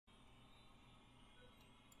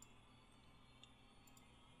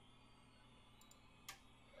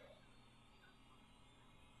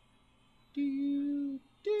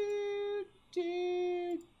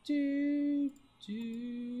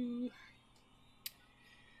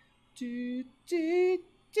do, do,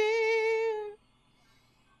 do.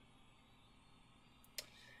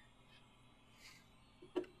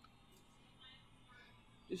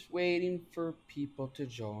 Just waiting for people to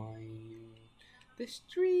join the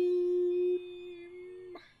stream.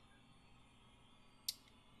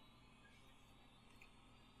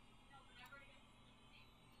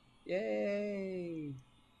 Yay!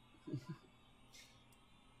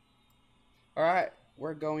 Alright,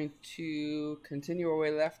 we're going to continue where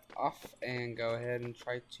we left off and go ahead and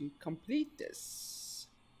try to complete this.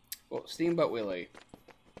 Well, Steamboat Willie.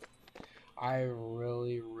 I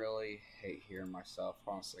really hate hearing myself.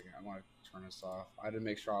 Hold on a second, I want to turn this off. I had to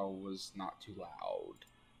make sure I was not too loud.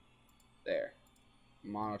 There.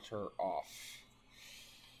 Monitor off.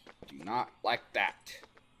 Do not like that.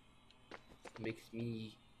 Makes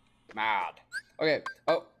me mad. Okay.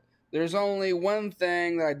 Oh, there's only one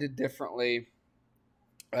thing that I did differently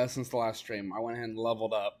since the last stream. I went ahead and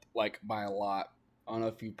leveled up like by a lot. I don't know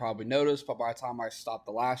if you probably noticed, but by the time I stopped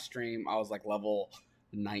the last stream, I was like level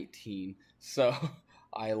 19. So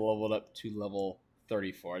I leveled up to level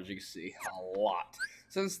 34, as you can see, a lot.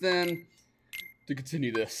 Since then, to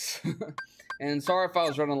continue this. And sorry if I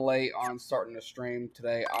was running late on starting the stream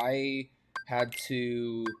today. I had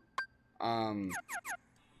to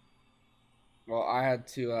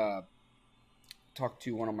talk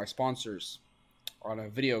to one of my sponsors on a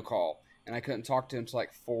video call, and I couldn't talk to him until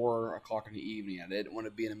like 4 o'clock in the evening. I didn't want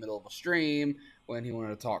to be in the middle of a stream when he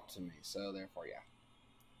wanted to talk to me, so therefore, yeah.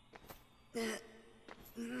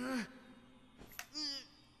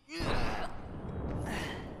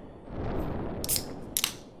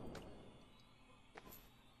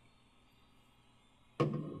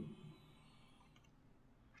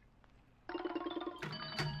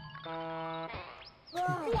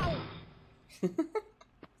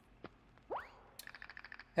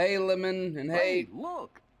 Hey, Lemon, and hey,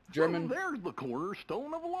 look, German. There's the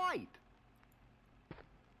cornerstone of light.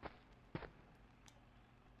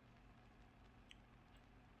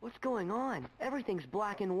 What's going on? Everything's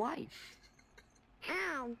black and white.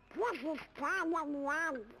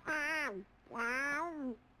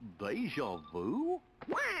 Deja vu?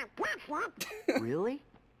 Really?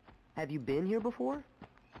 Have you been here before?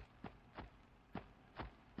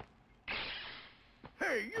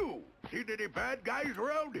 Hey, you! Seen any bad guys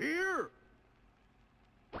around here?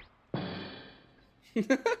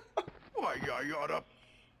 Why, you oughta...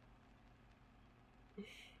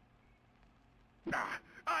 Nah,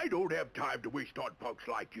 I don't have time to waste on punks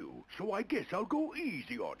like you, so I guess I'll go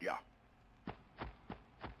easy on ya.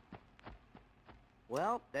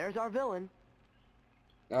 Well, there's our villain.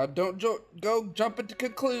 Now, don't go jumping to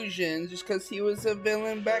conclusions just because he was a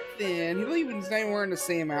villain back then. He's even wearing the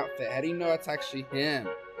same outfit. How do you know it's actually him?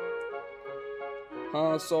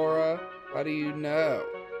 Huh, Sora? How do you know?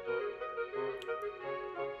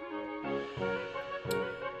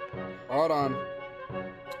 Hold on.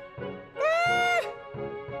 Ah!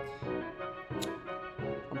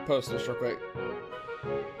 I'm posting this real quick.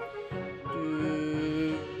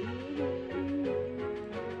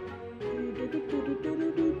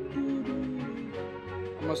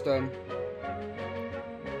 Almost done.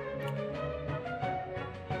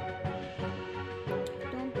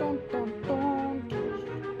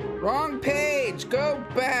 Wrong page! Go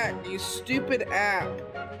back, you stupid app!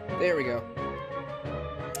 There we go.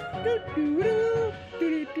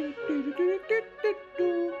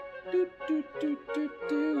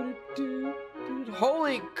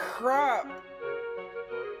 Holy crap!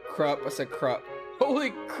 Crap, I said crap.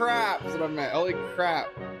 Holy crap is what I meant. Holy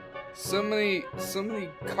crap. So many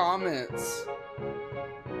comments,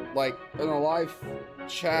 like in a live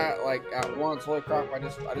chat, like at once. Holy crap! I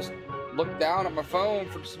just looked down at my phone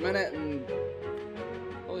for just a minute and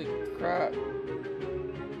holy crap!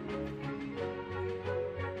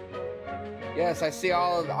 Yes, I see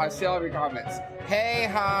all of your comments. Hey,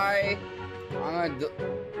 hi.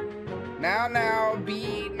 Now,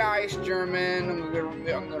 be nice, German. I'm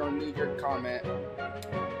gonna remove your comment.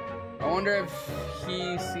 I wonder if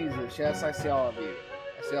he sees this. Yes, I see all of you.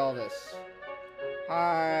 I see all this.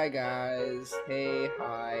 Hi, guys. Hey,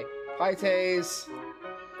 hi. Hi, Taze.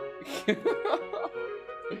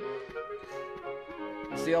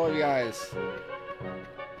 I see all of you guys.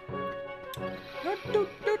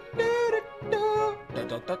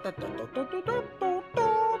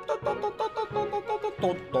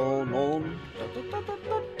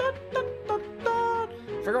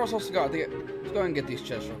 Figure out what's supposed to go. Let's go ahead and get these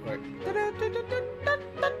chests real quick.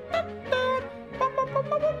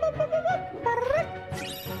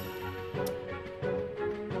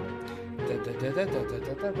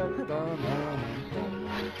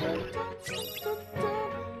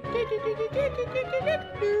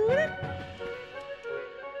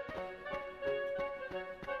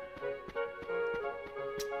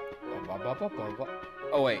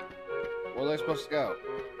 Oh wait, where are they supposed to go?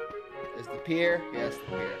 Is the pier? Yes,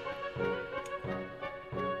 the pier.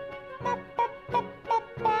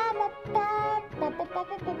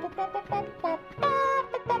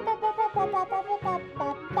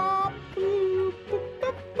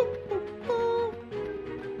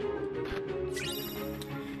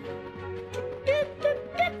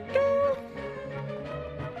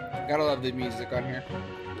 Gotta love the music on here.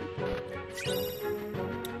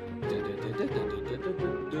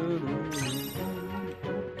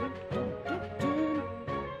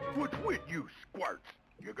 What's with you, squirts?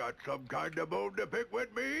 You got some kind of bone to pick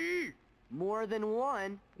with me? More than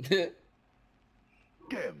one. Them's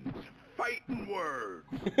fighting words.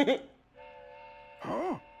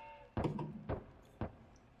 Huh?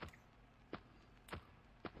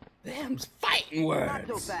 Them's fighting words. Not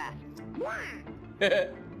so fast.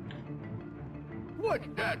 What's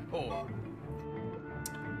that for?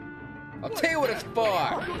 I'll tell you what it's for.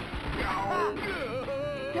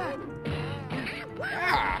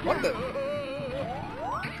 Ah, what the?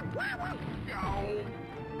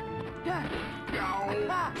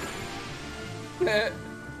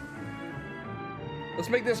 Let's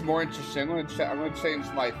make this more interesting. I'm gonna change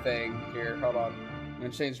my thing here. Hold on. I'm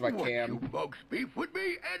gonna change my What cam. you bugs beef with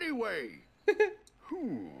me anyway?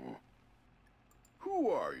 Who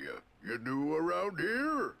are you? You new around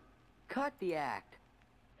here? Cut the act.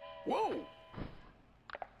 Whoa!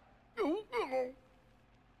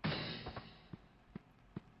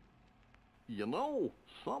 You know,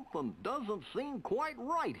 something doesn't seem quite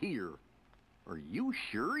right here. Are you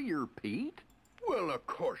sure you're Pete? Well, of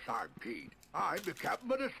course I'm Pete. I'm the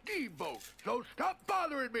captain of the steamboat, so stop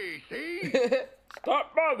bothering me, see?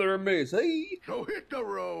 Stop bothering me, see? So hit the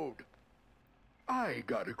road. I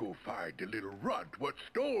gotta go find the little runt what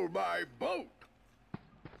stole my boat.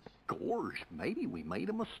 Gosh, maybe we made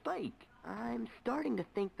a mistake. I'm starting to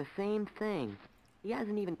think the same thing. He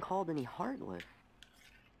hasn't even called any Heartless.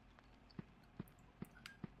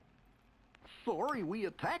 Sorry we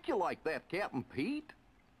attacked you like that, Captain Pete.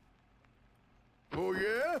 Oh,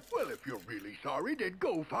 yeah? Well, if you're really sorry, then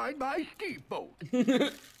go find my steamboat.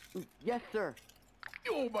 Yes, sir.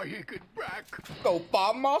 Oh, my hickey back. Go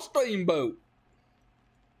find my steamboat.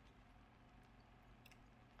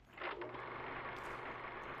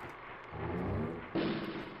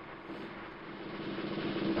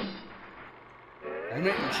 I'm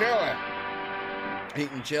eating chili.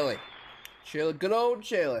 Eating chili. Chili, good old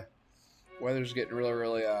chili. Weather's getting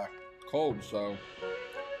really cold, so.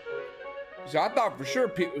 So I thought for sure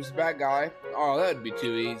Pete was the bad guy. Oh, that'd be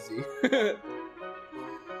too easy.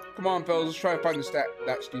 Come on, fellas, let's try to find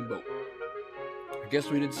that steamboat. I guess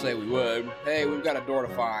we did say we would. Hey, we've got a door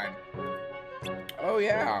to find. Oh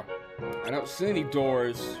yeah, I don't see any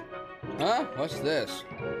doors. Huh? What's this?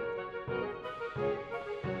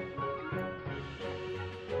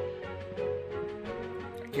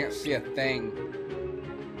 I can't see a thing.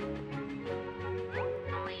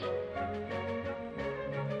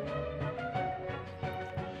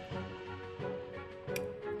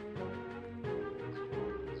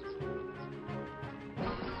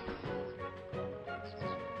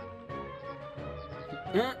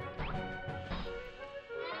 Huh?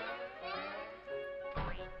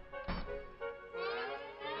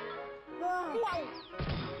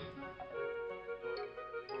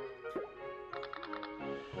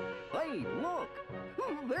 Hey, look!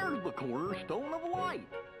 There's the cornerstone of light.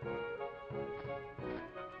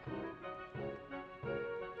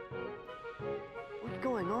 What's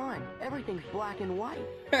going on? Everything's black and white.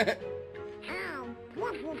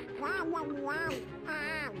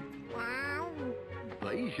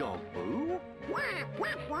 Deja vu?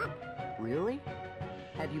 Really?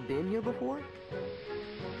 Have you been here before?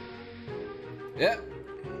 Yep.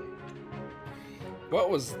 What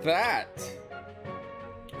was that?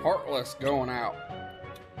 Heartless going out.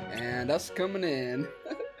 And us coming in.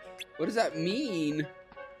 What does that mean?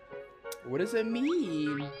 What does it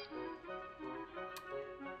mean?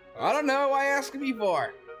 I don't know. Why ask me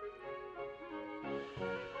for?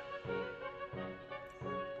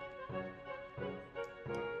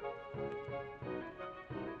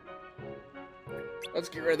 Let's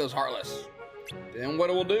get rid of those Heartless. Then what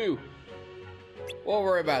we'll do? We'll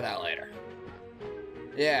worry about that later.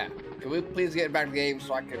 Yeah. Can we please get back to the game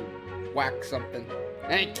so I can whack something?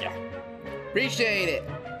 Thank you. Appreciate it.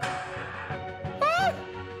 Ah!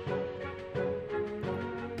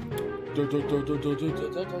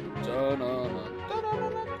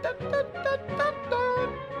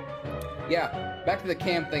 Yeah, back to the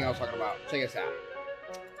cam thing I was talking about. Check this out.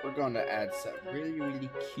 We're going to add something really, really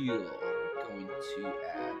cool. We're going to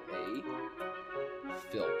add a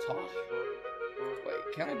filter. Wait,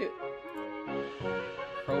 can I do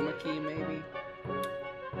chroma key maybe?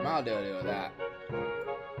 I'll do with that.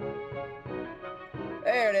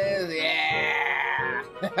 There it is.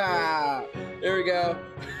 Yeah. There we go.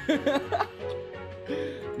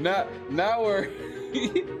 now we're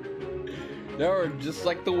now we're just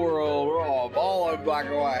like the world. We're all in black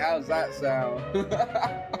and white. How does that sound?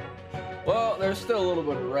 Well, there's still a little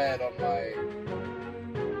bit of red on my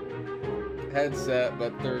headset,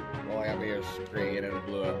 but I have here green and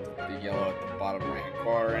blue at the yellow at the bottom right hand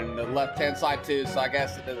corner and the left hand side too. So I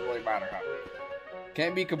guess it doesn't really matter. Huh?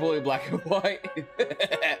 Can't be completely black and white.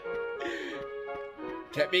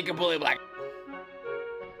 Can't be completely black.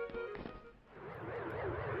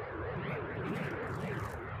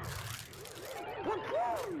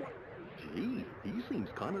 Gee, he seems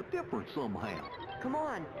kind of different somehow. Come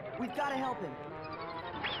on, we've got to help him.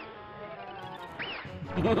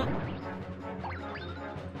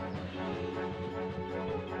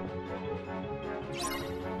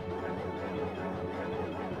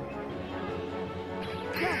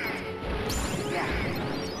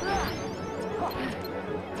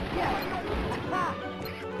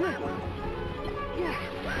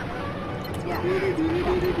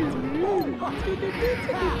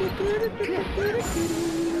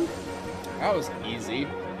 That was easy.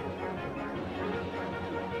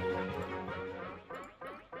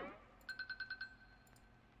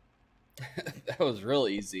 That was real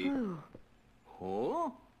easy. Huh?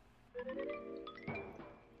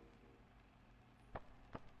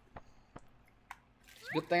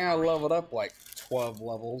 Good thing I leveled up like 12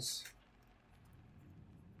 levels.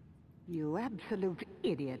 You absolute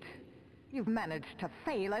idiot. You've managed to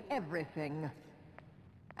fail at everything.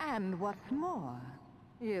 And what's more,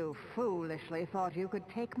 you foolishly thought you could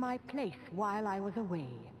take my place while I was away.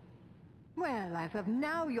 Well, as of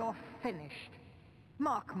now, you're finished.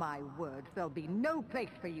 Mark my words, there'll be no place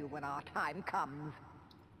for you when our time comes.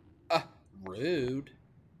 Rude.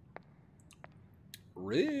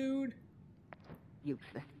 Rude.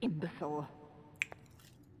 Useless imbecile.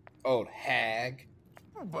 Old hag.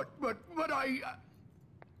 But I...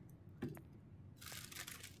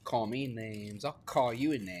 Call me names. I'll call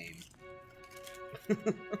you a name.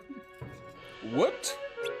 What?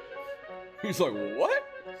 He's like, what?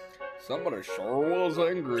 Somebody sure was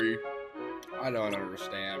angry. I don't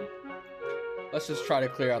understand. Let's just try to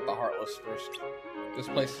clear out the Heartless first. This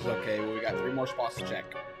place is okay, but we got 3 more spots to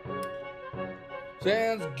check.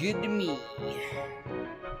 Sounds good to me.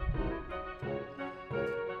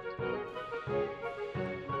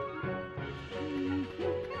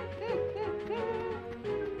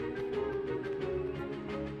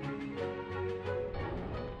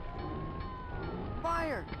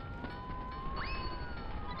 Fire!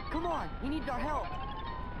 Come on, he needs our help.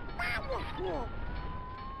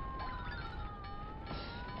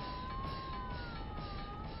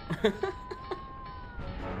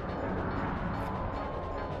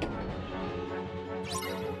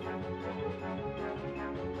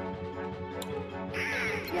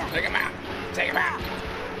 Take him out! Take him out!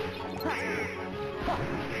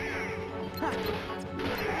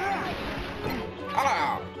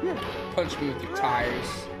 Ah! Punch me with your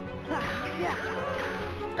tires.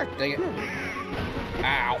 God dang it.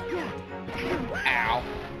 Ow. Ow.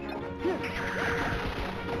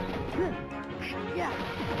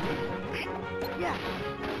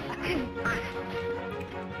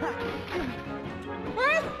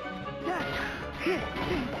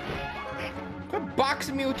 Quit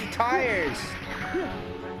boxing me with your tires.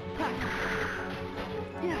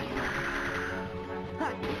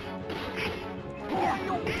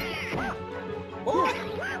 What?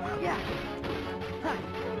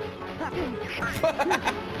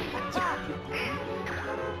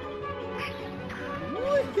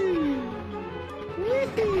 Woohoo!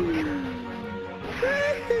 Woohoo!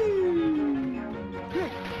 Woohoo!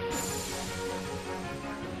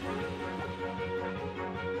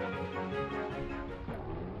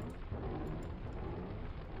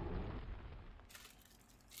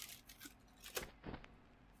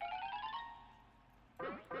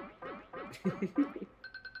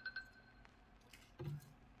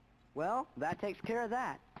 Well, that takes care of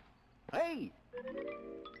that. Hey!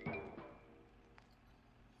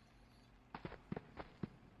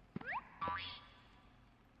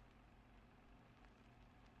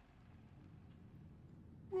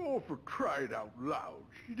 Oh, for crying out loud.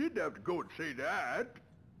 She didn't have to go and say that.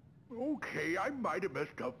 Okay, I might have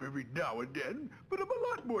messed up every now and then, but I'm a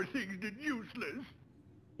lot more things than useless.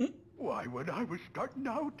 Why, I when I was starting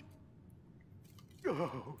out?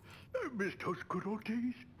 Oh, I missed those good old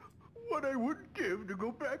days. What I wouldn't give to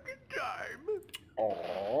go back in time.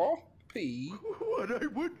 Aww, P. What I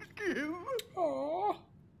wouldn't give. Aww.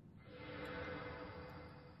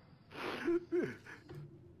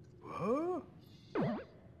 Huh?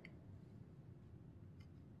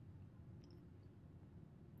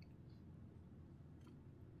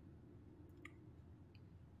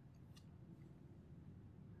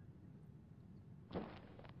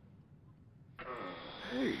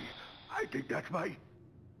 Hey, I think that's my...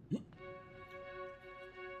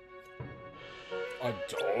 A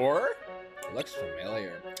door? Looks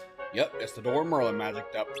familiar. Yep, it's the door Merlin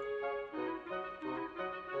magicked up.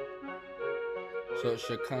 So it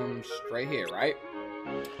should come straight here, right?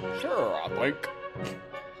 Sure, I think.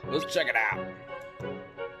 Let's check it out.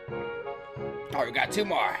 Oh, we got two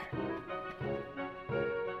more.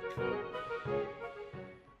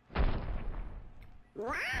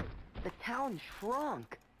 The town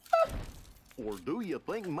shrunk. Or do you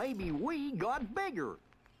think maybe we got bigger?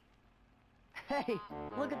 Hey,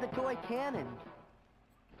 look at the toy cannons.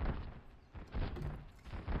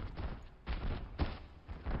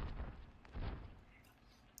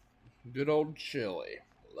 Good old chili.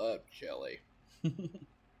 Love chili.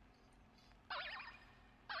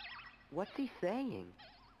 What's he saying?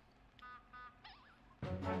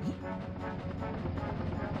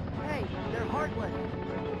 Hey, they're heartless.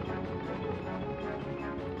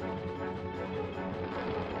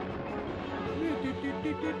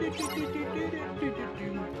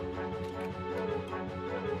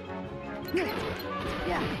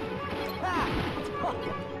 Yeah.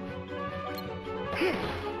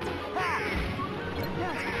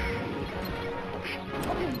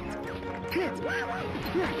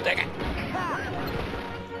 Take it.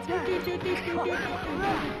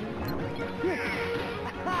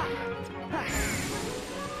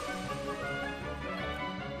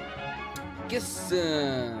 Get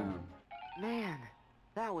some. Man,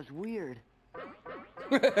 that was weird.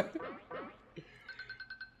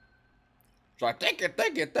 So take it,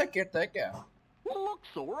 take it, take it, take it. Look,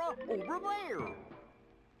 Sora, over there.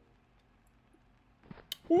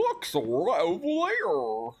 Look, Sora, over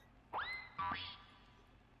there.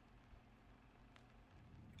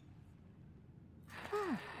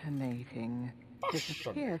 Fascinating. This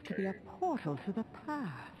appears to be a portal to the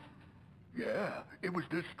past. Yeah, it was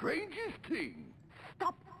the strangest thing.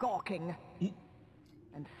 Stop gawking.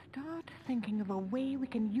 And start thinking of a way we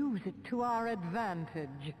can use it to our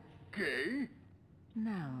advantage. Okay?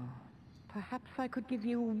 Now, perhaps I could give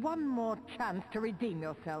you one more chance to redeem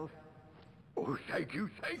yourself. Oh, thank you,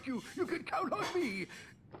 thank you. You can count on me.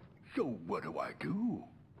 So what do I do?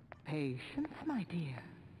 Patience, my dear.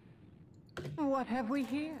 What have we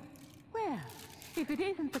here? Well, if it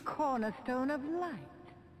isn't the cornerstone of light.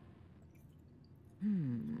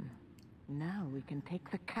 Now we can take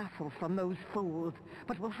the castle from those fools,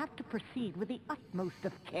 but we'll have to proceed with the utmost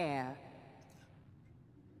of care.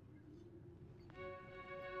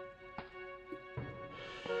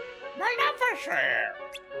 Magnificent!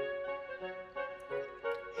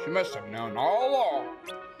 She must have known all along.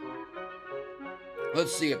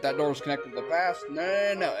 Let's see if that door's connected to the past. No,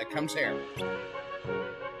 it comes here.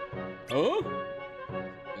 Huh?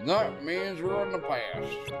 And that means we're in the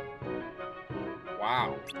past.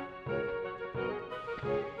 Wow.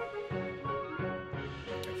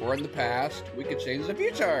 If we're in the past, we could change the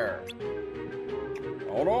future.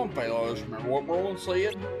 Hold on, fellas. Remember what Merlin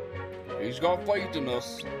said? He's got faith in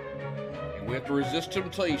us. And we have to resist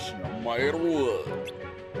temptation no matter what.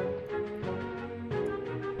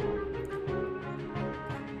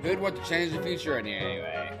 Who'd want to change the future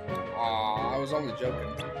anyway? Aw, I was only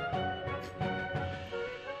joking.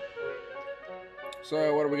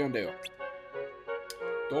 So, what are we gonna do?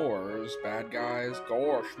 Doors, bad guys.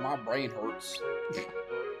 Gosh, my brain hurts.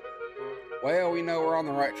 Well, we know we're on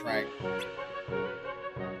the right track.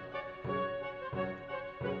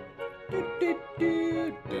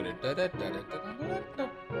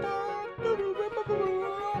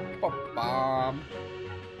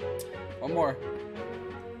 One more.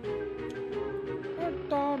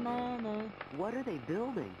 What are they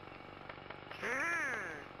building?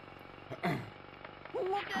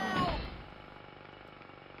 Look out!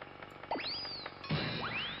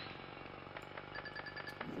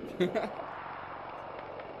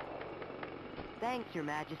 Thanks, Your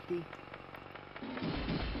Majesty.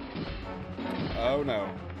 Oh no.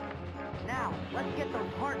 Now, let's get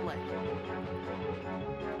those heartless.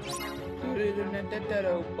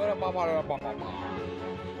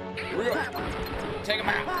 Here we go. Take him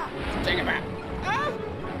out. Take him out. Ah!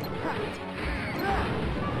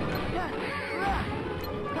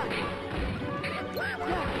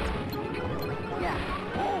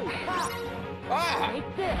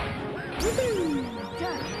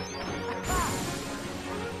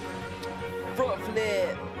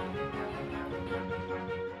 flip.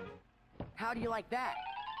 How do you like that?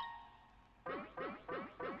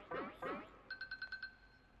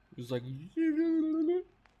 He's like,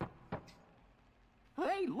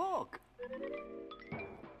 Hey, look!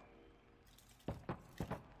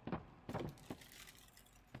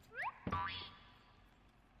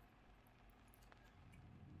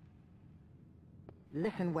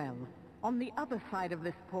 Listen well. On the other side of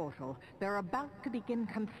this portal, they're about to begin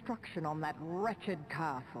construction on that wretched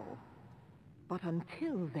castle. But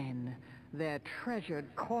until then, their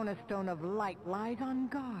treasured cornerstone of light lies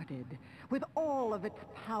unguarded, with all of its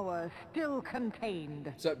power still contained.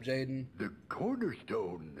 what's up, Jaden? The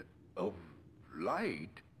cornerstone of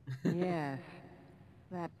light? Yes.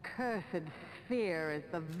 That cursed sphere is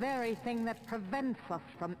the very thing that prevents us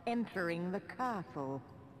from entering the castle.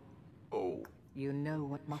 Oh, You know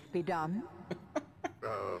what must be done?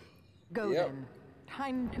 Go Yep. then.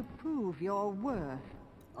 Time to prove your worth.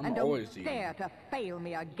 I'm And always don't eating. dare to fail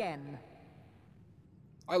me again.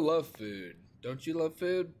 I love food. Don't you love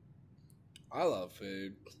food? I love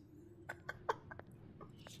food.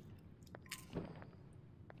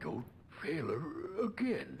 don't fail her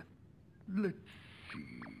again. Let's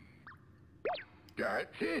see.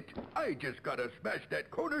 That's it. I just gotta smash that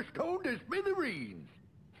cornerstone to smithereens.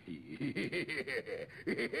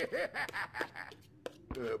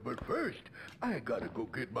 But first, I gotta go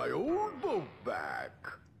get my old boat back.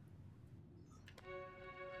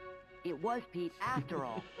 It was Pete after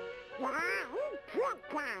all.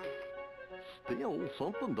 Still,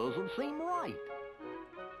 something doesn't seem right.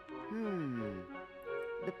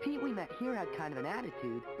 The Pete we met here had kind of an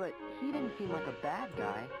attitude, but he didn't seem like a bad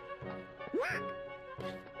guy.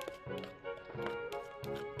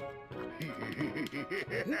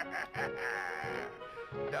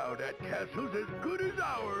 Now that castle's as good as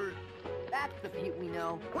ours. That's the Pete we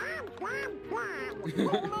know. Oh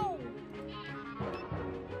no!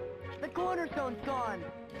 The cornerstone's gone.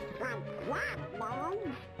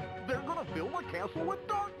 They're gonna fill the castle with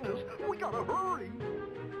darkness! We gotta hurry!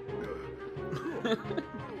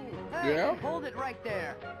 Hey, Yeah? hold it right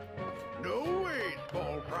there. No way,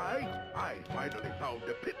 small fry. I finally found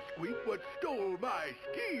the pipsqueak what stole my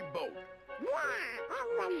steamboat.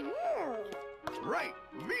 Right,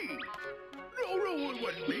 me. No, it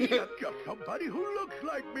wasn't me. That's just somebody who looks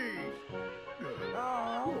like me.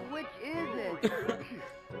 Oh, which is it?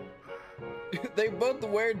 They both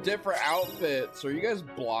wear different outfits. Are you guys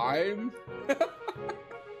blind?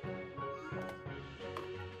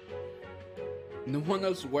 The one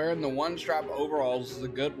that's wearing the one-strap overalls is the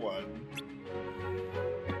good one.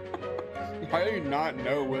 How do you not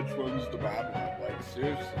know which one's the bad one? Like,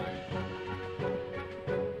 seriously.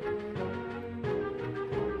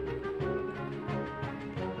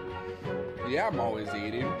 Yeah, I'm always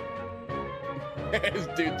eating. This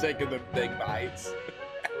dude taking the big bites.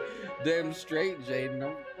 Damn straight, Jaden.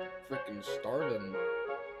 I'm freaking starving.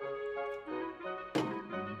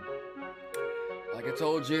 Like I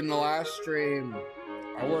told you in the last stream,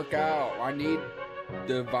 I work out. I need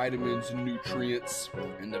the vitamins and nutrients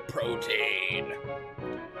and the protein.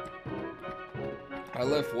 I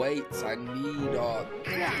lift weights. I need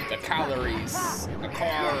the calories, the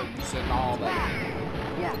carbs, and all that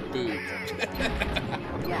Yeah, food.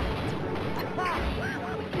 yeah.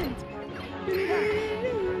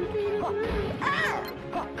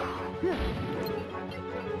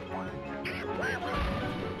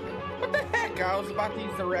 What the heck? I was about to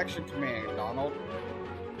use the reaction command, Donald.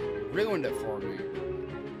 Ruined it for me.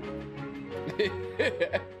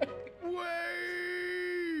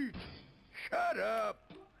 Wait! Shut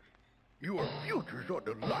up! Your future's on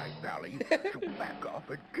the line, Valley. So back off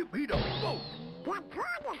and give me the boat.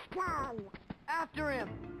 After him.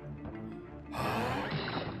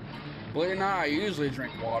 Believe it or not, I usually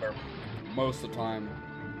drink water most of the time.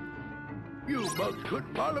 You mugs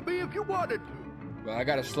couldn't follow me if you wanted to. But I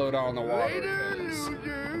gotta slow down the water Later, 'cause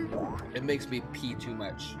losers. it makes me pee too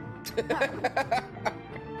much.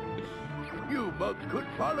 You mugs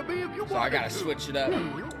couldn't follow me if you wanted to. So I gotta switch it up.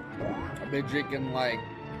 I've been drinking like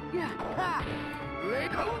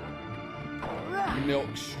Later. milk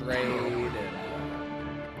straight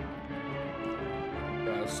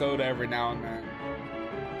and soda every now and then.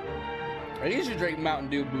 I usually drink Mountain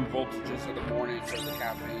Dew Blue Voltages in the morning for the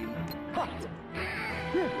caffeine.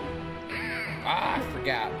 Ah, I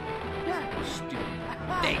forgot. Stupid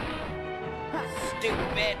thing.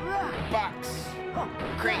 Stupid box.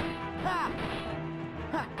 Great.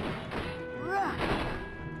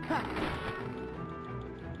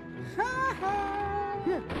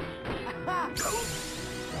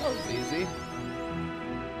 That was easy.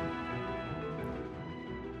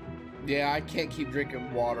 Yeah, I can't keep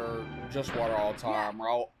drinking water, just water all the time,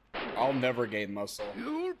 or I'll never gain muscle.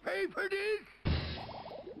 You'll pay for this.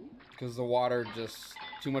 Because the water just,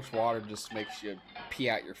 too much water just makes you pee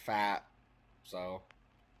out your fat. So,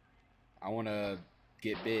 I want to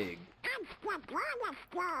get big.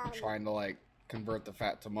 I'm trying to like convert the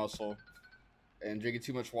fat to muscle. And drinking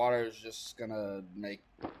too much water is just gonna make,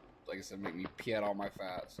 like I said, make me pee out all my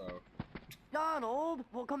fat, so. Donald,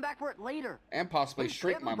 we'll come back for it later. And possibly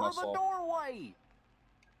shrink my The muscle. doorway.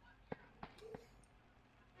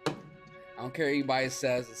 I don't care what anybody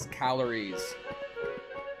says, it's calories.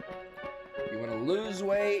 You want to lose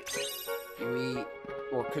weight, you eat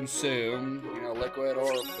or consume, you know, liquid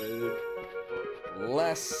or food,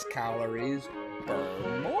 less calories,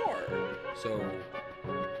 burn more. So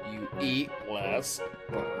you eat less,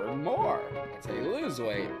 burn more. That's how you lose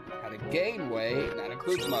weight. How to gain weight, and that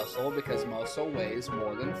includes muscle because muscle weighs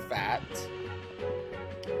more than fat.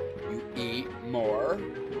 You eat more,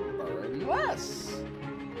 burn less.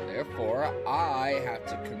 Therefore, I have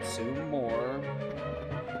to consume more.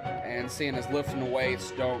 And seeing as lifting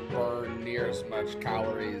weights don't burn near as much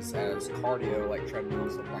calories as cardio, like treadmill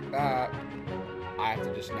and stuff like that, I have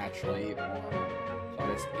to just naturally eat more. So I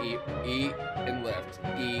just eat and lift,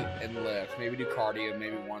 eat and lift. Maybe do cardio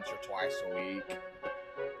maybe once or twice a week,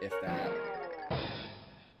 if that.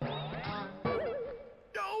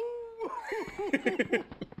 No!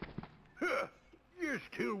 Huh, you're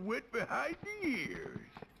still wet behind the ears.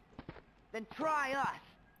 Then try us.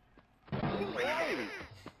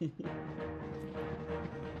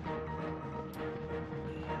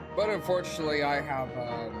 But unfortunately, I have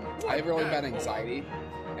really bad anxiety,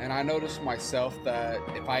 and I noticed myself that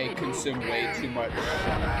if I consume way too much,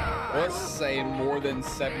 let's say more than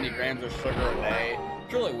 70 grams of sugar a day,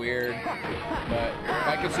 it's really weird, but if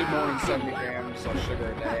I consume more than 70 grams of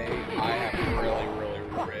sugar a day, I have really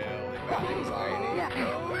bad anxiety.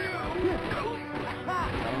 I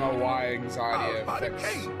don't know why anxiety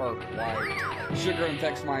affects, or why sugar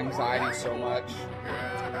affects my anxiety so much.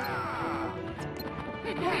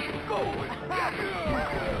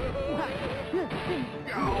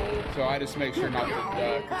 So I just make sure not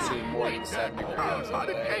to consume more than 70 grams a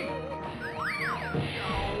day.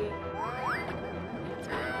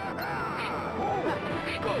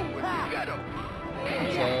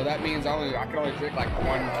 So that means I can only drink like 1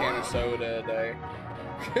 can of soda a day.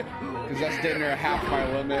 Because that's damn near half my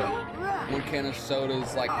limit. 1 can of soda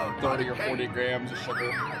is like 30 or 40 grams of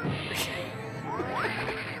sugar.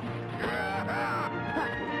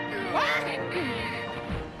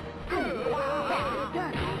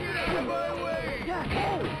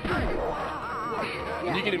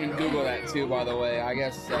 You can even Google that too, by the way. I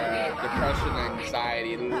guess depression and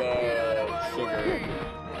anxiety love sugar.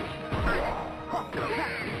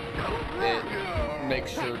 It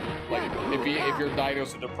makes your, like, if you're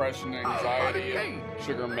diagnosed with depression and anxiety,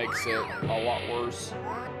 sugar makes it a lot worse.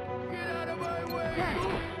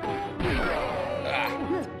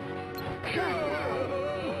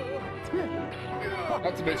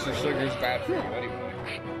 Not to mention sugar's bad for you anyway.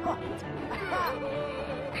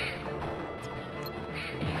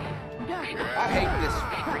 I hate this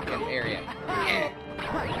freaking area.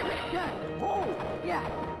 Yeah.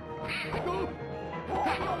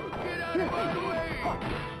 Get out of my way!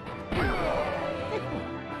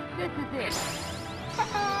 This is it.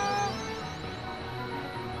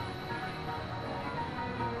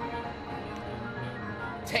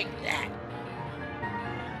 Take that.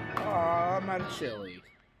 Oh, I'm out of chili.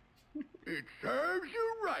 It serves you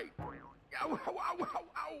right. Ow, ow, ow, ow,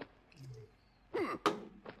 ow.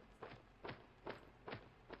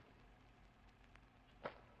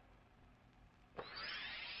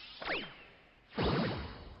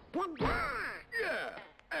 Yeah,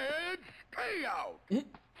 and stay out.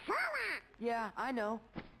 Yeah, I know.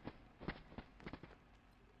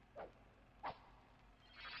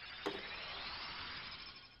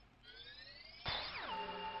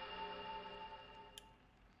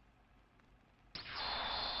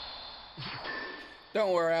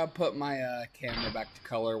 Don't worry, I'll put my camera back to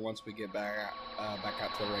color once we get back out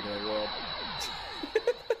to the regular world.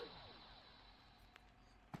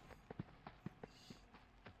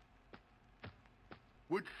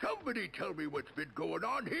 Would somebody tell me what's been going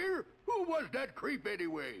on here? Who was that creep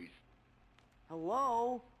anyways?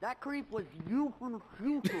 Hello? That creep was you from the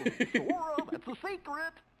future. Sort of. It's a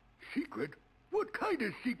secret. Secret? What kind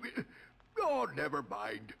of secret? Oh, never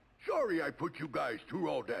mind. Sorry I put you guys through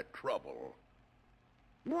all that trouble.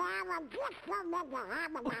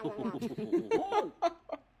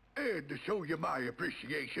 And to show you my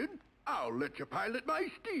appreciation, I'll let you pilot my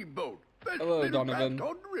steamboat. Best Hello, little Donovan.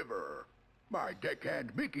 craft on the river. My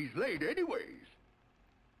deckhand Mickey's late anyways.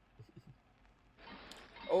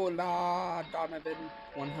 Hola, Donovan.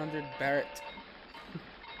 100 Barrett.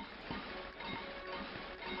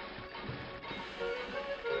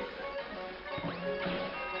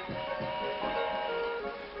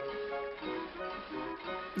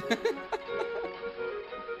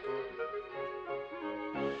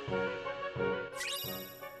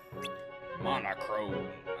 Monochrome.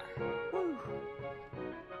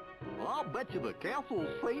 Well, I'll bet you the castle's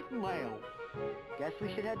safe now. Guess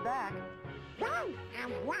we should head back.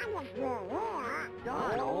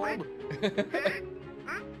 Donald!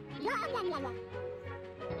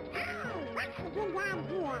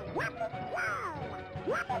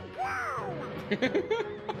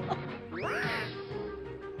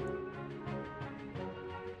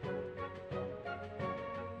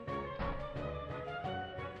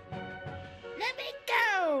 Let me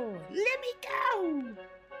go! Let me go!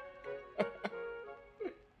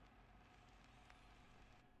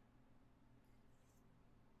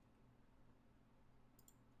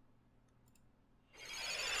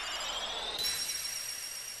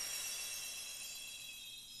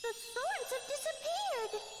 The swords have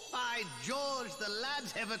disappeared! By George, the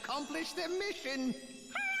lads have accomplished their mission.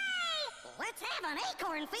 Hooray! Let's have an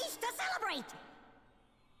acorn feast to celebrate!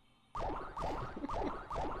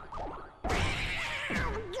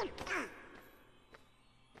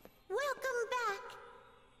 Welcome back!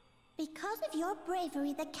 Because of your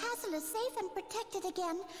bravery, the castle is safe and protected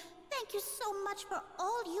again. Thank you so much for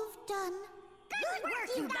all you've done. Good work,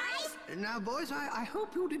 you guys! Now, boys, I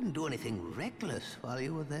hope you didn't do anything reckless while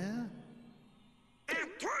you were there.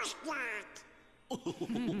 Of course not!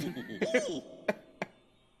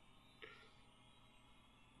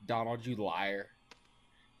 Donald, you liar.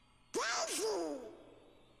 Daisy!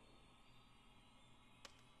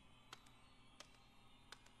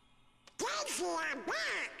 Daisy, I'm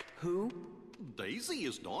back! Who? Daisy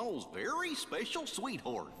is Donald's very special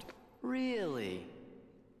sweetheart. Really?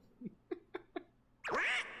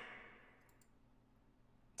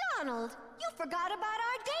 Donald, you forgot about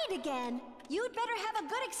our date again. You'd better have a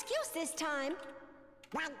good excuse this time.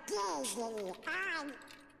 But Daisy,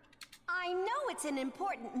 I know it's an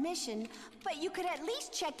important mission, but you could at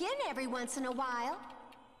least check in every once in a while.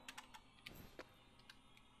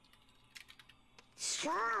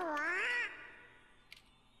 Sure.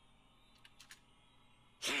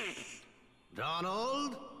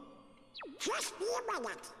 Donald? Just be a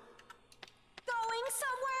minute. Going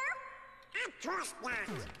somewhere? Of course not.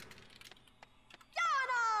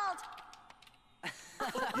 Donald!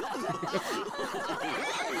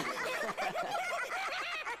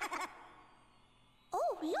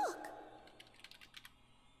 Oh, look.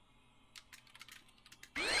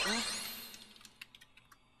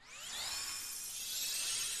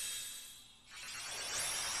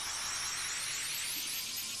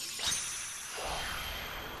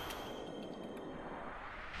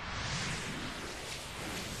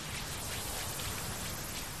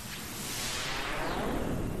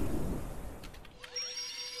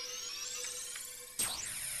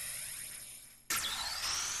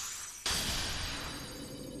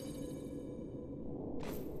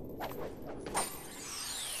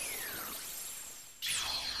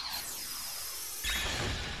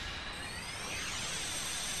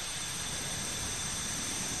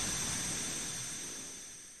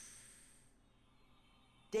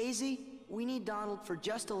 Daisy, we need Donald for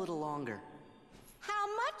just a little longer. How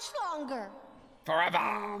much longer?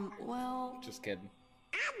 Forever! Well... Just kidding.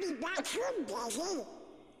 I'll be back soon, Daisy.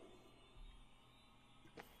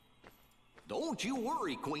 Don't you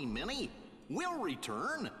worry, Queen Minnie. We'll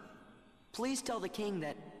return. Please tell the king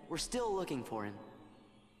that we're still looking for him.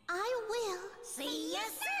 I will. See you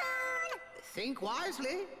soon! Think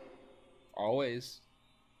wisely. Always.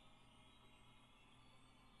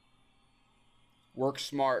 Work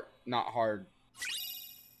smart, not hard.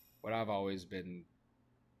 What I've always been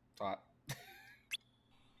taught.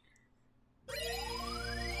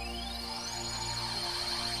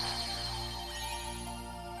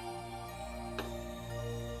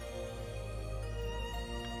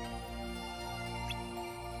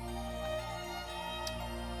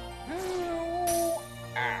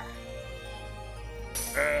 Ah.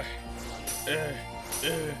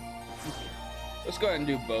 Let's go ahead and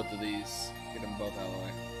do both of these. Get them both out of the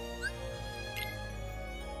way.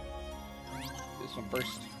 This one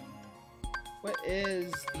first. What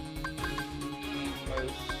is the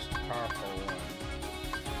most powerful one?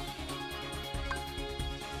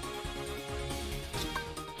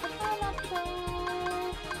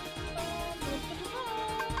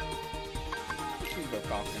 Let's see what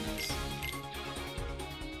Falcon is.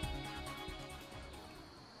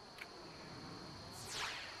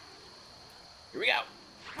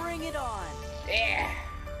 Bring it on. Yeah.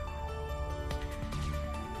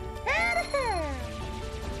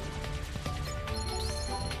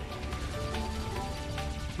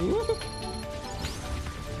 Woo.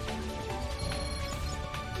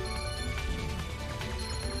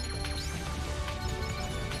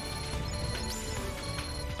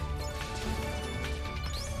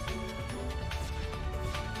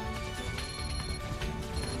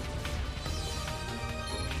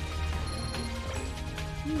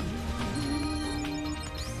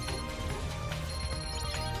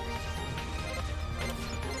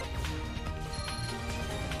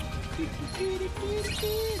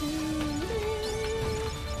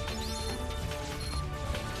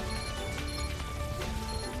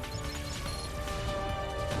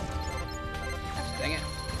 Dang it.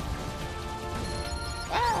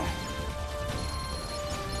 Ah!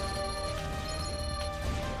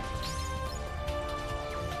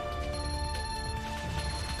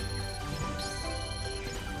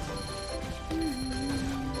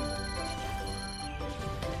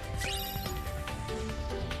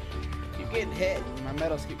 Keep getting hit. My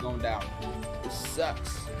medals keep going down. This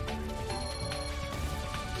sucks.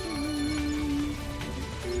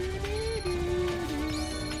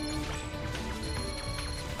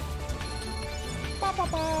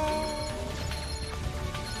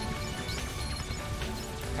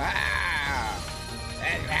 Ah!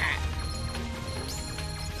 That's that.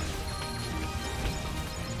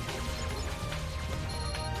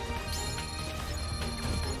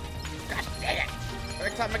 Gosh dang it.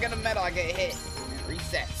 Every time I get a medal, I get hit. It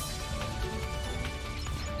resets.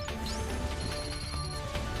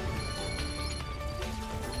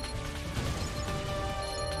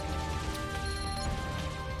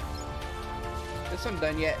 This one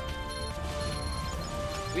done yet.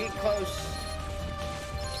 We ain't close.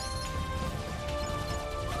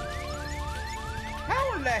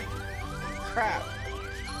 How in the crap?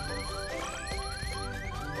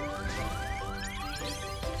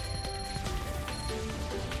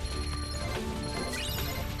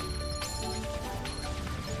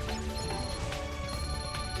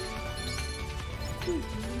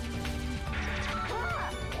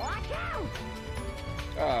 Watch out!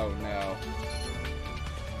 Oh no.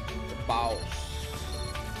 The boss.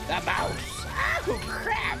 The boss. Oh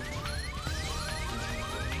crap!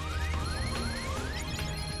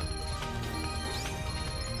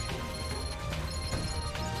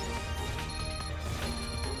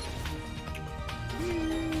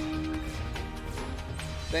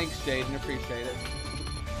 Thanks, Jaden. Appreciate it.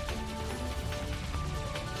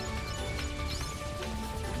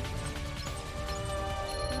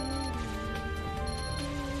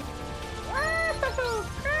 Oh,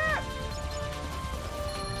 crap!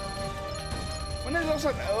 When is this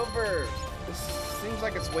one over? This seems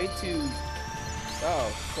like it's way too...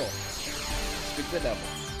 Oh, cool. Speak the devil.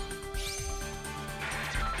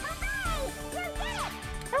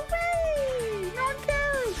 Hooray! No one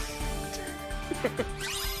cares!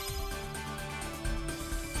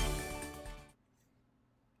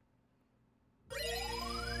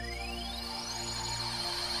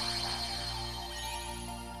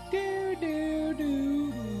 Do do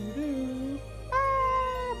do do do.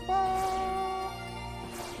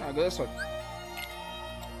 I'll go this one.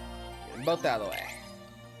 Get them both out of the way.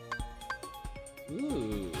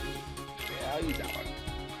 Ooh. Yeah, I'll use that one.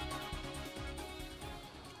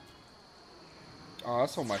 Oh,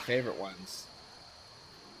 that's one of my favorite ones.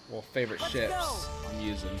 Well, favorite ships I'm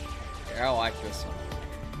using. Yeah, I like this one.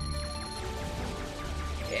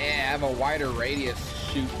 Yeah, I have a wider radius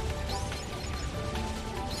shoot.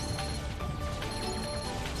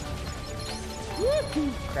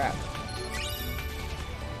 Woohoo! Crap.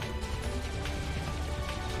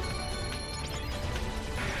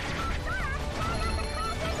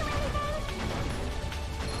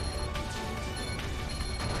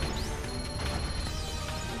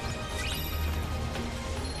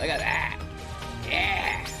 Look at that.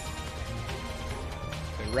 Yeah.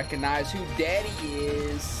 They recognize who Daddy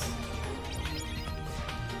is.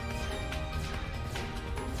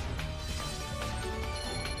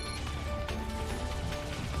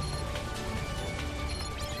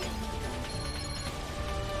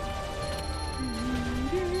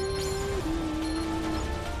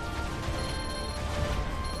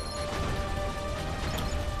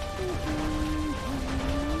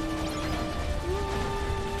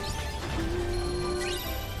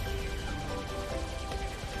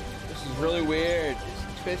 Really weird.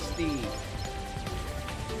 It's twisty.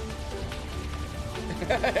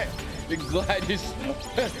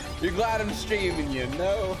 You're glad I'm streaming you.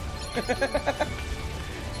 No.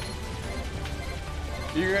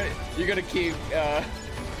 you're gonna keep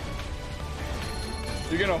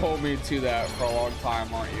You're gonna hold me to that for a long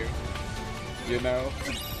time, aren't you? You know?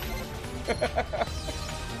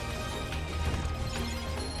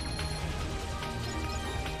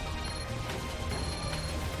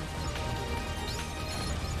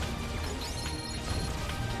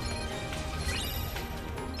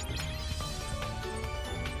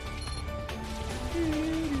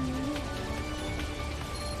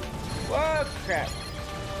 Whoa, crap.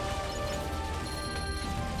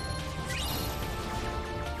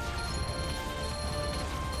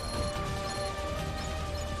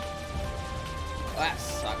 That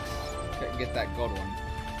sucks. Couldn't get that gold one.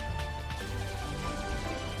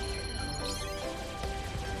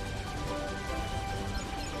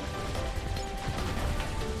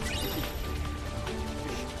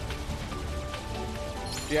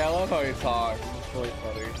 Yeah, I love how he talks. It's really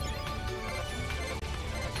funny.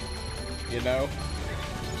 You know?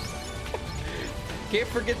 Can't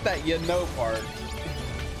forget that you know part.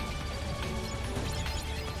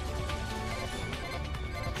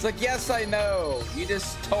 It's like, yes, I know. You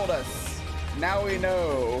just told us. Now we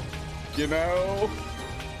know. You know?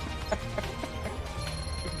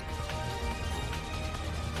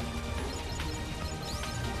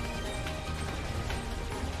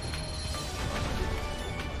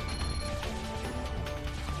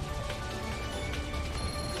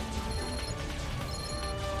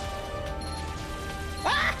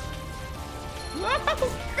 Ah!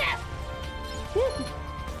 Oh, crap! Woo!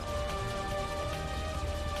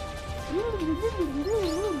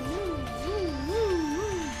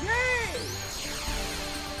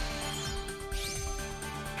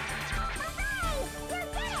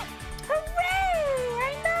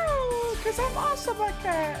 I'm awesome like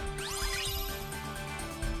that.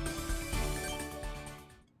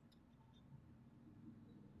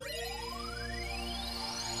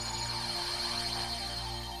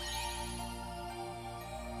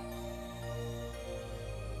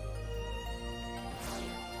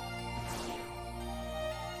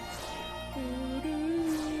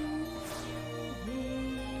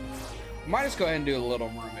 Might just go ahead and do a Little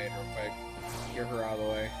Mermaid real quick. Get her out of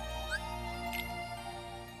the way.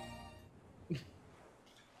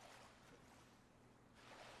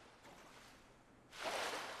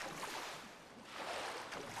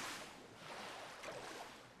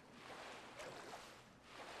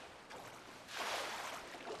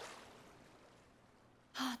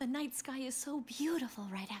 Oh, the night sky is so beautiful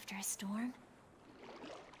right after a storm.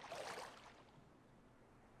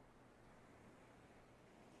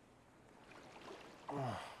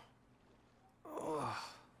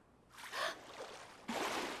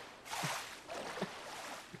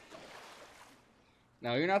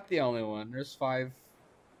 No, you're not the only one. There's 5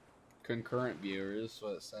 concurrent viewers,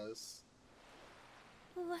 what it says.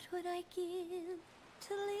 What would I give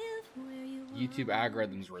to live where you are? YouTube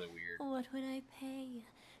algorithm's really weird. What would I pay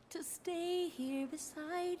to stay here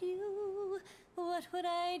beside you? What would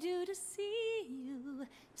I do to see you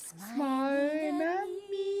smiling at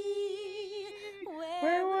me?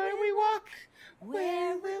 Where would we walk?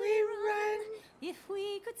 Where will we run? If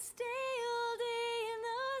we could stay all day in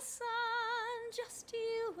the sun, just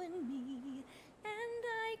you and me, and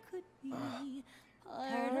I could be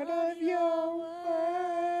part of your world.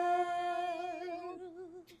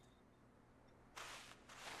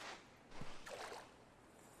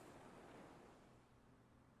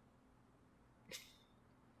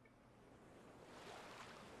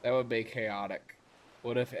 That would be chaotic.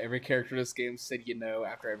 What if every character in this game said you know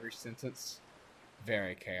after every sentence?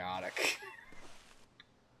 Very chaotic.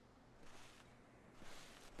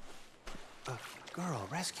 A girl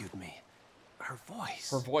rescued me. Her voice.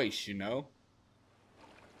 Her voice, you know?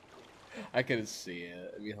 I could see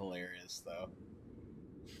it. It'd be hilarious, though.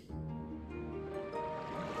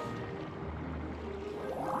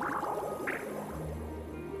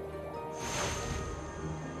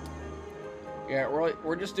 Yeah,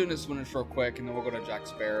 we're just doing this one real quick, and then we'll go to Jack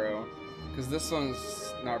Sparrow. Because this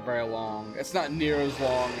one's not very long. It's not near as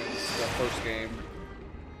long as the first game.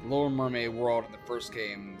 Little Mermaid World in the first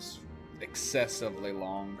game is excessively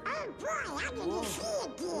long. Oh boy, I didn't see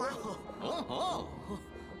it, dear. Oh.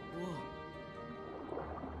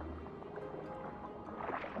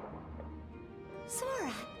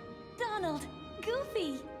 Sora, Donald,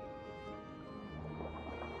 Goofy.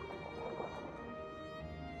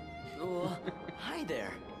 Oh, hi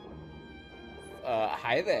there.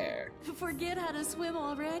 Hi there. Forget how to swim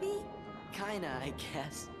already? Kinda, I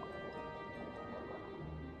guess.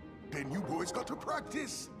 Then you boys got to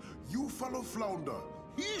practice. You follow Flounder.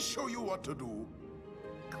 He'll show you what to do.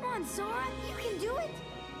 Come on, Sora, you can do it.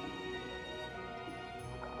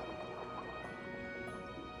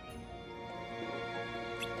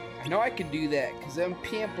 I know I can do that because I'm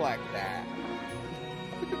pimp like that.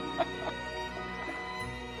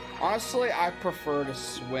 Honestly, I prefer to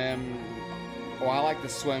swim. Well, I like the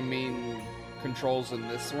swimming controls in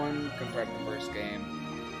this one compared to the first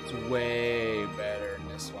game. It's way better in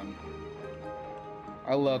this one.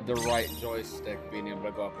 I love the right joystick being able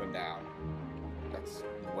to go up and down. That's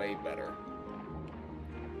way better.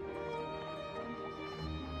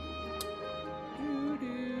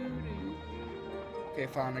 Okay,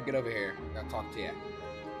 fine, now get over here. I gotta talk to you.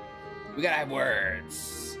 We gotta have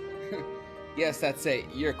words. Yes, that's it.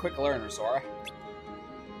 You're a quick learner, Sora.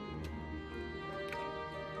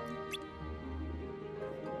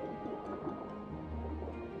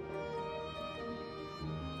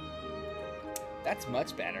 That's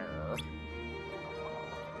much better.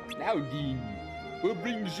 Now, Dean, what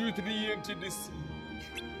brings you three into the sea?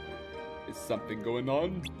 Is something going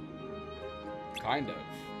on? Kind of.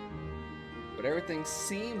 But everything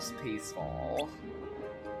seems peaceful.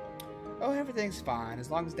 Oh, everything's fine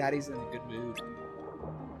as long as Daddy's in a good mood.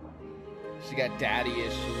 She got daddy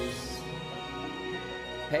issues.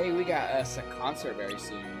 Hey, we got us a concert very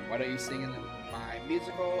soon. Why don't you sing in my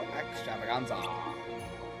musical extravaganza?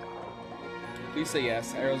 Please say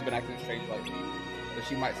yes. Ariel's been acting strange lately, but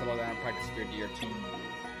she might settle down and practice for your dear team.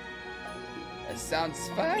 That sounds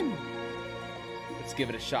fun. Let's give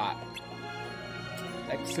it a shot.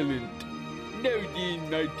 Excellent. Now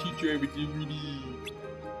then, I'll teach you everything we need.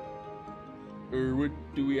 Or what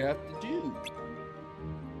do we have to do?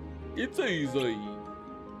 It's easy.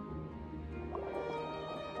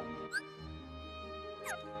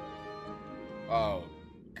 Oh,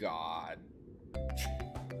 God.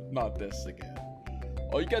 Not this again.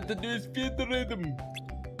 All you got to do is feel the rhythm.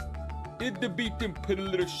 Hit the beat and put a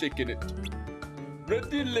little shake in it.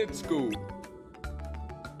 Ready, let's go.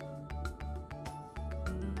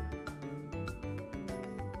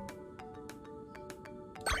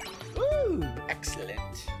 Ooh,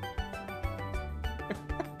 excellent.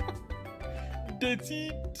 That's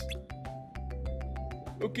it.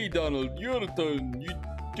 Okay, Donald, your turn. You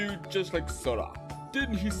do just like Sora.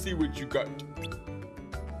 Didn't he see what you got?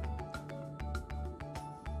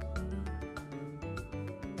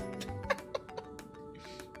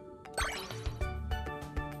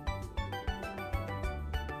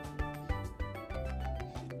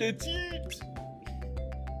 That's it.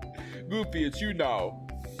 Goofy, it's you now.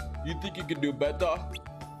 You think you can do better?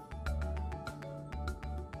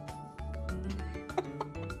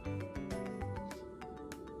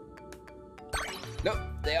 Nope,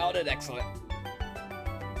 they all did excellent.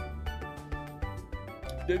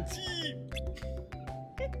 That's it.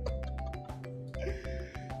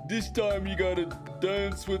 This time you gotta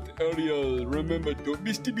dance with Ariel. Remember, don't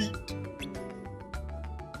miss the beat.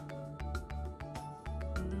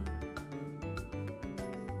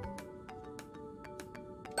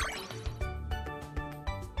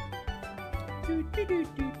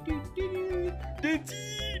 That's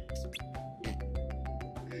it!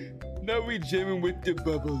 Now we're jamming with the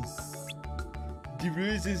bubbles. The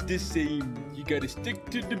rules is the same. You gotta stick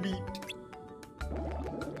to the beat.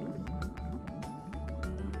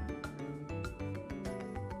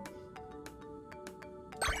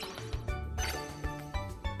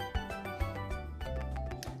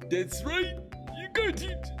 That's right! You got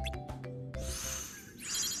it!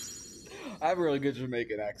 I have a really good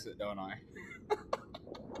Jamaican accent, don't I?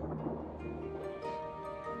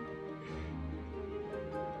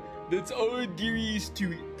 That's all there is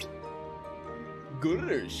to it.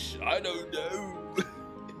 Gosh, I don't know.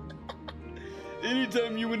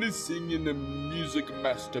 Anytime you want to sing in a music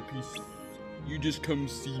masterpiece, you just come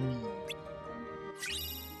see me.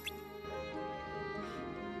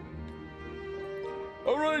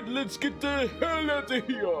 Alright, let's get the hell out of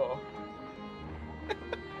here.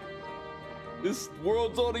 This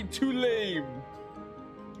world's already too lame.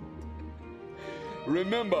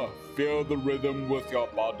 Remember, feel the rhythm with your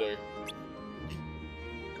body.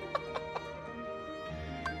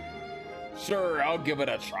 Sure, I'll give it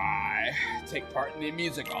a try. Take part in the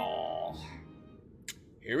musical.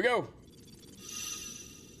 Here we go.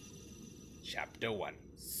 Chapter 1.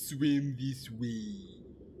 Swim this way.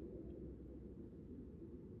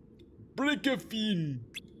 Break a fin.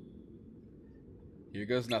 Here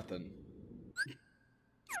goes nothing.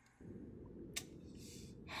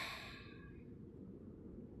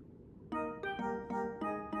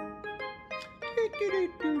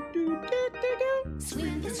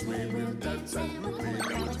 Swim this way, we'll dance and we'll play.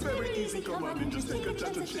 It's very easy, come on and just take a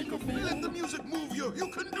chance and shake a feel. Let the music move you, you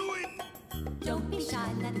can do it! Don't be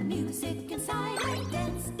shy, let the music inside you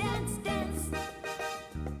dance, dance, dance.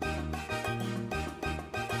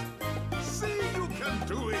 See, you can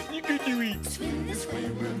do it. You can do it. Swim this way,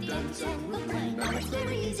 we'll dance and we'll play. Now it's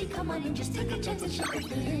very easy, come on and just take a chance and shake a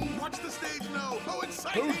fin. Watch the stage now. How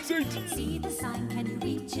exciting! How exciting! See the sign, can you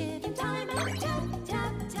reach it in time? And tap,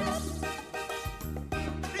 tap, tap.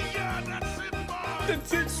 Yeah, that's it, man.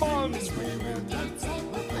 That's it, man. This way, we'll dance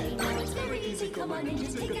and we'll play. Now it's very easy, come on and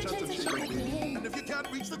just take a chance and shake a fin. And if you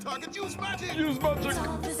can't reach the target, use magic. Use magic. It's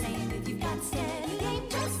all the same if you've got steady aim.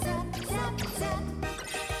 Just zap, zap, zap.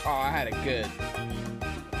 Oh, I had it good.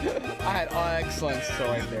 I had excellent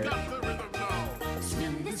right there. Got the rhythm now.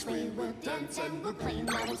 Swim this way, we'll dance and we'll play.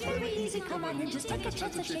 Now it's very easy, come on and just take a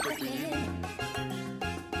chance and shake a fin.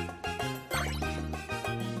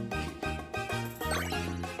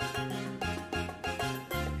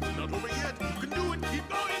 Not over yet. You can do it. Keep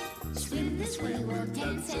going. Swim this way, we'll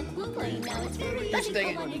dance and we'll play. Now it's very easy,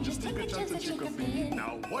 come on and just take a chance and shake a fin.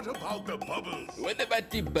 Now, what about the bubbles? What about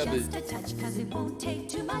the bubbles? Just a touch, cause it won't take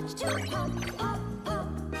too much to pop, pop, pop.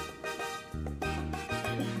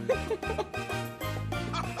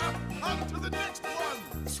 On to the next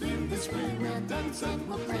one. Swim this way, we'll dance and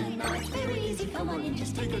we'll play. Now it's very easy, come on and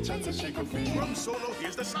just take a chance and shake a fin. Drum solo.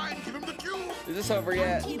 Here's the sign. Give him the cue. Is this over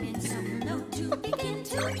yet? Give in some note to begin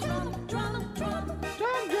to drum, drum, drum.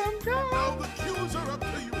 Now the cues are up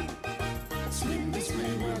to you. Swim this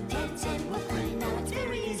way, we'll dance and we'll play. Now it's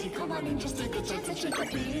very easy, come on and just take a chance and shake a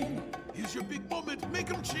fin. Here's your big moment. Make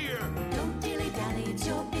them cheer. Don't dilly-dally, it's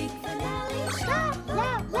your big finale. Shout,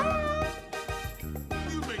 la, la.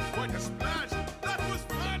 You made quite a splash. That was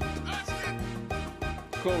fantastic.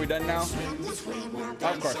 Cool, we done now? Swim this way, we'll Of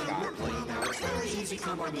dance course and not. we'll play. Now it's very easy,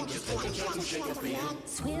 come on and just take a chance and shake a fin.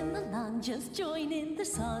 Swim along, just join in the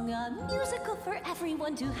song. A musical for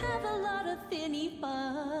everyone to have a lot of finny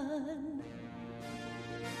fun.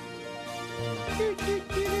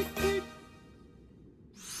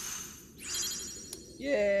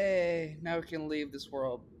 Yay! Now we can leave this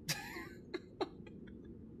world.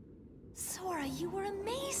 Sora, you were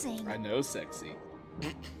amazing. I know, sexy.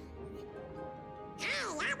 Hey,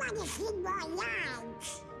 I want to see more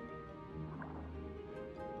yards.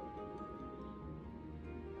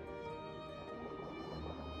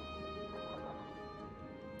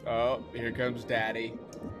 Oh, here comes Daddy.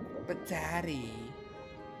 But Daddy...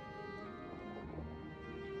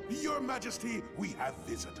 Your Majesty, we have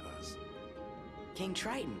visitors. King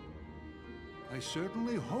Triton. I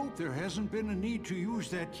certainly hope there hasn't been a need to use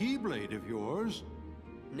that keyblade of yours.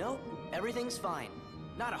 Nope, everything's fine.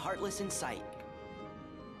 Not a heartless in sight.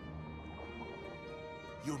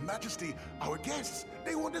 Your Majesty, our guests,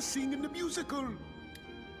 they want to sing in the musical.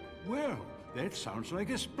 Well, that sounds like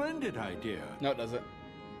a splendid idea. No, it doesn't.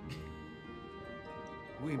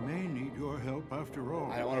 We may need your help after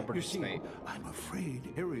all. I don't want to You see, participate. I'm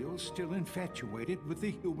afraid Ariel's still infatuated with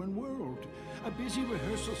the human world. A busy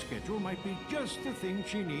rehearsal schedule might be just the thing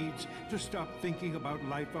she needs to stop thinking about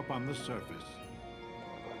life up on the surface.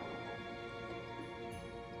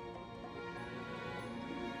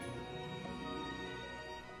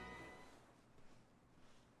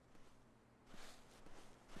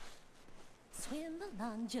 Swim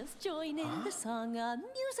along, just join in the song. A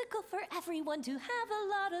musical for everyone to have a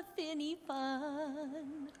lot of finny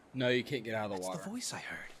fun. No, you can't get out of the water. That's the voice I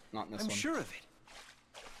heard. Not in this I'm one. sure of it.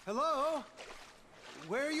 Hello?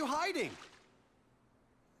 Where are you hiding?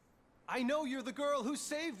 I know you're the girl who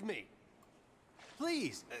saved me.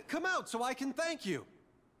 Please, come out so I can thank you.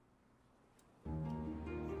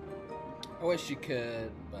 I wish you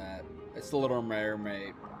could, but it's the Little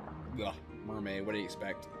Mermaid. Ugh, Mermaid, what do you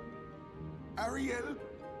expect? Ariel?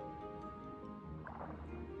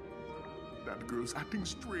 That girl's acting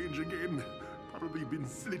strange again. Probably been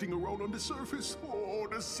flitting around on the surface. Oh,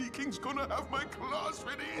 the Sea King's gonna have my claws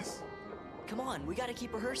for this. Come on, we gotta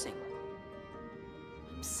keep rehearsing.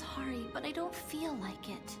 I'm sorry, but I don't feel like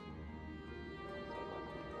it.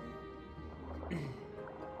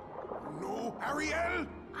 No, Ariel!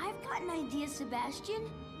 I've got an idea, Sebastian.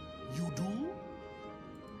 You do?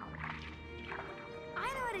 I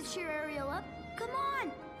know how to cheer Ariel up. Come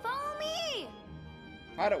on, follow me.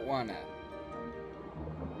 I don't wanna.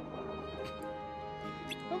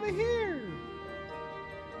 Over here.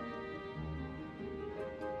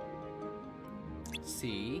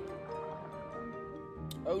 See?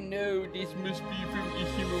 Oh no, this must be from the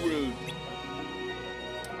human world.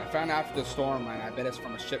 I found out after the storm, and I bet it's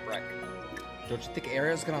from a shipwreck. Don't you think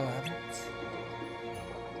Ariel's gonna love it?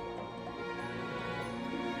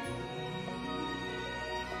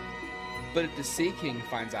 But if the Sea King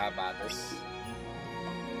finds out about this,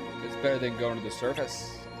 it's better than going to the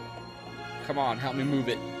surface. Come on, help me move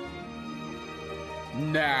it.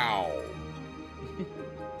 Now.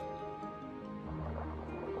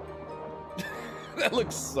 That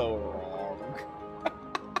looks so wrong.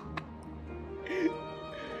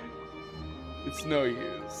 It's no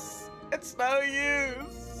use. It's no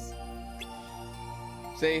use.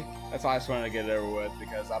 See? That's why I just wanted to get it over with,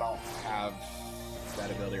 because I don't have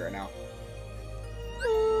that ability right now.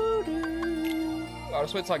 I'll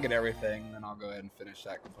just wait till I get everything, and then I'll go ahead and finish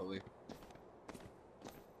that completely.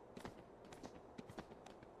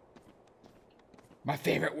 My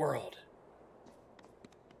favorite world.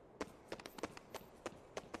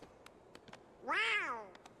 Wow.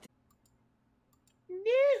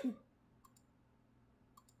 No.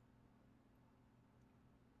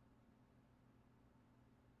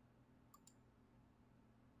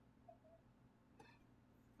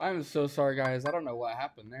 I'm so sorry, guys. I don't know what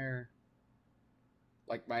happened there.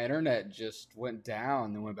 Like, my internet just went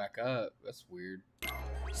down, then went back up. That's weird.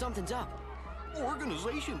 Something's up.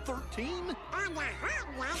 Organization 13? On the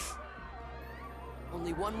homeless.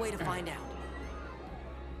 Only one way to find out.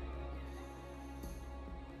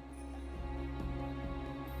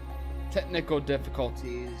 Technical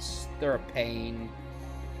difficulties. They're a pain.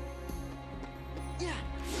 Yeah.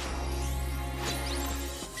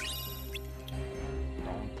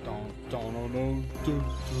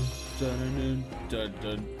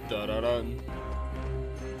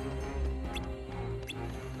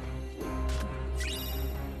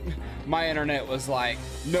 My internet was like,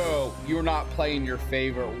 no, you're not playing your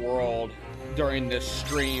favorite world during this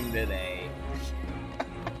stream today.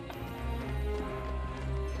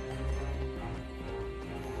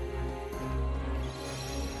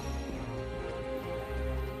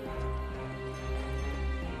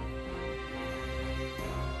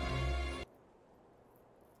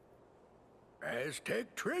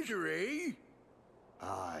 Aztec treasury?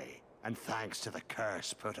 Aye, and thanks to the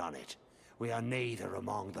curse put on it, we are neither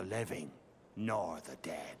among the living nor the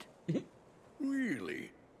dead.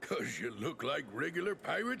 Really? 'Cause you look like regular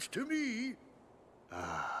pirates to me.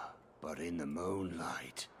 Ah, but in the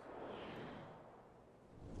moonlight.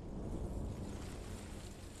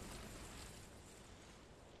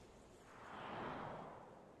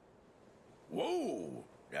 Whoa!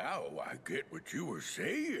 Now I get what you were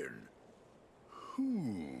saying.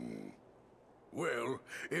 Well,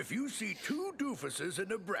 if you see two doofuses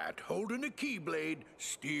and a brat holding a keyblade,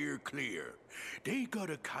 steer clear. They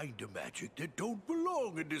got a kind of magic that don't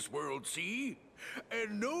belong in this world, see?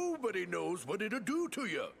 And nobody knows what it'll do to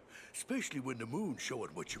you, especially when the moon's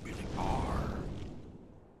showing what you really are.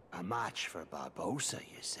 A match for Barbossa,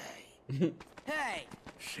 you say? Hey!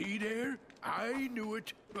 See there? I knew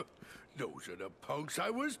it. Those are the punks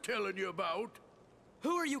I was telling you about.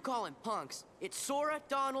 Who are you calling punks? It's Sora,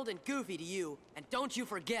 Donald, and Goofy to you, and don't you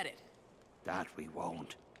forget it. That we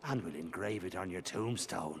won't. And we'll engrave it on your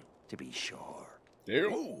tombstone, to be sure.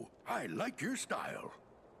 Oh, I like your style.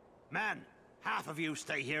 Man, half of you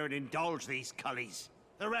stay here and indulge these cullies.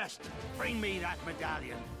 The rest, bring me that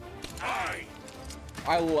medallion. Aye.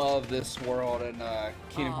 I love this world in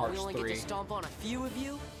Kingdom Hearts we only 3. get to stomp on a few of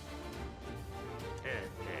you?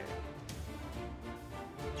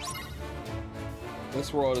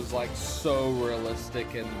 This world is like so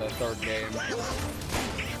realistic in the third game.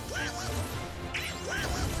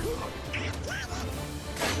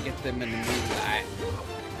 Get them in the moonlight.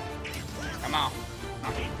 Come on.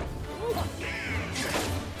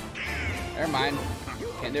 Never mind.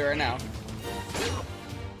 Can't do it right now.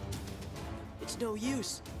 It's no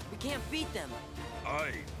use. We can't beat them.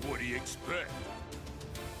 Aye, what do you expect?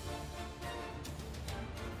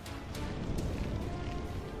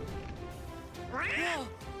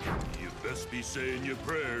 You best be saying your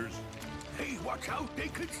prayers. Hey, watch out, they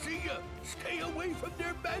could see you. Stay away from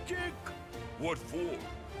their magic. What for?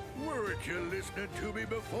 Weren't you listening to me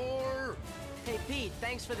before? Hey, Pete,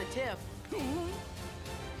 thanks for the tip.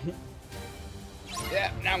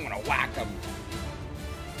 Yeah, now I'm gonna whack them.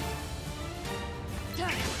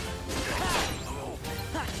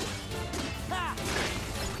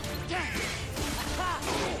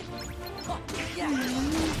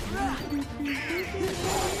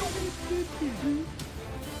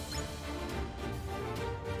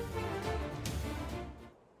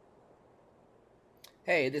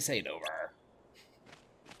 Hey, this ain't over.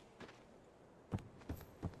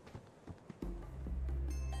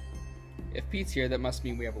 If Pete's here, that must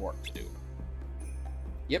mean we have work to do.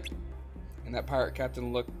 Yep. And that pirate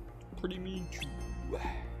captain looked pretty mean too.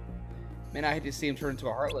 Man, I hate to see him turn into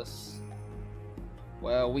a Heartless.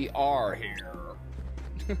 Well, we are here.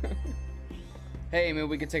 Hey, maybe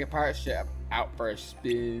we could take a pirate ship out for a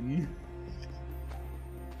spin.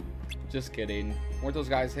 Just kidding. Weren't those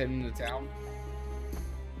guys heading into town?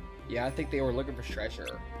 Yeah, I think they were looking for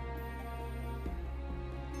treasure.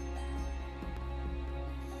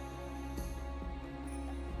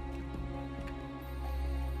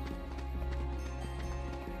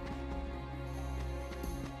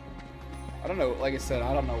 don't know. Like I said,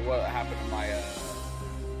 I don't know what happened to my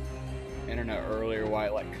internet earlier. Why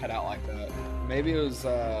it like cut out like that? Maybe it was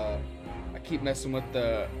I keep messing with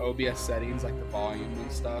the OBS settings, like the volume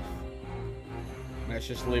and stuff. Let's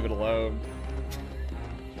just leave it alone.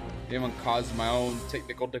 Even caused my own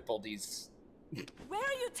technical difficulties. Where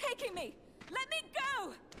are you taking me? Let me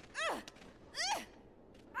go!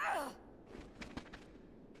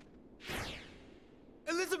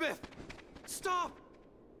 Elizabeth! Stop!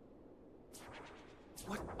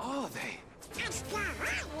 What are they?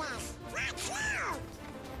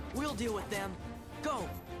 We'll deal with them. Go,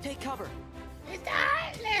 take cover. It's the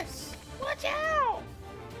Heartless! Watch out!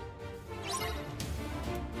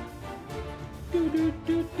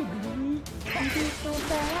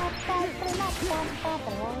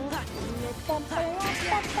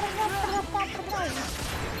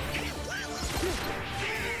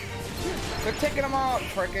 They're taking them out.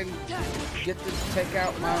 Freaking get to take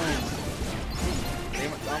out my own.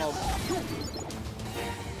 Damn it, Donald.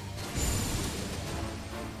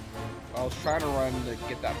 I was trying to run to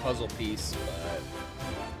get that puzzle piece, but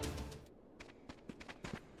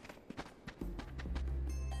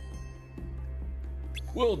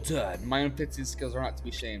well done. My own fencing skills are not to be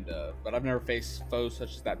ashamed of, but I've never faced foes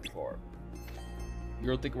such as that before. You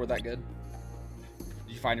really think we're that good?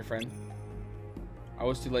 Did you find your friend? I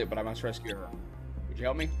was too late, but I must rescue her. Would you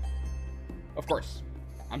help me? Of course.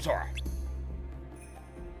 I'm sorry.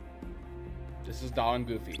 This is Donald and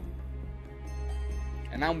Goofy.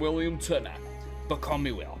 And I'm William Turner, but call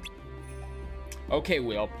me Will. Okay,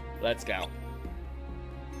 Will, let's go.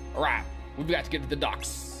 Alright, we've got to get to the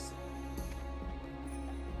docks.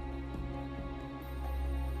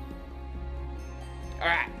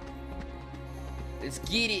 Alright. Let's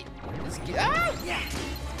get it. Let's get ah!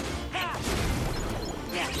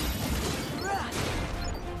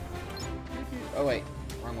 Oh wait,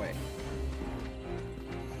 wrong way.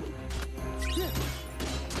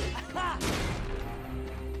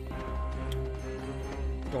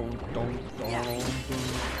 Don't. Yeah.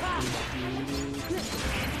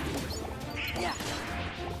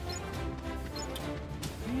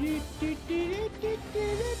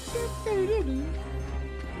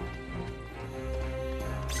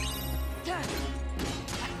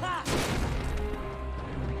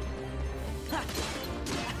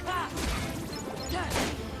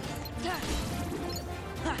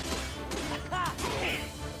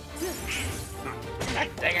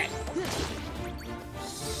 Dang it!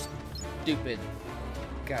 Stupid.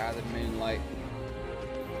 Get out of the moonlight.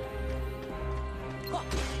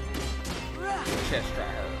 Chest try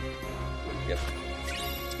her. Yep.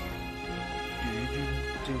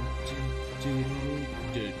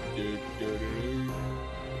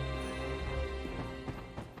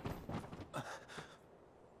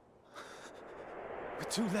 We're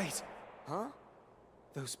too late. Huh?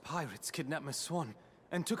 Those pirates kidnapped Miss Swan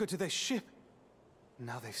and took her to their ship.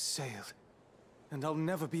 Now they've sailed, and I'll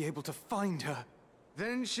never be able to find her.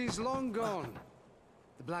 Then she's long gone.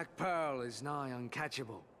 The Black Pearl is nigh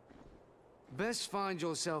uncatchable. Best find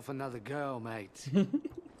yourself another girl, mate.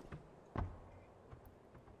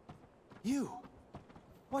 You?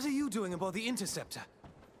 What are you doing aboard the Interceptor?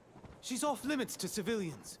 She's off limits to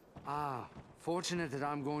civilians. Ah, fortunate that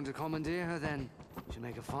I'm going to commandeer her then. She'll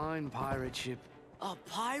make a fine pirate ship. A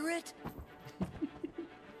pirate?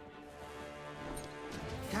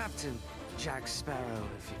 Captain Jack Sparrow,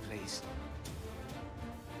 if you please.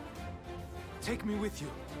 Take me with you.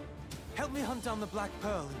 Help me hunt down the Black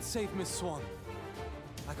Pearl and save Miss Swan.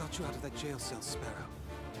 I got you out of that jail cell, Sparrow.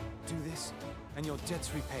 Do this, and your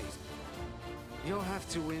debt's repaid. You'll have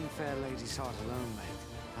to win fair lady's heart alone, mate.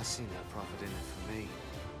 I see no profit in it for me.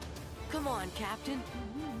 Come on, Captain.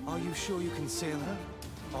 Are you sure you can sail her?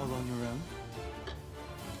 All on your own?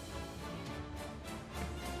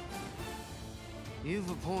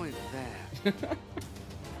 You've a point there.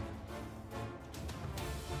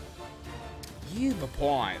 You've a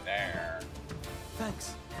point there.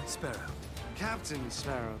 Thanks, Sparrow. Captain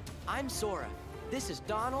Sparrow. I'm Sora. This is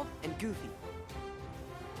Donald and Goofy.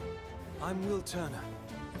 I'm Will Turner.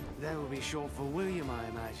 That will be short for William, I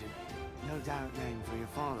imagine. No doubt name for your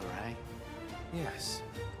father, eh? Yes.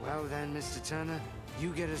 Well then, Mr. Turner,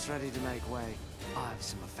 you get us ready to make way. I have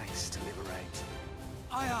some effects to liberate.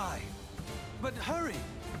 Aye, aye. But hurry!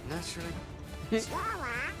 Naturally.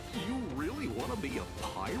 You really want to be a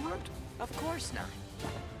pirate? Of course not.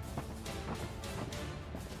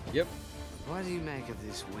 Yep. What do you make of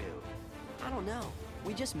this Will? I don't know.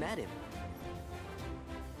 We just met him.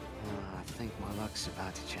 I think my luck's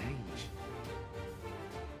about to change.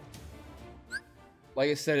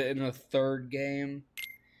 Like I said in the third game,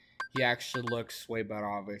 He actually looks way better,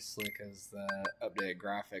 obviously, because the updated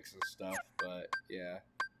graphics and stuff, but yeah.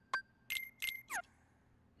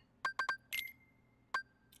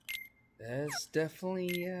 That's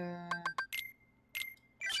definitely,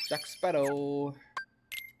 Jack Sparrow.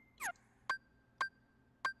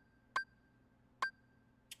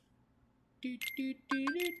 I'm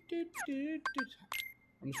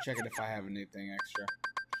just checking if I have anything extra.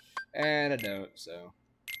 And I don't, so.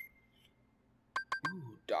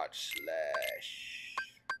 Ooh, dodge slash.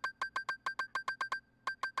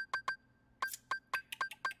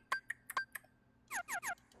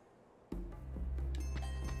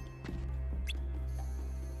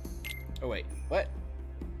 Oh wait, what?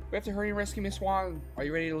 We have to hurry and rescue Miss Swan. Are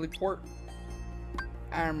you ready to leave port?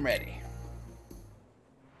 I'm ready.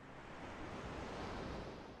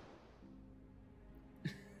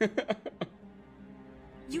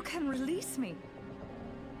 You can release me.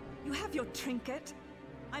 You have your trinket.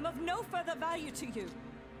 I'm of no further value to you.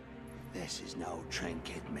 This is no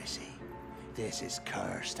trinket, Missy. This is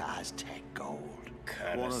cursed Aztec gold.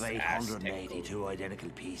 One of 882 identical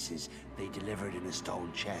pieces they delivered in a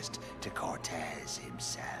stone chest to Cortez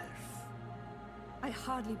himself. I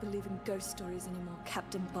hardly believe in ghost stories anymore,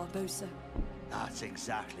 Captain Barbossa. That's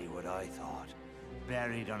exactly what I thought.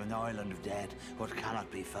 Buried on an island of dead, what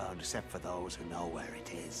cannot be found except for those who know where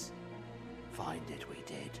it is. Find it we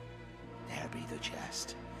did. There be the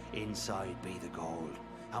chest. Inside be the gold.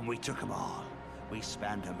 And we took 'em all. We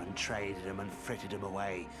spent 'em and traded 'em and fritted 'em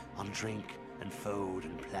away on drink and food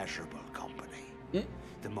and pleasurable company.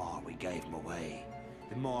 The more we gave 'em away,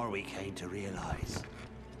 the more we came to realize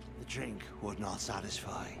the drink would not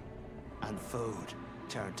satisfy, and food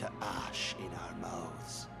turned to ash in our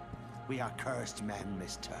mouths. We are cursed men,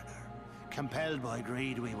 Miss Turner. Compelled by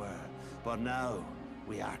greed we were, but now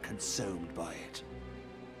we are consumed by it.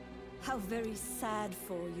 How very sad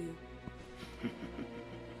for you.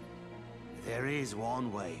 There is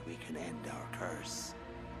one way we can end our curse.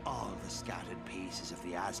 All the scattered pieces of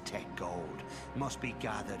the Aztec gold must be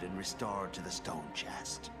gathered and restored to the stone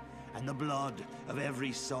chest. And the blood of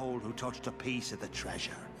every soul who touched a piece of the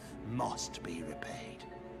treasure must be repaid.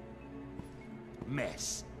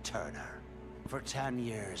 Miss Turner, for 10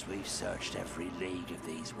 years we've searched every league of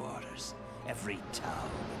these waters, every town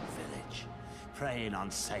and village, preying on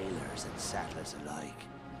sailors and settlers alike.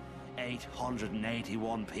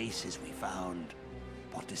 881 pieces we found,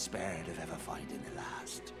 but despaired of ever finding the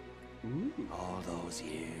last. All those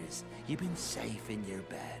years, you've been safe in your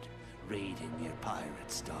bed, reading your pirate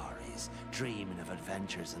stories, dreaming of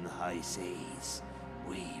adventures in the high seas.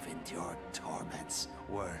 We've endured torments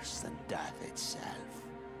worse than death itself.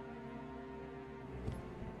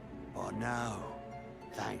 But now,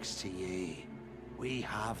 thanks to ye, we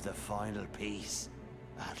have the final piece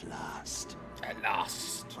at last. At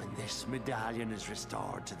last. When this medallion is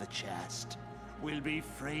restored to the chest, we'll be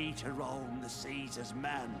free to roam the seas as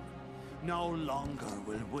men. No longer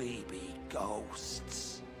will we be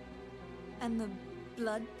ghosts. And the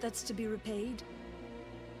blood that's to be repaid?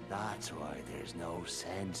 That's why there's no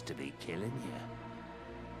sense to be killing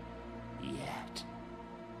you. Yet.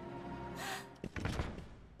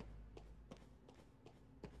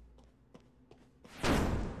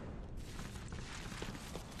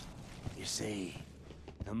 You see,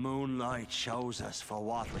 the moonlight shows us for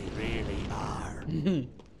what we really are.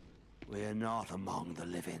 We're not among the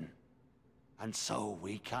living, and so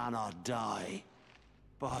we cannot die.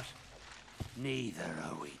 But neither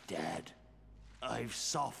are we dead. I've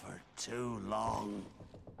suffered too long.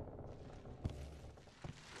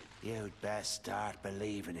 You'd best start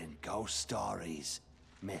believing in ghost stories,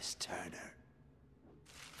 Miss Turner.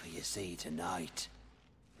 For you see, tonight,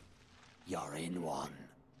 you're in one.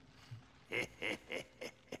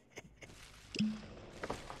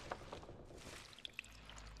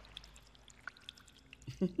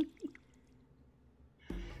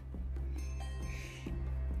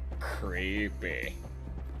 Creepy.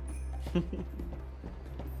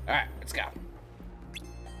 Alright, let's go.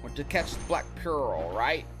 Want to catch the Black Pearl,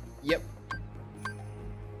 right? Yep.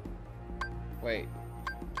 Wait.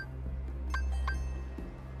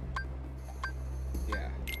 Yeah.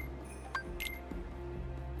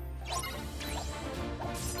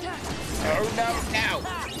 Oh no, no!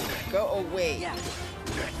 Go away.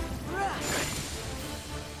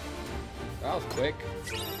 That was quick.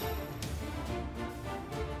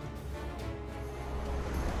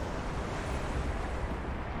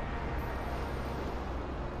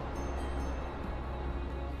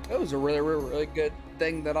 It was a really good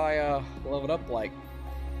thing that I leveled up like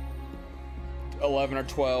 11 or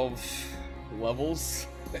 12 levels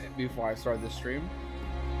before I started the stream.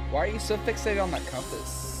 Why are you so fixated on that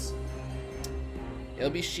compass? It'll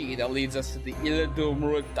be she that leads us to the Isla de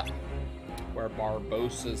Muerta, where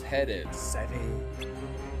Barbossa's headed.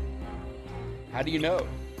 How do you know?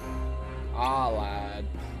 Ah, lad.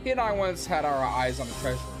 He and I once had our eyes on the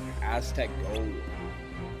treasure, Aztec gold.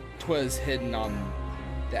 'Twas hidden on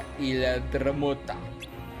the Isla de Muerta,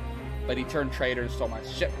 but he turned traitor and stole my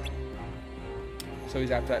ship. So he's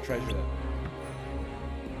after that treasure then.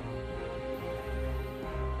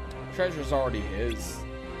 Treasure's already his.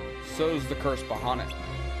 So's the curse behind it.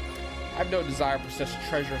 I have no desire for such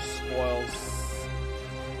treasure spoils,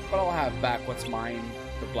 but I'll have back what's mine,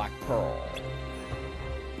 the Black Pearl.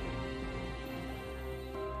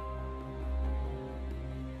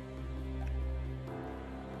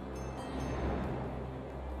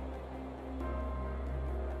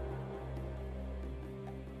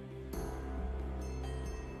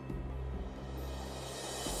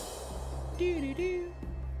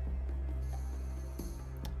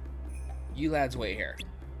 You lads wait here.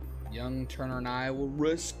 Young Turner and I will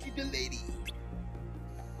rescue the lady.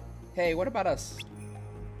 Hey, what about us?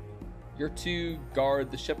 You're to guard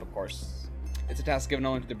the ship, of course. It's a task given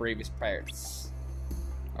only to the bravest pirates.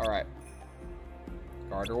 Alright.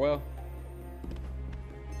 Guard her well.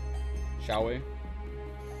 Shall we?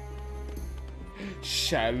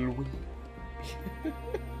 Shall we?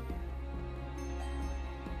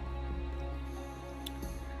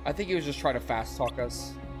 I think he was just trying to fast talk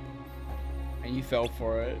us. And you fell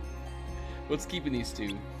for it. What's keeping these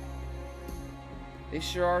two? They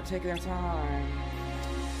sure are taking their time.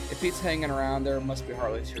 If Pete's hanging around, there must be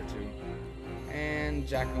Heartless here too. And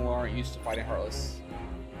Jack and Will aren't used to fighting Heartless.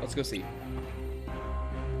 Let's go see.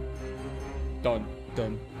 Dun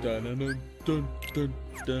dun dun dun dun dun dun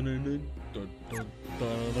dun dun dun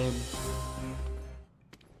dun dun.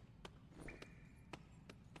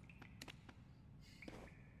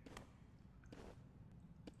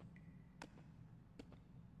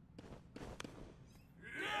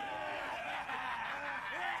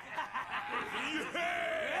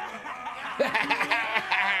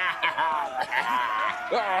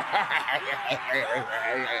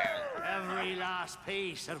 Every last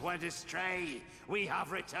piece that went astray, we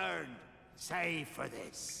have returned, save for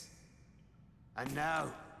this. And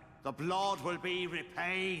now, the blood will be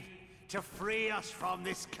repaid to free us from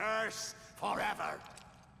this curse forever.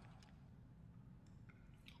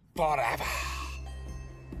 Forever.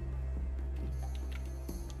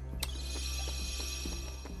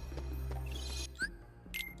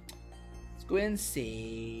 Let's go and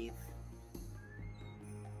save.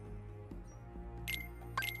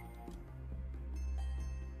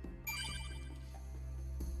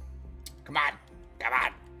 Come on, come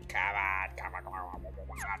on, come on, come on, come on,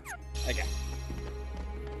 come on. Okay.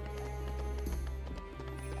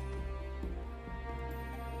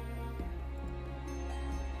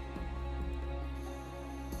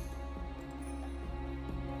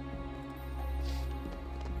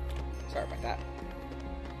 Sorry about that.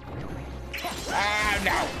 Ah,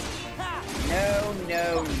 no! No,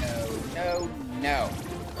 no, no, no, no.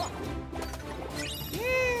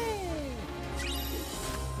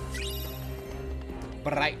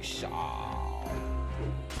 Bright Shaw.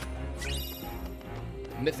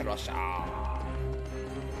 Mithril Shaw.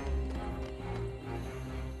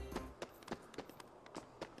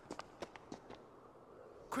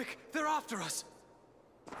 Quick, they're after us.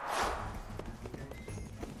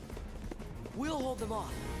 We'll hold them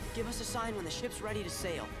off. Give us a sign when the ship's ready to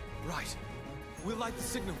sail. Right. We'll light the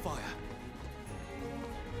signal fire.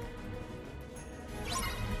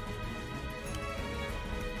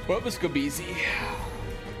 Well, this could be easy.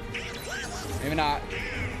 Maybe not.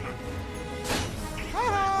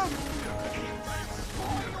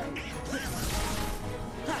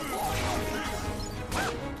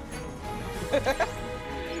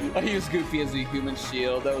 I used Goofy as a human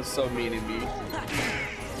shield. That was so mean of me.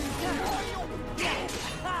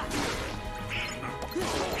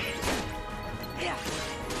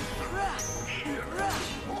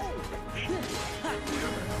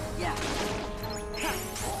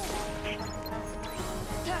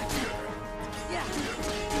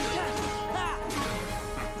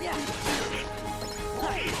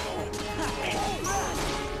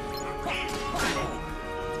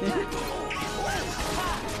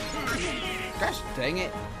 Gosh dang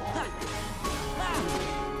it.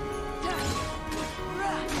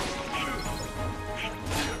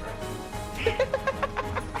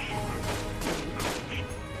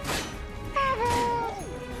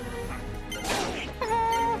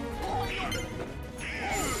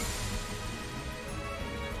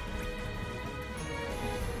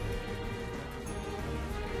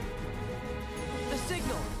 The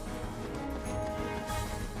signal.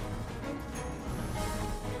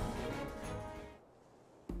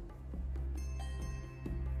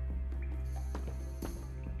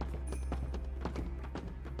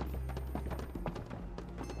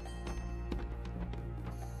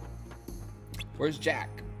 Where's Jack?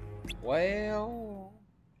 Well...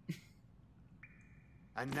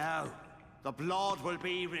 And now, the blood will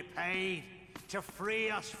be repaid to free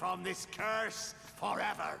us from this curse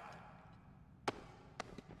forever.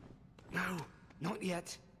 No, not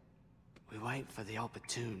yet. We wait for the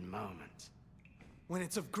opportune moment. When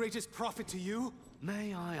it's of greatest profit to you?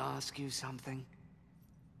 May I ask you something?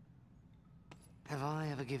 Have I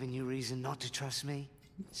ever given you reason not to trust me?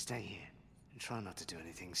 Stay here and try not to do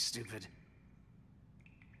anything stupid.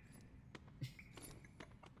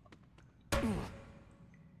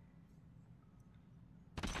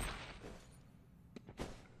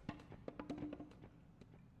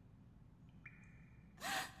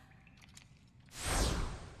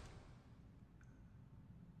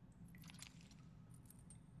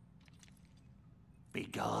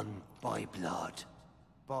 Begun by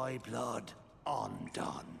blood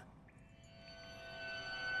undone.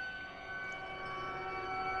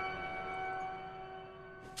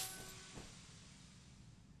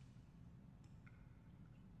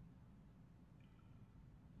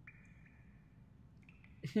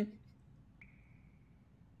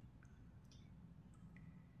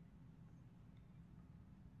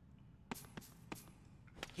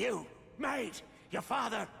 You, maid, your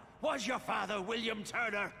father, was your father William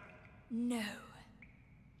Turner? No.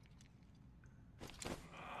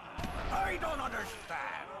 I don't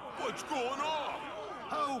understand. What's going on?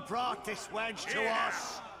 Who brought this wench to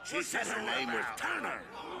us? She said her name was Turner.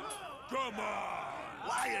 Come on.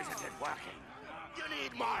 Why isn't it working? You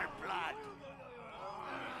need more blood.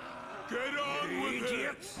 Get on with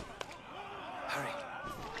idiots. Hurry.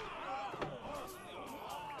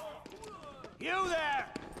 You there!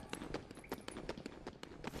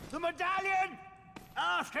 The medallion!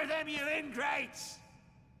 After them, you ingrates!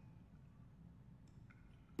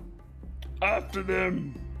 After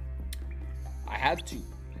them! I had to.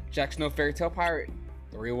 Jack's no fairy tale pirate.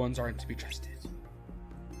 The real ones aren't to be trusted.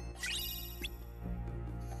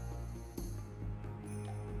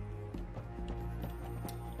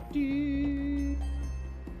 We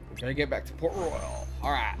gotta get back to Port Royal.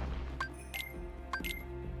 Alright.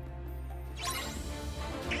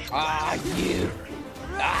 Ah, you!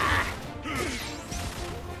 Ah!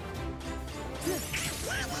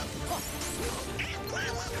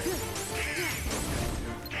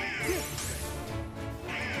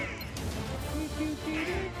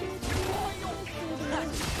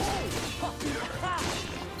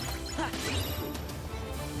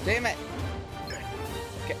 Damn it!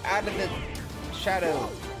 Get out of the shadow.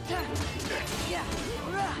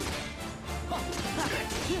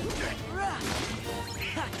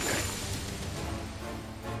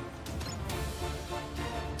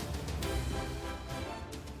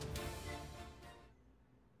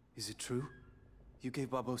 Is it true? You gave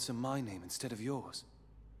Barbossa my name instead of yours.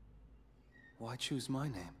 Why choose my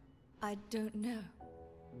name? I don't know.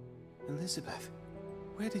 Elizabeth,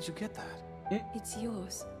 where did you get that? It's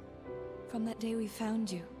yours. From that day we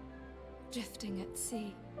found you, drifting at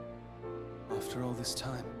sea. After all this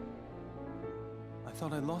time, I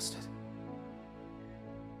thought I lost it.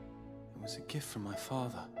 It was a gift from my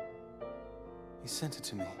father. He sent it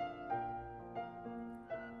to me.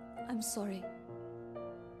 I'm sorry.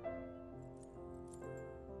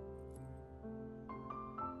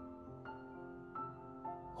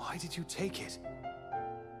 Why did you take it?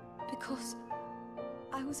 Because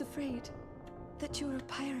I was afraid that you were a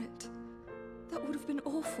pirate. That would have been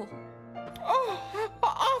awful. Oh,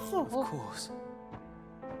 awful! Of course.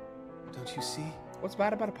 Don't you see? What's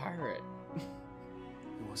bad about a pirate?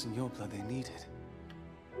 It wasn't your blood they needed.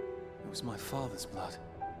 It was my father's blood.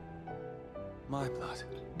 My blood.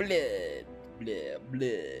 Blood. Blood.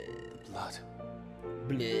 Blood. Blood.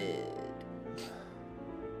 Blood.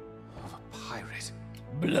 Of a pirate.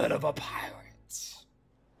 Blood of a pirate.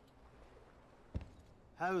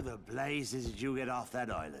 How the blazes did you get off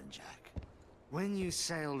that island, Jack? When you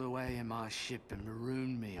sailed away in my ship and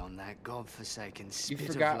marooned me on that godforsaken spit of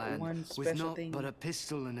forgot land one with special not thing. but a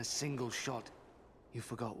pistol and a single shot, you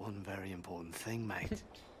forgot one very important thing, mate.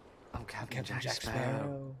 I'm Captain Jack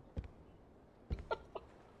Sparrow.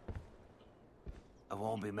 I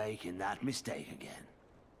won't be making that mistake again.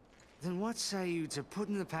 Then what say you to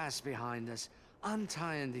putting the past behind us,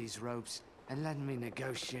 untying these ropes, and letting me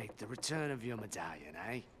negotiate the return of your medallion,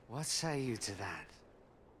 eh? What say you to that?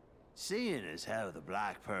 Seeing as how the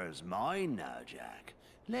Black Pearl's mine now, Jack,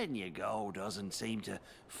 letting you go doesn't seem to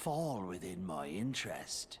fall within my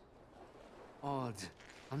interest. Odd.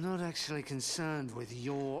 I'm not actually concerned with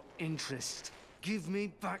your interest. Give me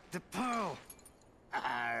back the pearl!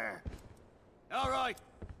 Arr. All right,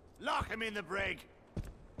 lock him in the brig.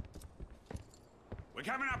 We're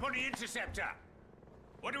coming up on the interceptor.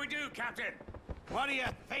 What do we do, Captain? What do you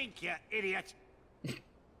think, you idiot?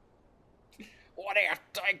 What do you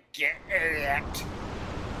think, you idiot?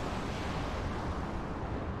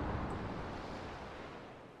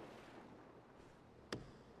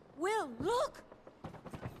 Will, look!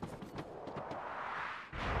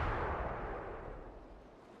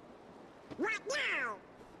 What now?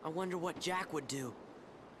 I wonder what Jack would do.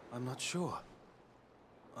 I'm not sure.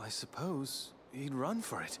 I suppose he'd run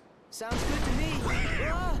for it. Sounds good to me.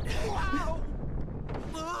 Wow!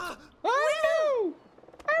 Oh no!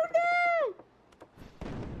 Oh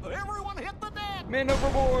no! Everyone hit the deck! Man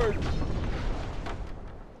overboard!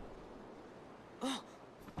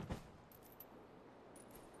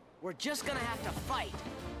 We're just gonna have to fight.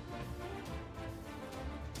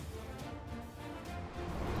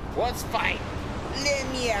 Let's fight! Let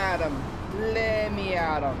me at him! Let me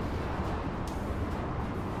at him!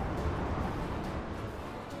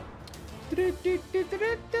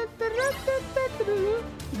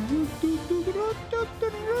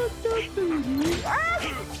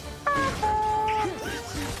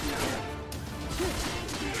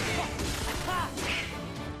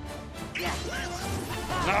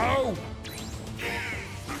 No!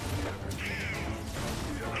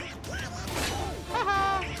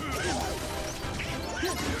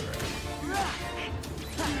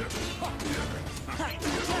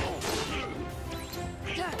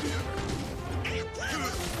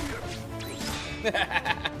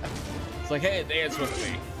 It's like, hey, dance with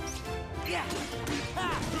me. Yeah.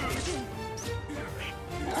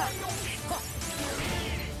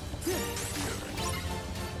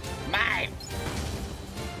 Mine.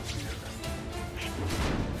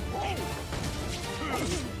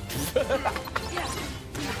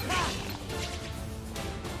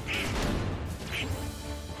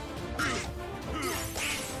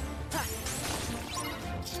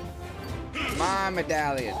 My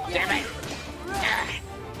medallion. Damn it.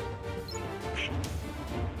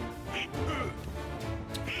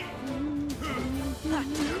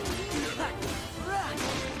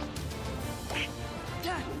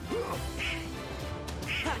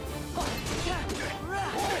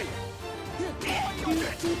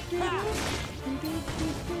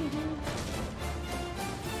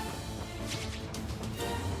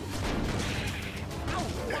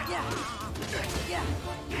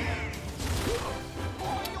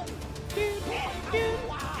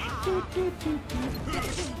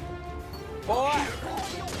 Boy!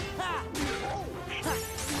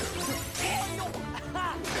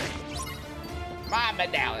 My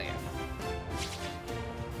medallion.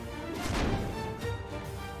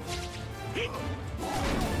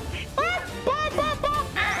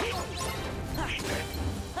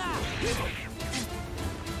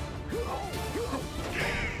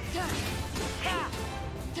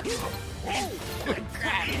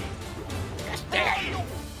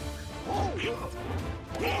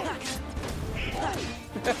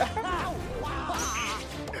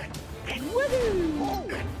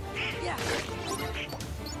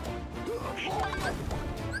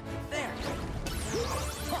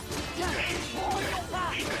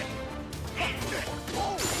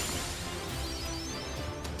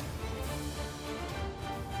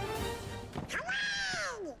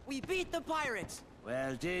 We beat the pirates!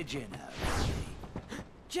 Well, did you know?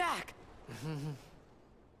 Jack!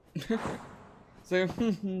 So,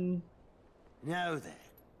 now then,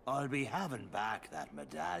 I'll be having back that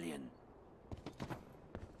medallion.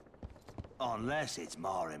 Unless it's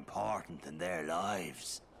more important than their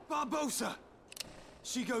lives. Barbossa!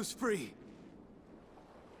 She goes free.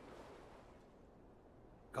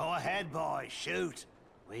 Go ahead, boy, shoot.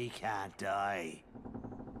 We can't die.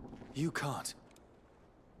 You can't.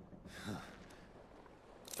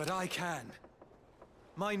 But I can.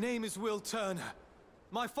 My name is Will Turner.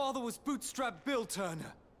 My father was Bootstrap Bill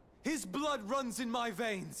Turner. His blood runs in my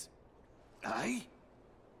veins. Aye?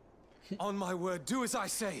 On my word, do as I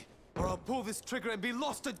say, or I'll pull this trigger and be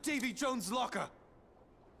lost to Davy Jones' locker.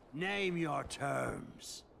 Name your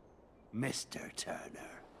terms, Mr.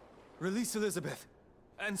 Turner. Release Elizabeth,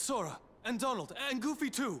 and Sora, and Donald, and Goofy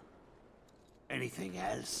too. Anything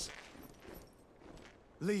else?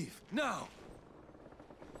 Leave, now!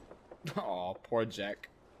 oh, poor Jack.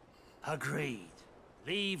 Agreed.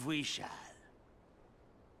 Leave we shall.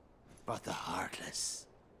 But the Heartless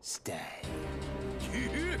stay.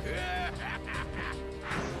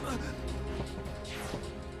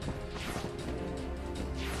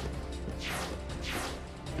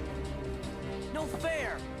 No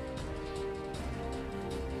fair!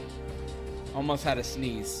 Almost had a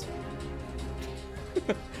sneeze.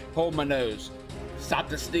 Hold my nose. Stop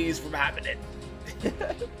the sneeze from happening.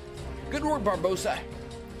 Good work, Barbossa.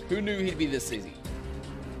 Who knew he'd be this easy?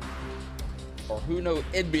 Or who knew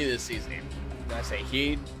it'd be this easy? Did I say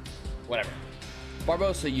he'd? Whatever.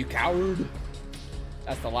 Barbossa, you coward!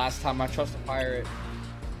 That's the last time I trust a pirate.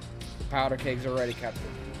 The powder kegs are ready, Captain.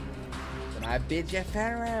 Then I bid you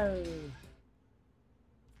farewell.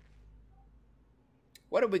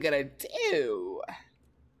 What are we gonna do?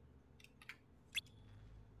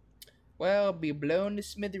 Well, be blown to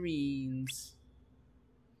smithereens.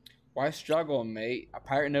 Why struggle, mate? A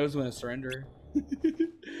pirate knows when to surrender.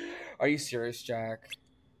 Are you serious, Jack?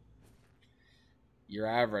 You're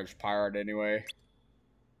average pirate anyway.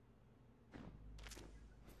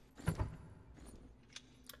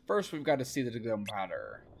 First, we've got to see the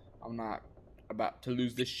gunpowder. I'm not about to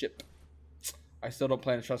lose this ship. I still don't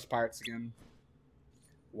plan to trust pirates again.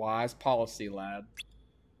 Wise policy, lad.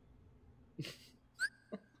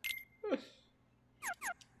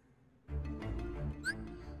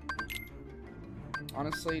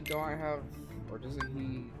 Honestly, don't I have... Or doesn't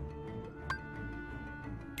he...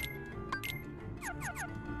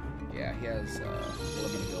 Yeah, he has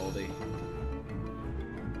limited ability.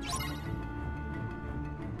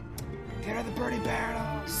 Get out of the burning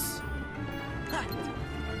barrels!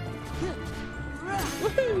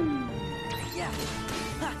 Woohoo! Yeah.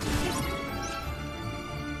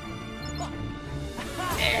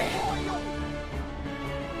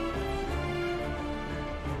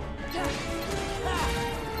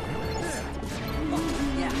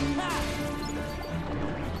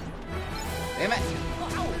 Damn it!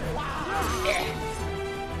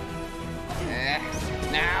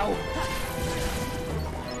 Now!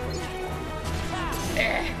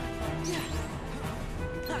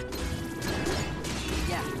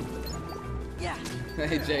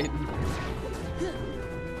 Hey, Jaden.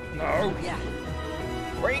 No! Yeah.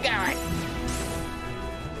 Where you going?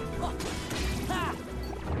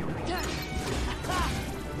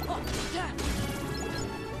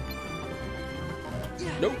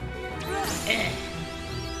 Nope.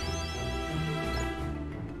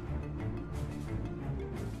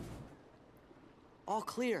 All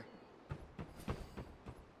clear.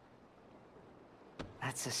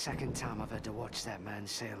 That's the second time I've had to watch that man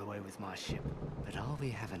sail away with my ship. But I'll be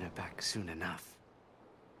having her back soon enough.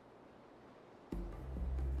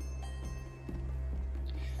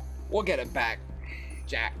 We'll get it back,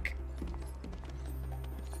 Jack.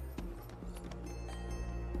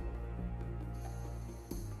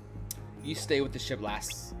 You stay with the ship,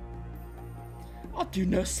 lass. I'll do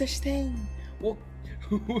no such thing. We'll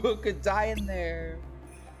could die in there.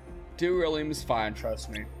 Dear William is fine, trust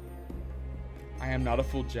me. I am not a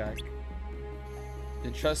fool, Jack.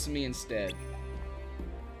 Then trust me instead.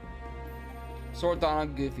 Sword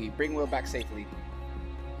Donald, Goofy, bring Will back safely.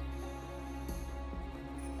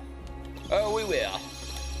 Oh, we will.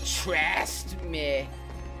 Trust me.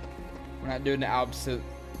 We're not doing the album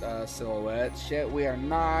silhouette shit. We are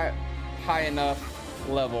not high enough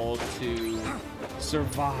level to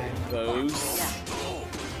survive those.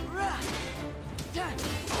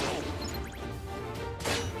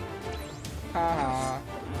 Haha.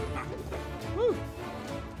 Woo.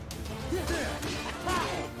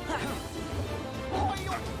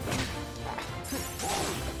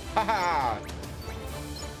 Haha.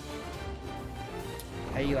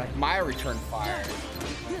 Hey, you like my return fire?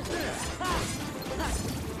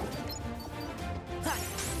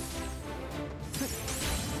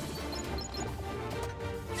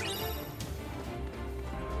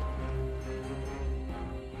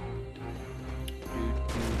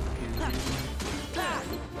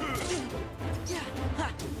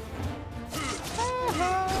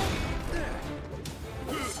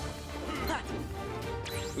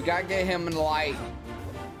 We gotta get him in the light.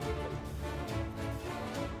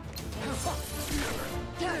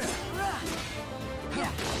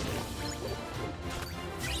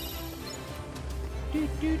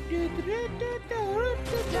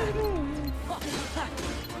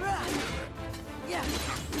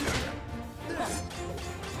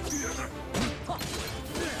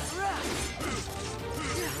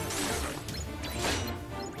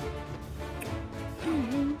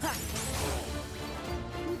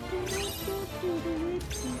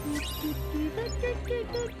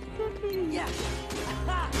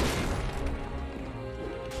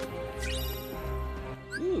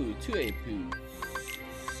 Ooh, 2 APs.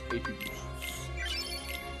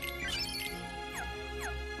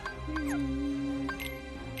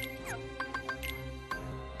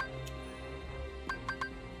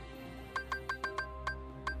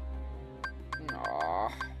 Aw,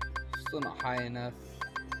 still not high enough.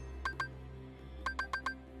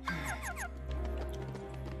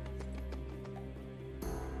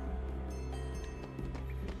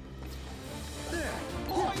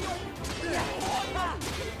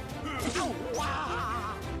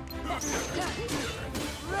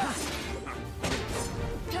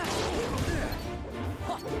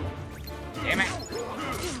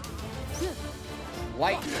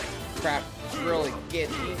 lightning crap really get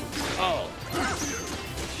me. Oh.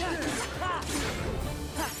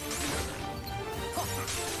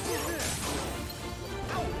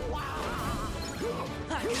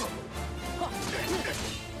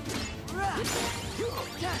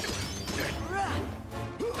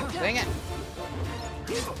 Dang it.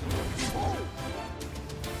 There's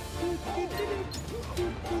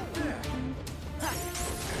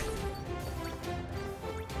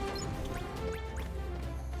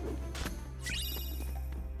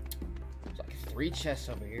like 3 chests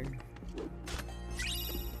over here.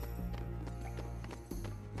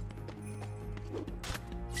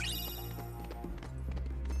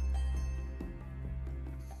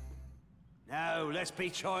 Now, let's be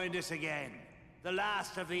trying this again. The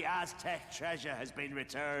last of the Aztec treasure has been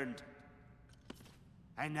returned.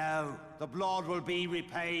 And now, the blood will be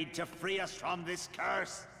repaid to free us from this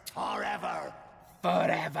curse forever.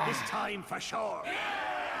 Forever. This time for sure.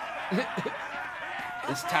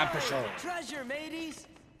 This time for sure. Treasure, mateys.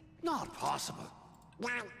 Not possible.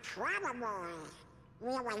 Not probable. We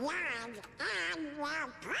were young and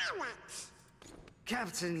we're pirates.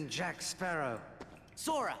 Captain Jack Sparrow.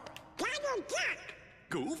 Sora. Donald Duck.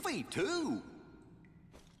 Goofy, too.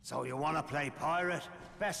 So you want to play pirate?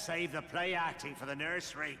 Best save the play acting for the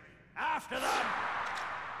nursery. After them!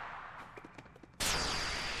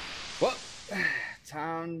 Well,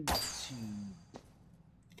 time to...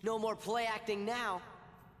 No more play acting now.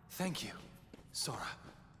 Thank you, Sora.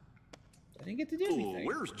 I didn't get to do anything.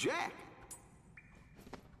 Where's Jack?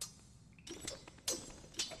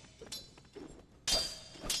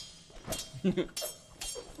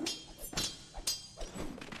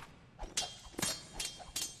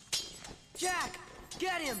 Jack,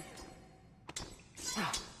 get him!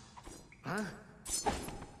 Huh?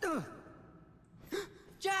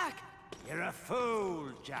 Jack! You're a fool,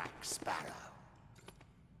 Jack Sparrow.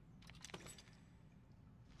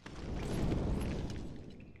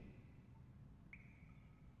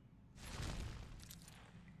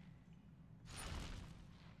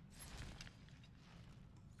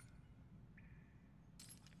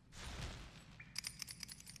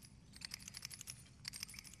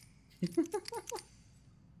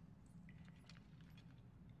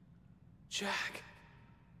 Jack.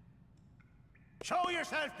 Show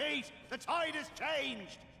yourself, Pete! The tide has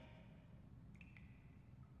changed!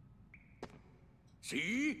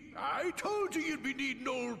 See? I told you you'd be needing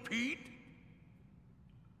old Pete.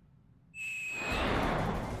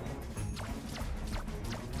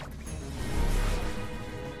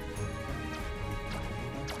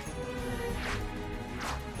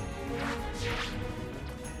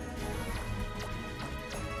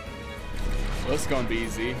 Well, it's gonna be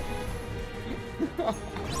easy.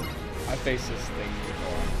 I faced this thing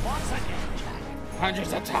before. Once again, Jack.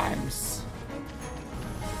 Hundreds of times.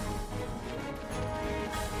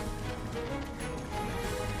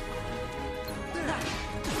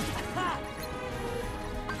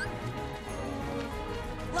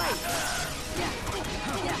 Right. Yeah.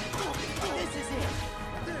 This is it.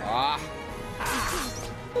 Ah.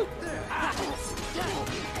 Take this. Yeah.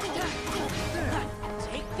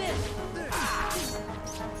 Take this.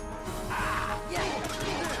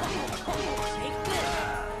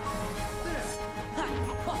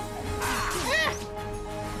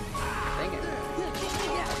 Dang it.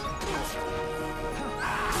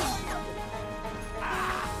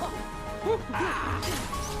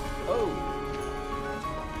 Oh.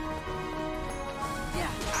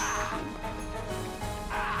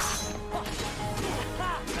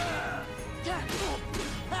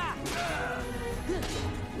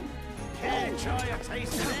 Try a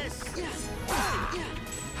taste of this.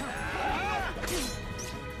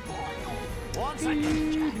 Once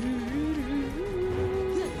again, Jack.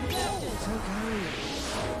 It's okay.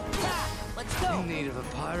 Let's go. In need of a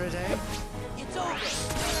pirate, eh? It's over.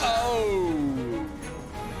 Oh.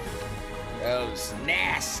 That was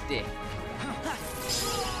nasty.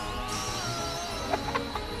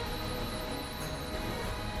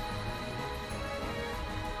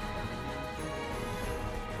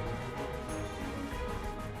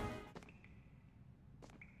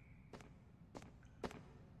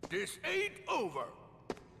 This ain't over.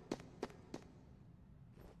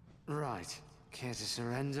 Right. Care to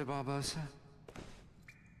surrender, Barbossa?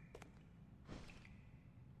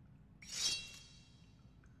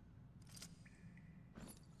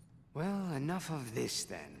 Well, enough of this,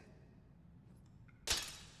 then.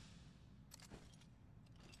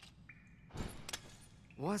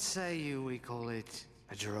 What say you we call it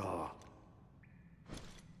a draw?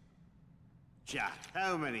 Jack,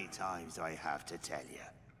 how many times do I have to tell you?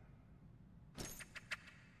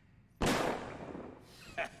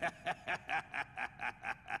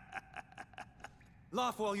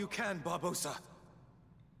 Laugh while you can, Barbossa.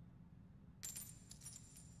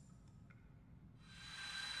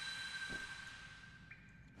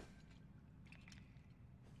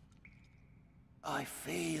 I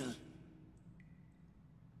feel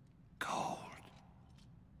cold.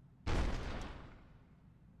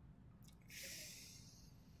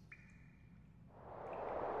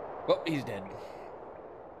 Well, he's dead.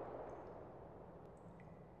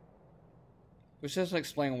 Which doesn't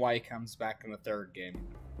explain why he comes back in the third game.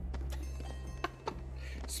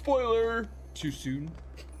 Spoiler! Too soon.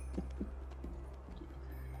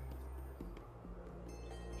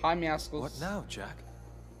 Hi, Meowscles. What now, Jack?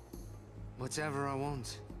 Whatever I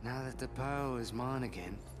want, now that the pearl is mine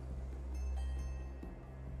again.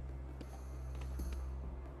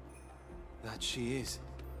 That she is.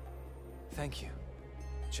 Thank you,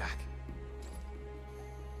 Jack.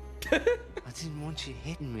 I didn't want you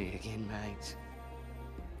hitting me again, mate.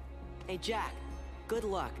 Hey, Jack. Good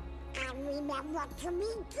luck. And remember to be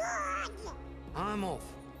good. I'm off.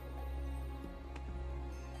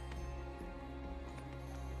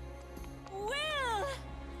 Will!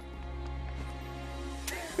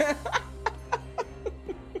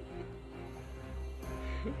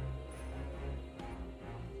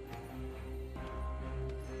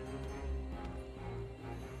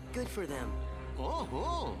 Good for them.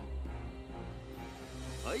 Uh-huh.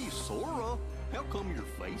 Hey, Sora, how come your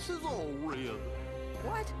face is all red?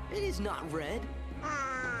 What? It is not red.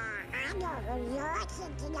 I know who you're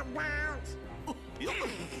thinking about.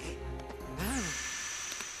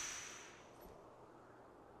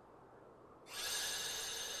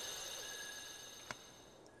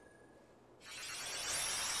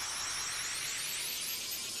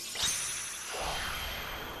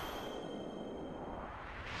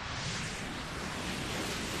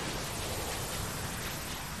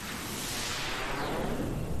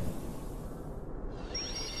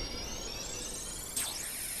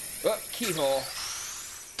 Keyhole.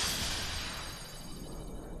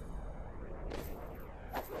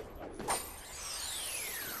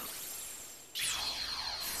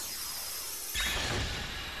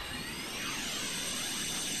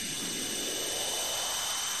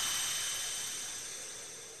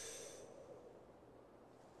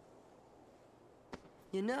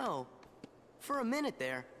 You know, for a minute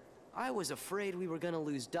there, I was afraid we were gonna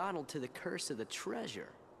lose Donald to the curse of the treasure.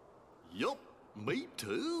 Yup, me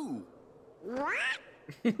too. What?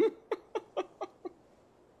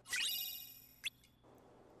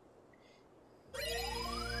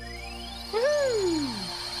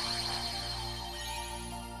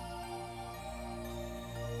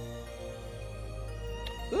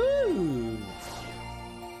 Ooh.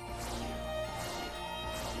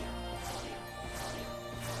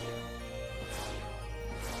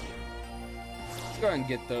 Let's go ahead and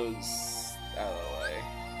get those out of the way.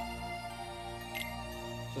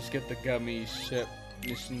 Just get the gummy ship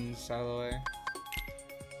missions out of the way.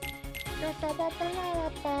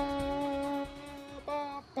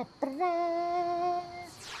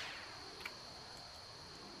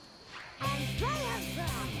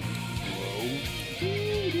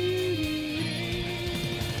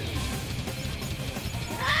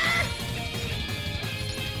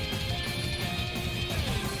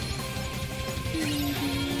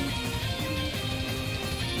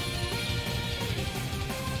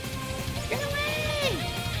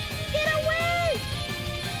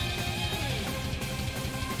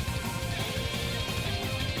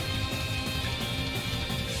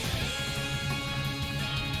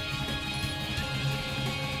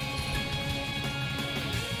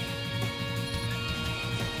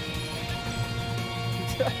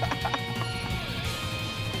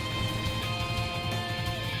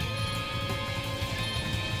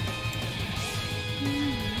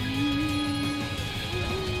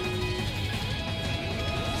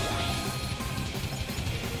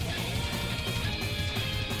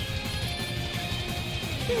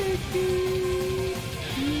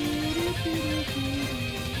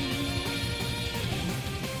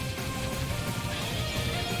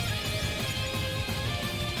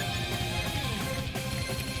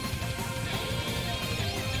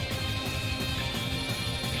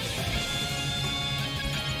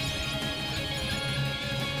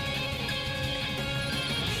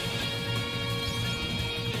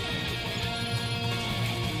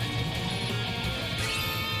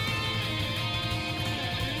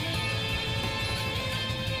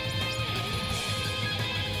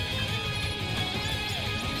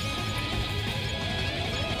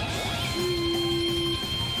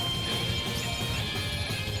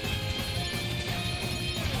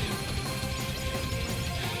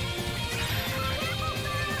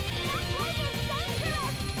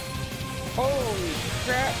 Holy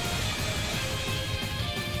crap.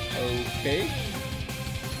 Okay.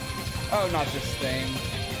 Oh, not this thing.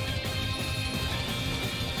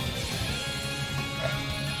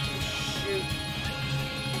 Shoot.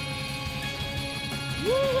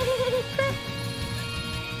 Woo, crap.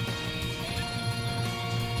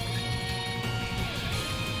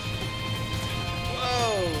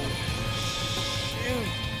 Whoa. Shoot.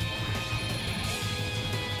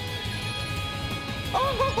 Oh,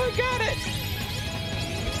 I got it.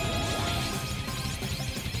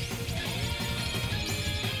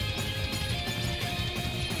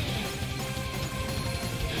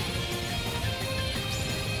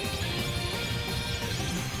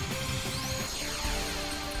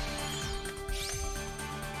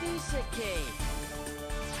 Piece of cake.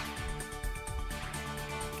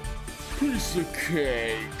 Piece of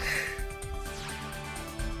cake.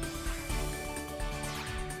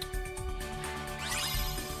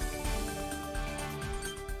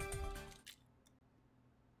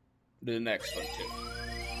 Do the next one too.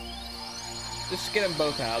 Just get them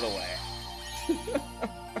both out of the way.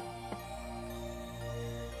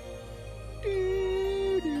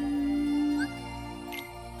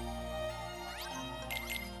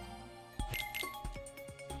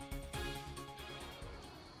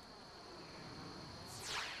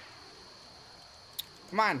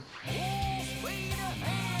 Come on.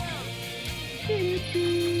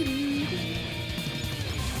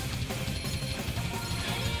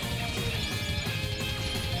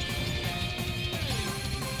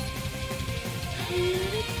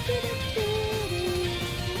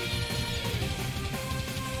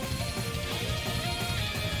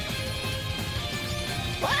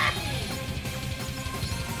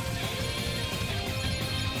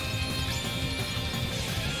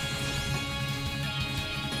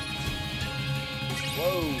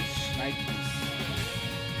 Whoa, Snikes.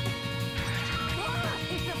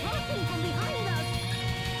 It's approaching from behind us.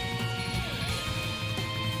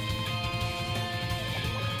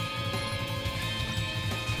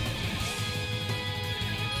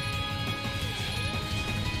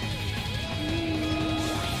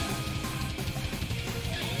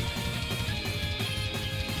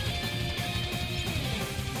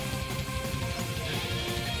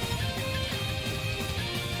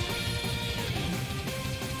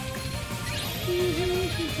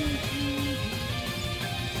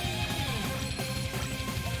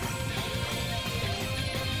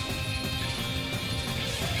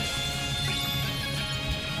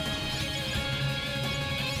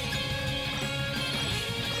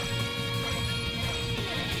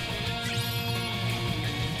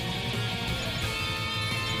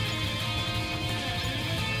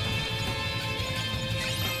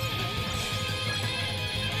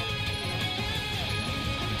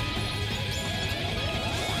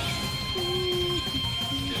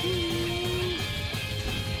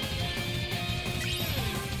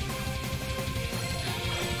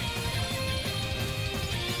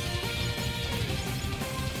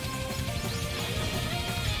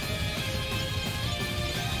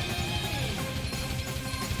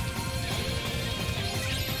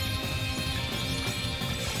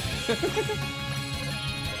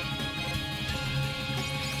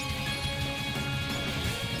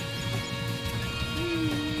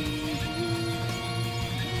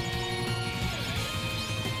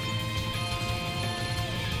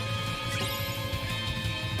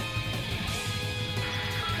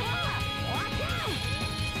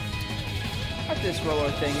 At this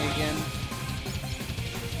roller thing again.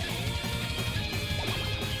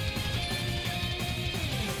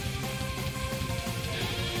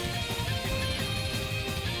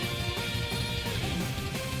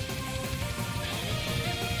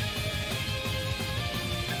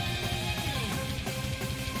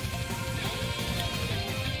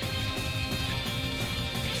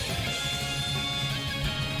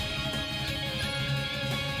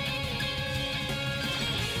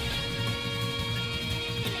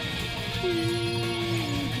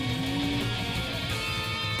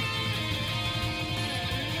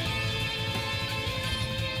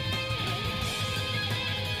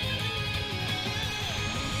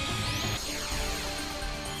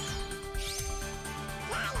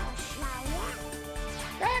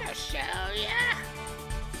 That'll show ya.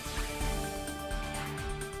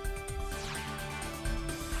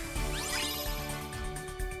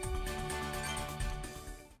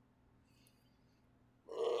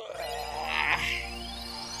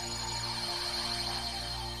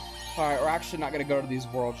 Alright, we're actually not going to go to these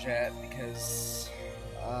worlds yet because,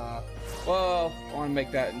 well, I want to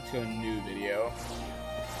make that into a new video.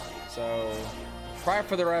 So, probably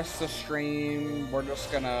for the rest of the stream, we're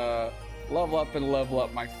just going to level up and level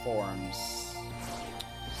up my forms.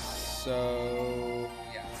 So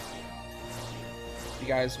yeah, if you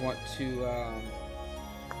guys want to,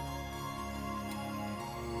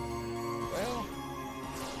 well,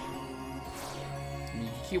 you can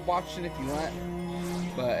keep watching if you want,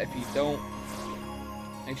 but if you don't,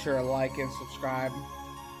 make sure to like and subscribe.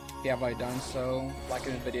 If you haven't already done so,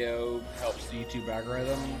 liking the video helps the YouTube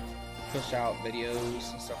algorithm push out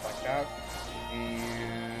videos and stuff like that.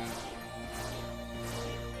 And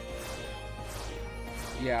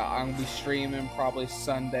yeah, I'm gonna be streaming probably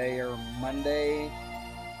Sunday or Monday.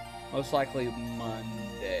 Most likely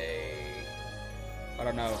Monday. I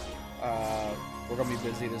don't know. We're gonna be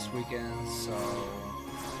busy this weekend, so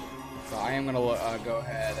I am gonna go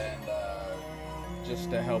ahead and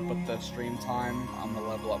just to help with the stream time, I'm gonna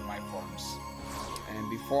level up my forms. And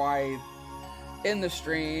before I end the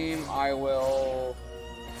stream, I will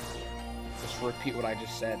just repeat what I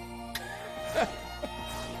just said.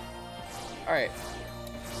 Alright,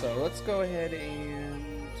 so let's go ahead and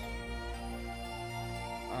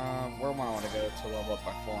where do I want to go to level up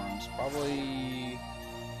my forms? Probably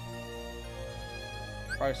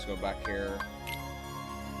just go back here.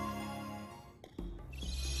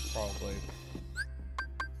 Probably.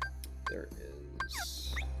 There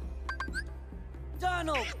is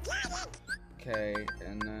Donald. Okay,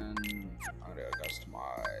 and then I'm gonna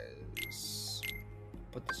customize.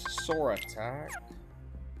 Put the Sora attack.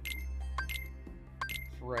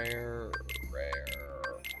 Rare.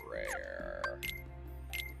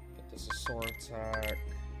 Put this Sora attack.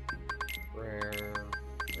 Rare.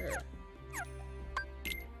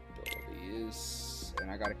 Abilities,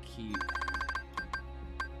 and I gotta keep.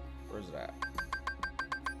 Where's that?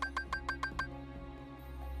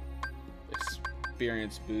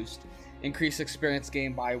 Experience boost. Increase experience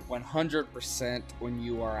gain by 100% when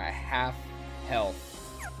you are at half health.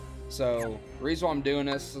 So the reason why I'm doing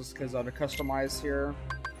this is because under customize here,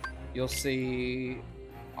 you'll see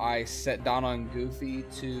I set Donald and Goofy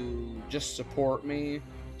to just support me.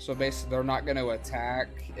 So basically they're not going to attack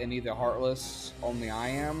any of the Heartless, only I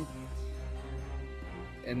am.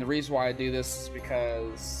 And the reason why I do this is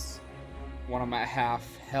because when I'm at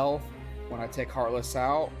half health, when I take Heartless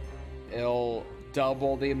out, it'll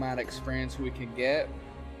double the amount of experience we can get.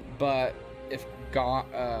 But if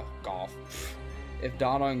if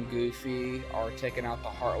Donald and Goofy are taking out the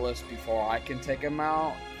Heartless before I can take them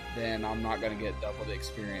out, then I'm not going to get double the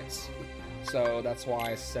experience. So that's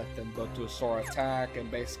why I set them both to a Sora attack,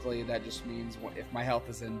 and basically that just means if my health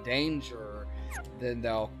is in danger, then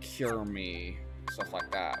they'll cure me, stuff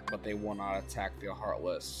like that. But they will not attack the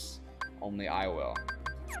Heartless, only I will.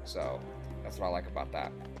 So that's what I like about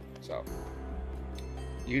that. So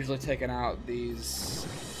usually taking out these,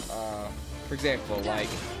 for example, like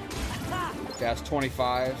that's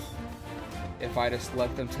 25. If I just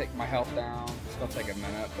let them take my health down, it's gonna take a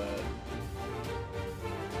minute, but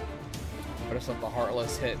I just let the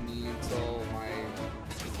Heartless hit me until my.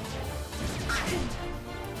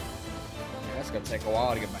 Yeah, that's gonna take a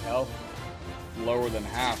while to get my health lower than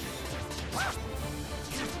half.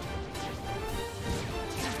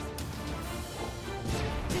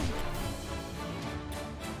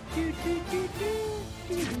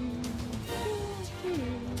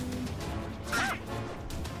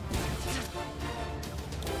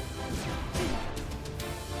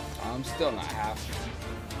 I'm still not half.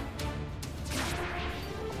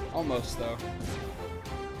 Almost though.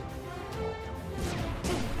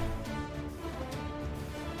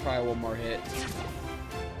 Try one more hit.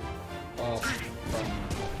 Well,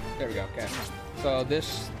 there we go. Okay. So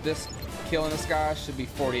this killing this guy should be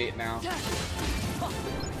 48 now.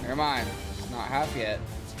 Never mind. It's not half yet.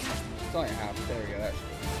 It's only half. There we go. That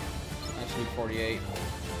should be 48.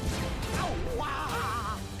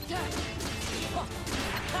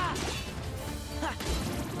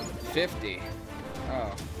 50.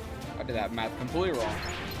 Oh, I did that math completely wrong.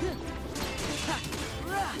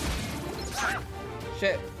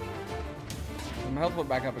 Shit. My health went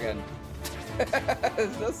back up again.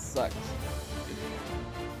 This sucks.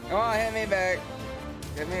 Come on, hit me back.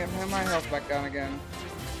 Hit my health back down again.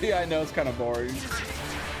 Yeah, I know it's kind of boring.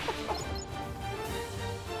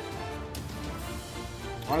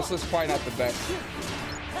 Honestly, it's probably not the best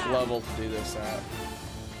level to do this at.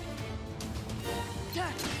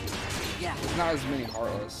 There's not as many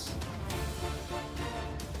Heartless.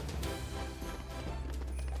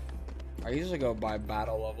 I usually go by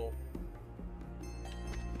battle level.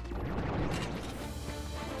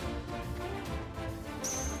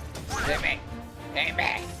 Hit me! Hit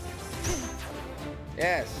me!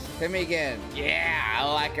 Yes, hit me again. Yeah, I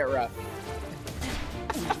like it rough.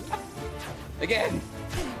 Again!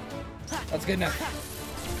 That's good enough.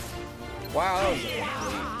 Wow, that was a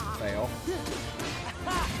complete fail.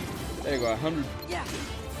 There you go, 100.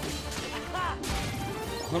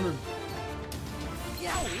 100.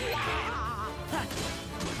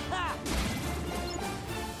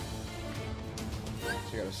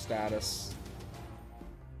 So you got a status.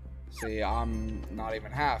 See, I'm not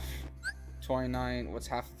even half. 29, what's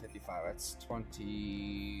half of 55? That's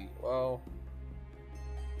 20, well,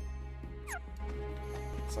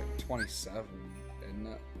 it's like 27, isn't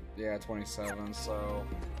it? Yeah, 27, so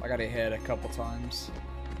I gotta hit a couple times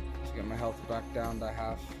to get my health back down to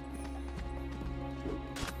half.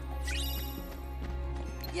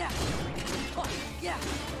 Yeah. Yeah.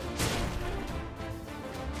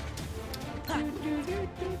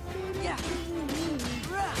 Yeah.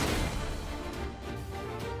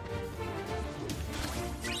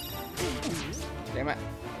 Damn it.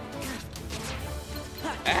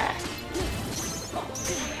 Ah.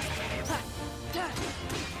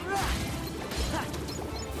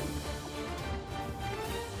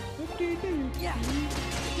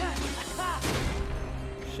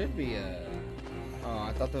 Should be a... Oh,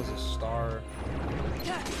 I thought there was a star.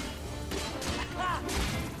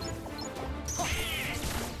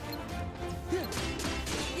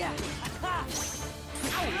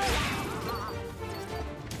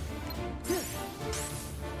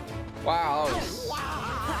 Wow, that was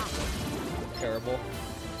terrible.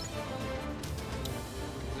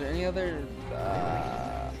 Is there any other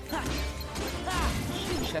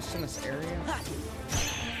chests in this area?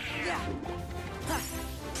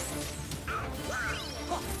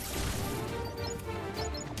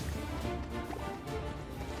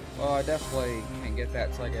 Well, I definitely can't get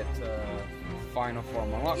that till I get final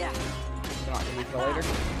form unlocked. It's not gonna be till later.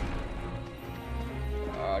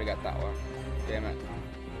 Oh, I already got that one. Damn it.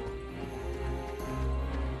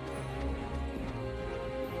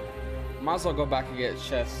 Might as well go back and get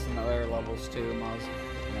chests and other levels too. Might as well,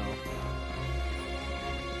 you know.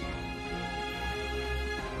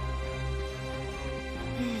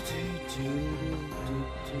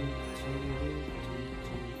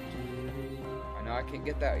 I know I can't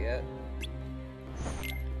get that yet.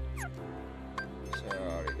 So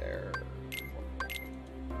already there.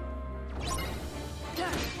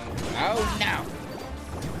 Oh no!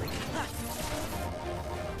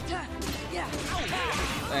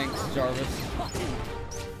 Thanks, Jarvis.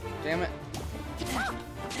 Damn it.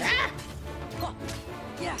 Ah!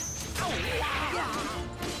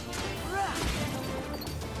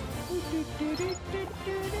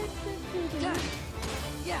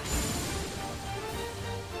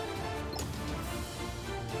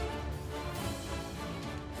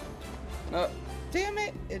 No, damn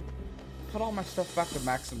it! It put all my stuff back to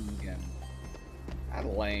maximum again. That's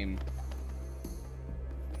lame.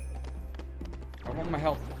 I want my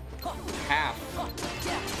health half.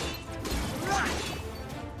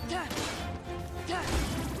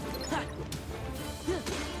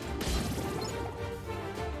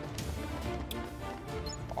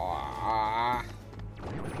 Ah.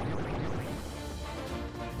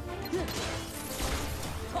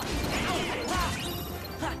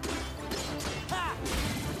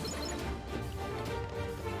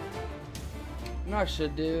 You know what I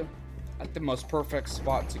should do? Like the most perfect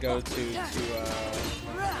spot to go to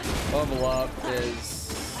level up is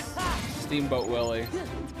Steamboat Willie.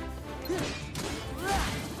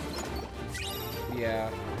 Yeah,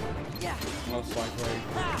 most likely.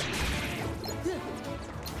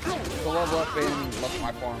 To level up in left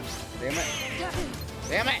my farms. Damn it!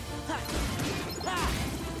 Damn it!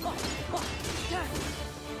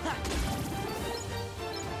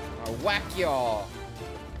 I'll whack y'all.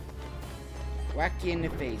 Whack you in the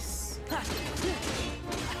face.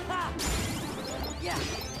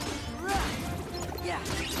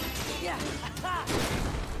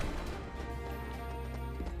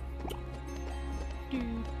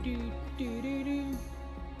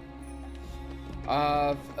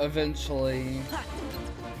 Eventually.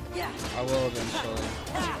 I will eventually.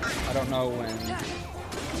 I don't know when.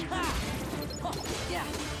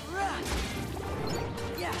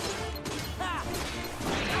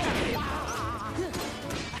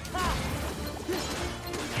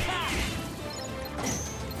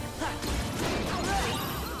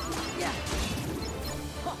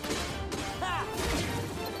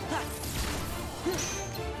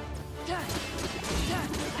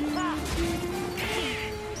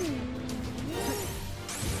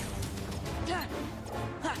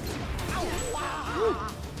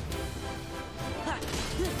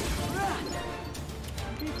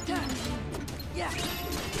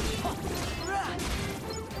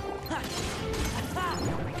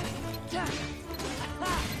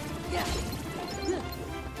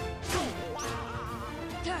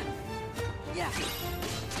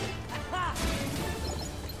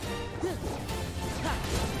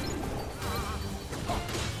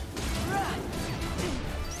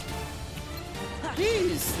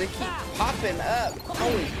 Jeez, they keep popping up.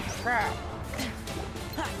 Holy crap.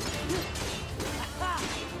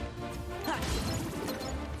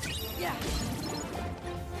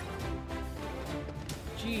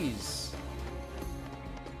 Jeez.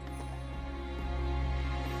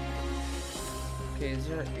 Okay, is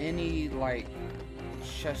there any, like,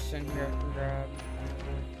 chests in here I can grab?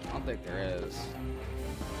 I don't think there is.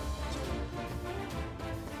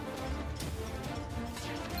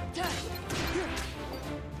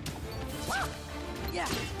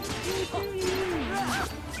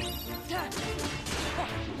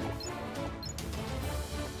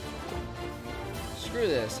 Screw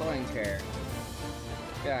this, I don't care.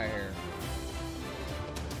 Get out of here.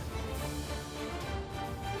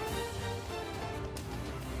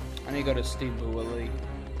 I need to go to STEAMBOAT WILLIE.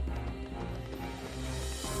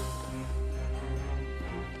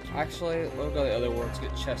 Actually, we'll go to the other worlds,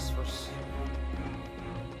 get chests first.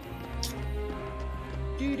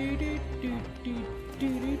 Do do do do do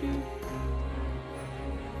do do do.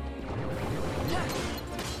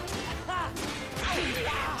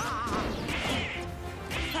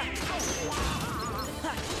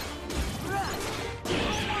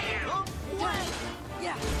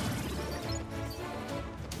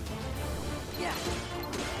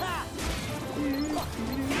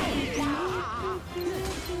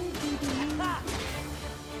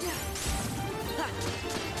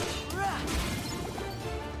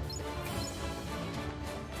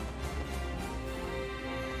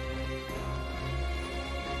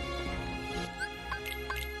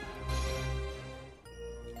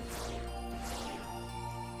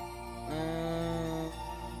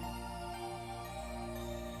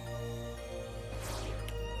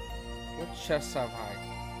 What chests have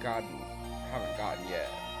I gotten? Haven't gotten yet.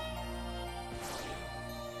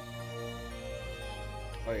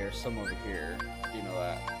 Oh, there's some over here. You know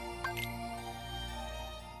that.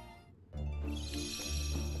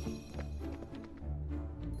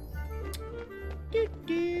 Do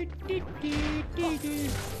do do do do do.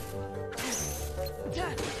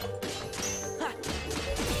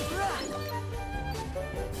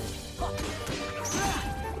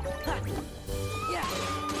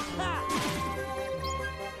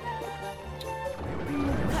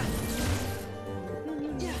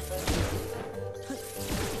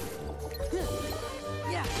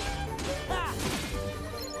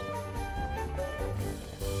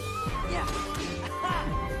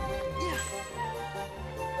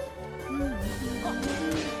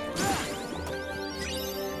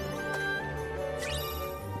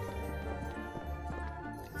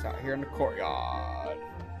 It's out here in the courtyard.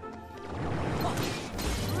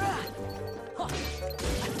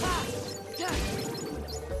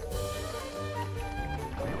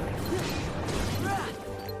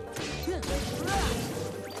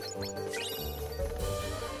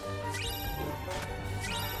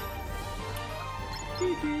 Do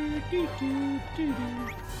do do do do do.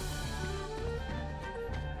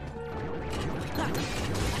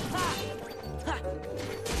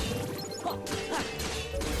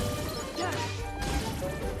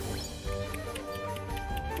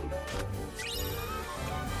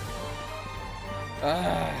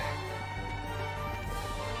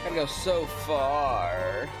 Gotta go so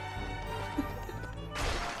far.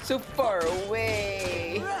 So far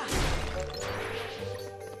away.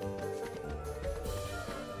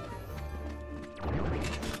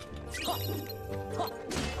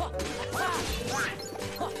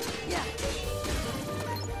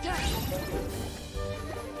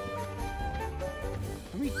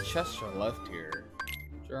 How many chests are left here?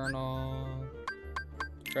 Journal,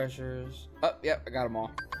 treasures. Oh, yep, I got them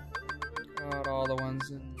all. Got all the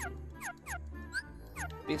ones in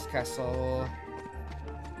Beast Castle.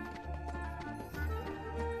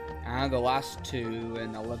 And the last two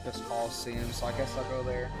in Olympus Coliseum, so I guess I'll go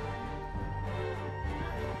there.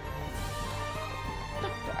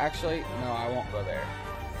 Actually, no, I won't go there.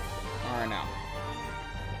 Alright now.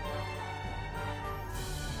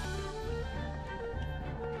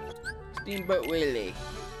 STEAMBOAT WILLIE.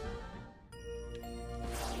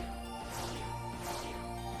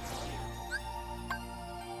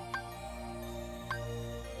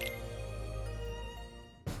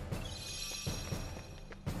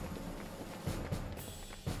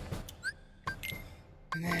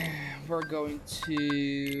 We're going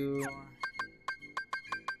to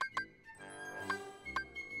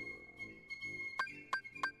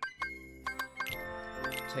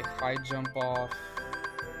take high jump off.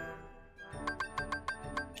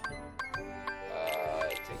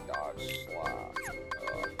 Take dodge slap.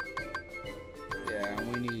 Yeah,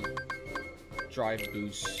 and we need drive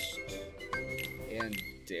boost and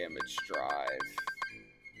damage drive.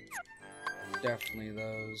 Definitely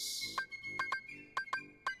those.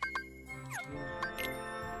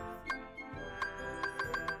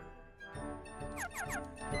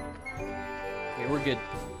 Okay, we're good.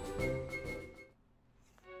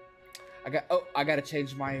 I gotta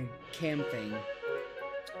change my cam thing.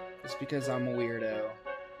 It's because I'm a weirdo.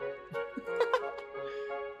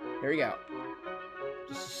 Here we go.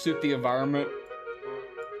 Just to suit the environment.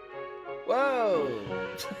 Whoa!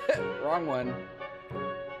 Wrong one.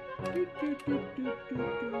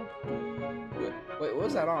 Wait, what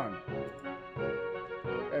was that on?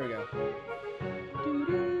 There we go.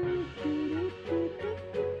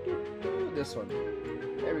 This one.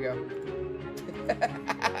 There we go.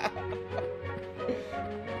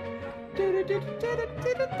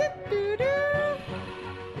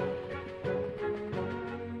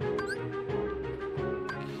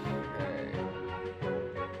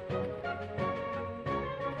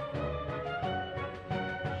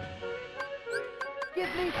 Give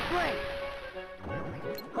me strength.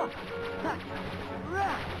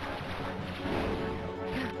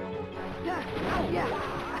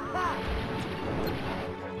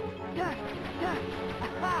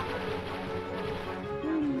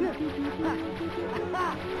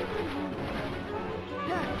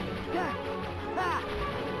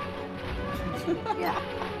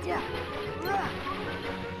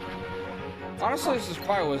 Honestly, this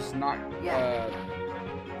probably was not,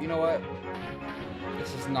 you know what?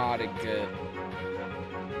 This is not a good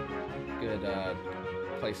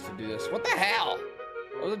place to do this. What the hell?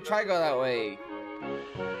 I wasn't trying to go that way.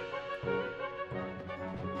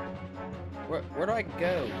 Where do I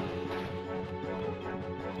go?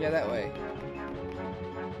 Yeah, that way.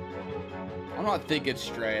 I'm not thinking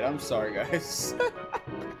straight. I'm sorry, guys.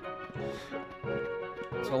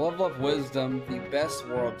 To level up wisdom, the best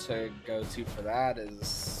world to go to for that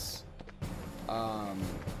is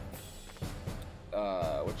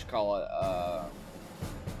what you call it,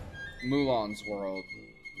 Mulan's world.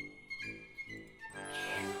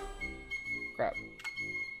 Crap.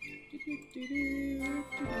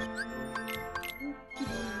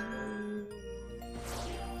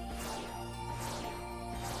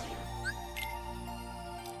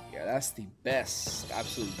 Yeah, that's the best,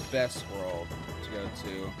 absolute best world to go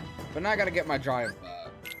to. But now I gotta get my drive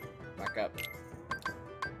back up.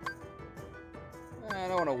 I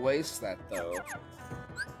don't want to waste that though.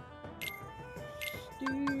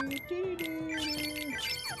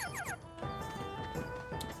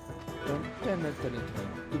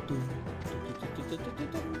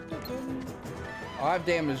 I have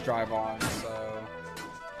damage drive on, so.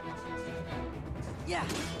 Yeah.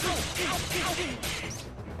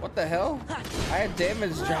 What the hell? I had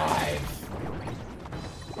damage drive.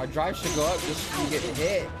 My drive should go up just from getting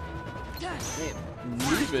hit. Man,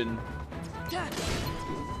 moving.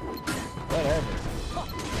 Whatever.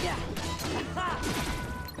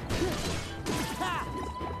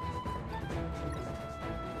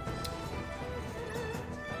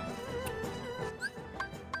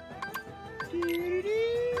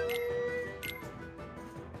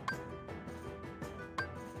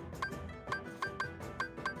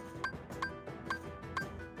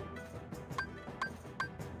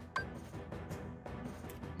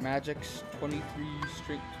 Magic's 23,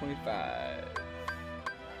 strength 25.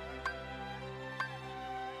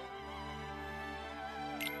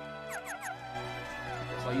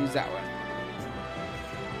 So I'll use that one.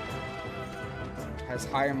 Has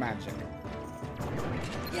higher magic.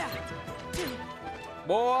 Yeah.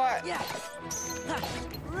 Boy! Yeah.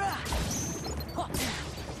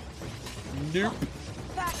 Nope.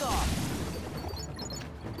 Back off.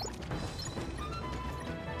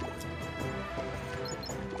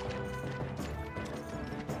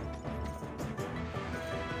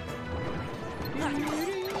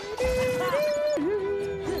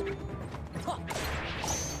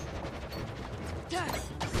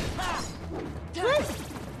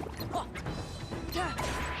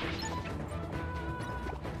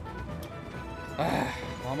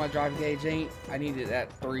 While my drive gauge ain't, I need it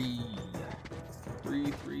at 3.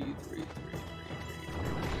 3.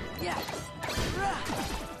 Yeah.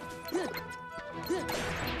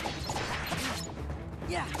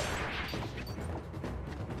 Yeah.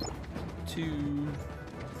 2.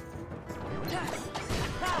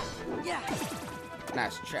 Yeah.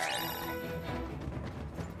 Nice try.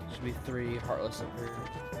 Should be 3. Heartless up here.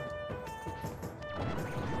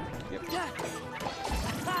 Yep.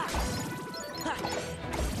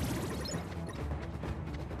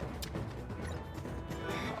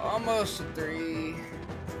 Almost a 3.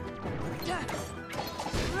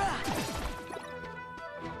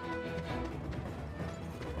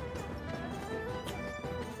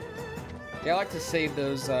 Yeah, I like to save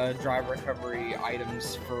those drive recovery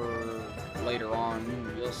items for later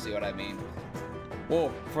on. You'll see what I mean.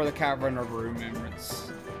 Well, for the Cavern of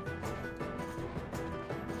Remembrance.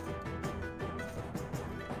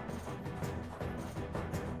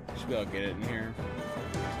 Should be able to get it in here.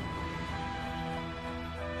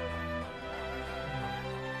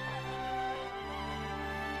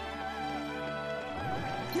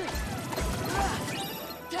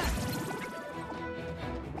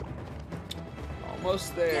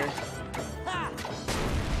 Almost there.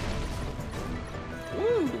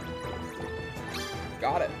 Woo!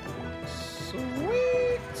 Got it.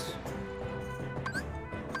 Sweet!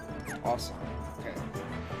 Awesome. Okay.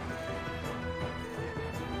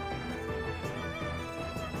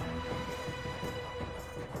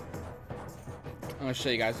 I'm gonna show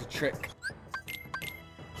you guys a trick.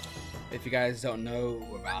 If you guys don't know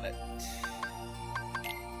about it.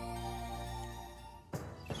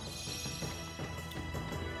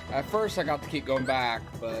 At first I got to keep going back,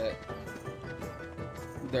 but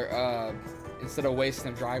there instead of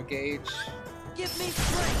wasting the drive gauge. Give me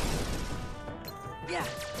strength. Yeah.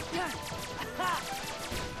 Ha.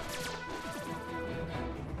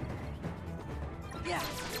 Yeah.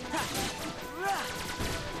 Ha.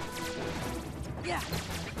 Yeah.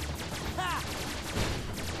 Ha.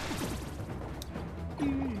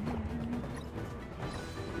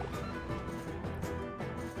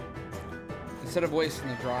 Instead of wasting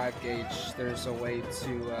the drive gauge, there's a way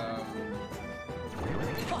to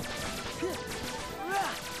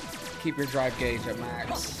keep your drive gauge at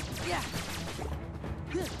max. Yeah.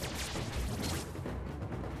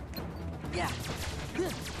 Yeah.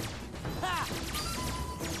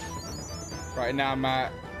 Right now, my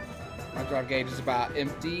drive gauge is about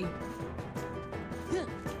empty.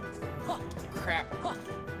 Crap.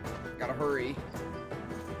 Gotta hurry.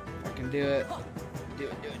 I can do it. Do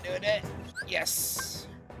it. Yes.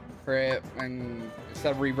 Prep, and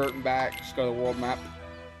instead of reverting back, just go to the world map.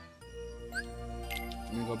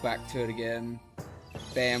 And then go back to it again.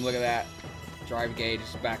 Bam, look at that. Drive gauge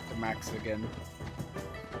is back to max again.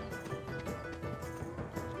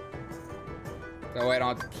 That way I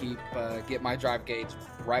don't have to keep, get my drive gauge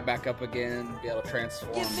right back up again, be able to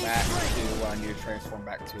transform back to what I need to transform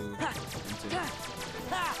back to. Into.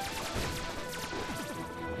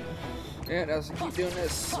 Yeah, it doesn't keep doing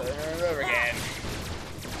this over and over again.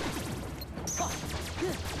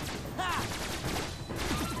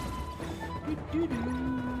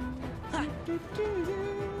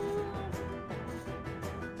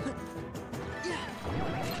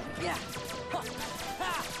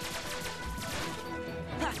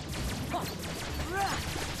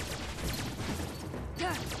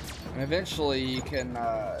 And eventually you can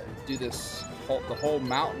do this the whole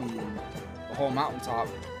mountaintop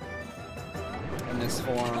in this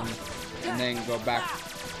form, and then go back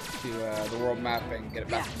to the world map and get it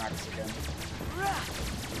back to max again.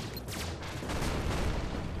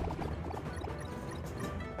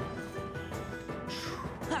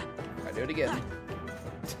 I do it again.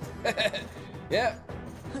 Yep,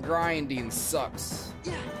 grinding sucks.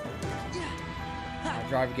 My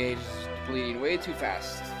drive gauge is depleting way too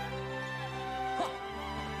fast.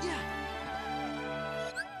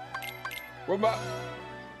 World map.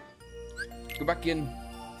 Go back in.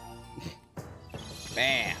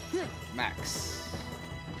 Bam. Max.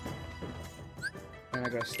 Then I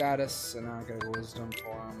go to status, and now I go to wisdom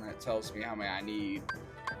form, and it tells me how many I need.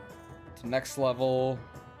 To next level,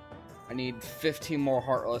 I need 15 more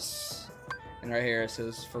heartless. And right here it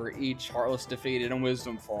says, for each heartless defeated in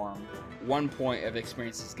wisdom form, 1 point of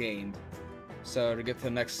experience is gained. So to get to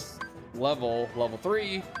the next level, level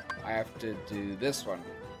 3, I have to do this one.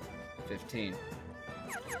 15.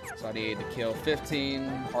 So I need to kill 15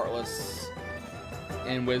 heartless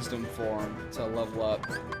in wisdom form to level up.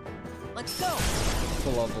 Let's go to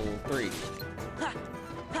level 3.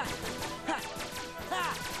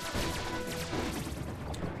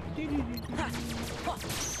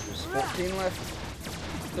 There's 14 left,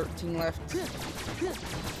 13 left,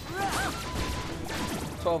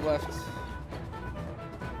 12 left.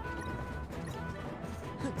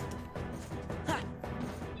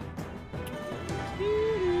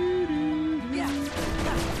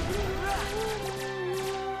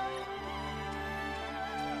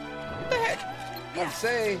 What the heck? I'd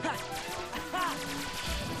say.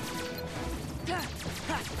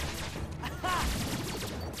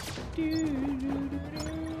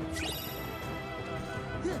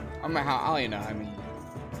 I don't even know. I mean,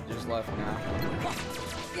 just left now.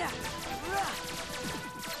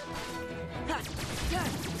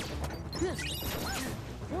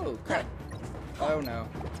 Oh crap! Oh no!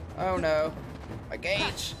 Oh no! My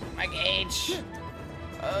gauge! My gauge!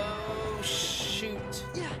 Oh, shoot.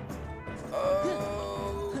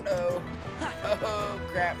 Oh, no. Oh,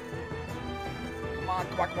 crap. Come on,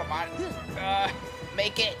 come on, come on.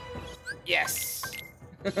 Make it. Yes.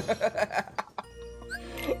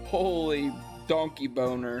 Holy donkey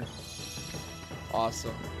boner.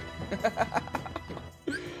 Awesome.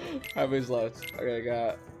 How many's left? Okay, I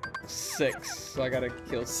got 6. So I gotta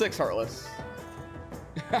kill 6 Heartless.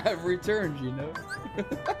 I've returned, you know. Look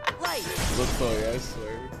funny, I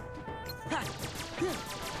swear.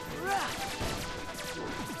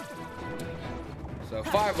 So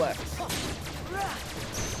 5 left.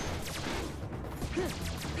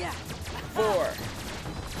 4.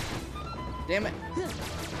 Damn it.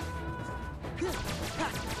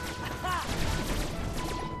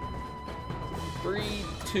 3,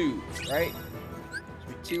 2, right? Should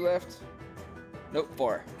be 2 left. Nope,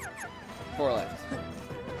 4. 4 left.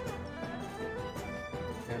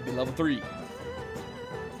 Gonna be level 3.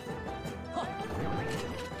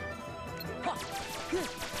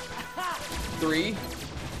 Three,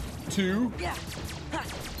 2,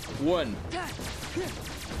 1.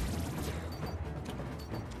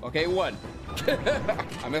 Okay, 1.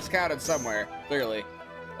 I miscounted somewhere, clearly.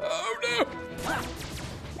 Oh no!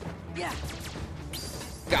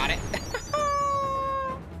 Got it.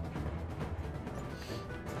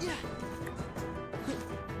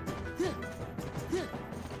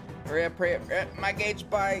 Hurry up, hurry up, hurry up. My gauge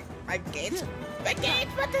by my gauge. My gauge,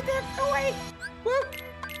 what the heck? Go away! Woo!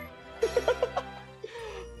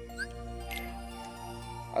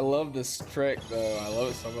 I love this trick though. I love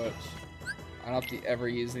it so much. I don't have to ever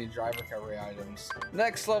use any drive recovery items.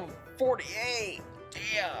 Next level 48.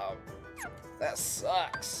 Damn. That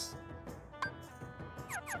sucks.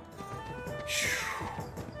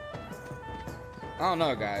 I don't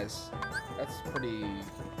know, guys. That's pretty.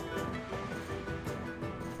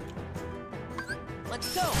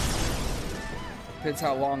 Let's go. Depends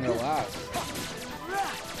how long it'll last.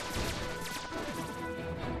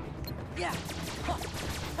 Yeah.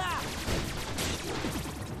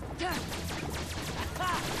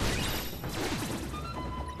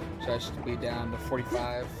 So I should be down to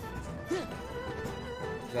 45.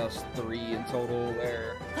 That was 3 in total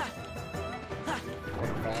there.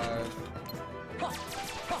 45.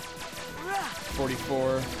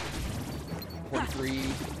 44.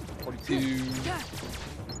 43. 42.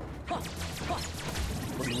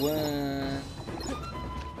 41.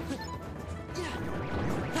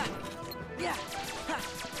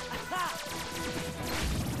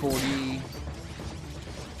 40.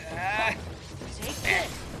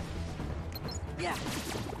 Yeah.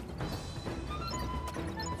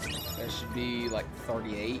 That should be like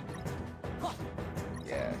 38.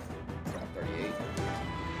 Yeah, about 38.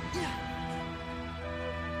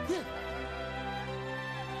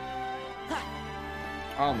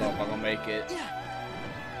 I don't know if I'm gonna make it.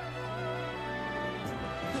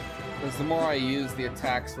 Because the more I use the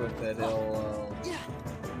attacks with it, it'll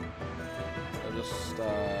just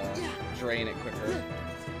drain it quicker.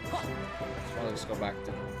 I'll just go back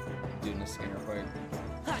to doing this again real quick.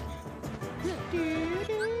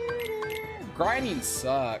 Grinding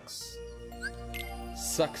sucks.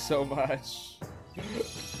 Sucks so much.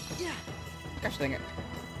 Gosh dang it.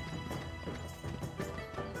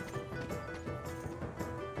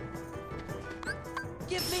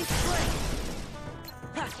 Give me strength.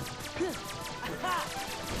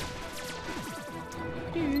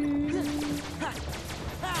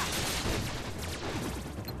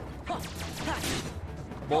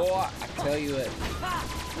 'Boy, I tell you it.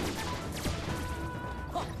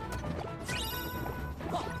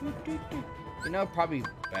 You know, probably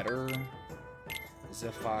better is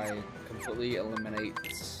if I completely eliminate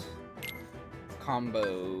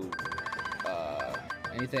combo,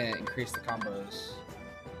 anything that increase the combos.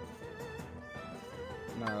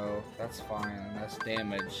 No, that's fine. That's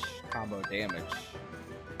damage, combo damage.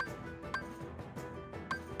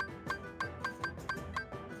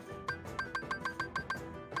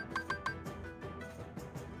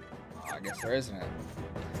 I guess there isn't it.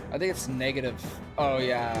 I think it's negative. Oh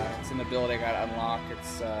yeah, it's an ability I gotta unlock.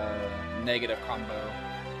 It's negative combo.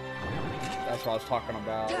 That's what I was talking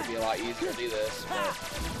about. It'd be a lot easier to do this. But...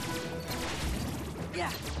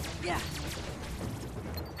 Yeah.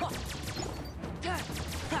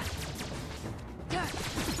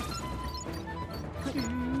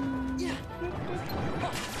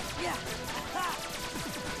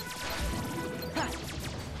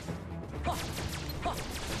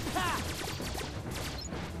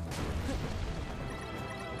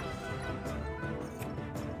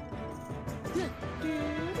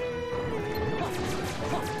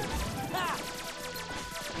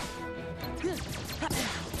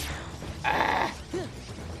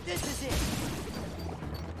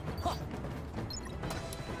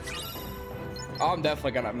 Oh, I'm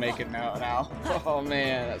definitely gonna make it now. Oh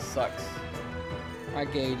man, that sucks. My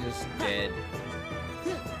gauge is dead.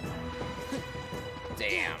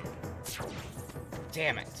 Damn.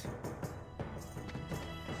 Damn it.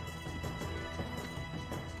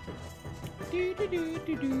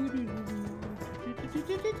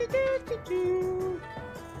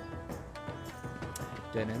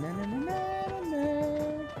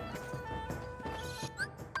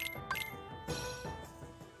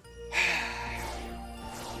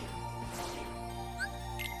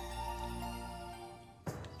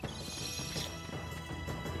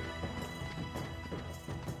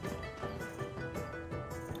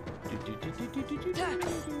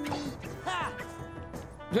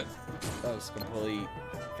 That was a complete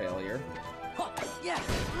failure.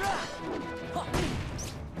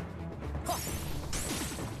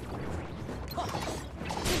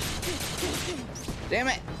 Damn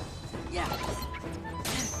it!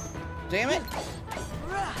 Damn it!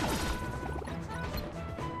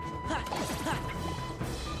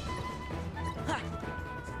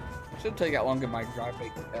 Shouldn't take that long to get my drive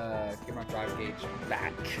gauge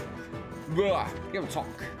back. Blah, give him a talk.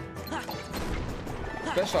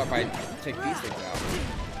 Especially if I take these things out.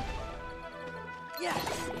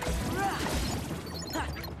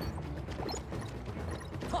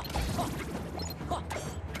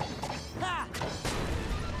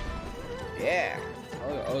 Yeah.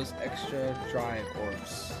 Oh, those extra drive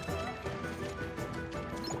orbs.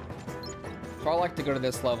 So I like to go to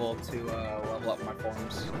this level to level up my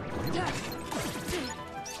forms.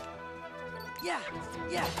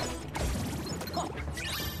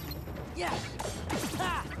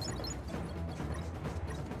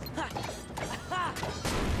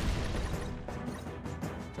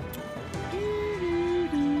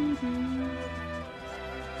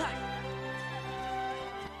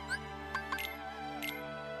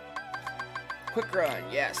 Quick run,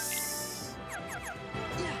 yes.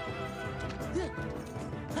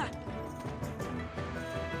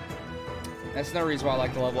 That's no reason why I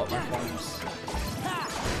like to level up my forms.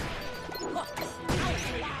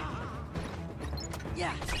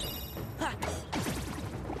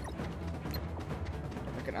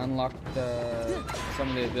 I can unlock some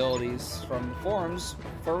of the abilities from the forms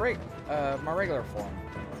for my regular form.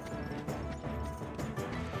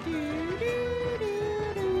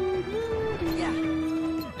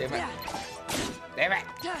 Damn it. Damn it.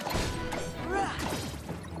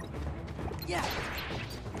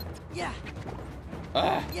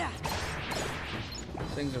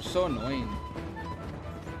 Things are so annoying.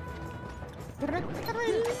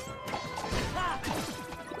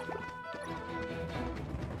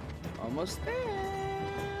 Almost there.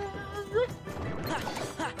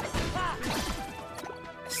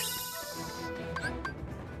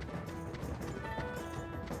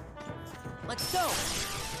 Let's go.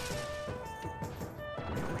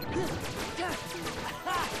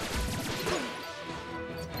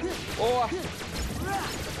 Oh.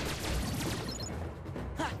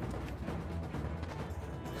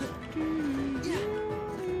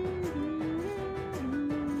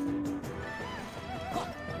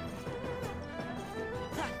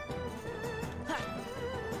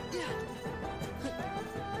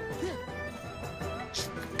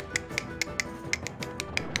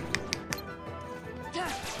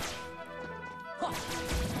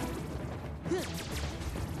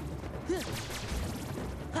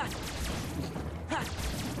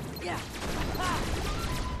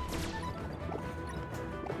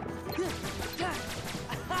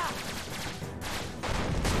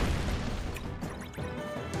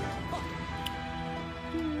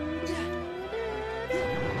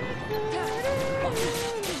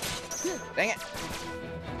 Dang it.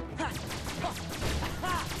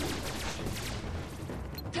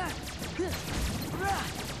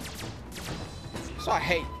 So I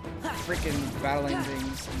hate freaking battling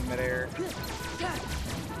things in midair.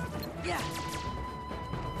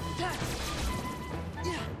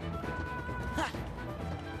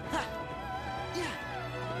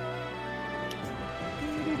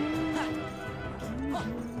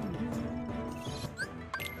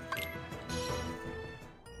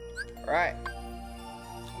 Alright.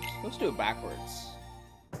 Let's do it backwards.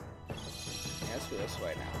 Yeah, let's go this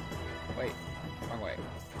way now. Wait, wrong way.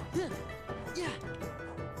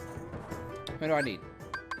 What do I need?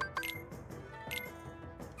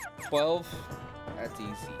 12? That's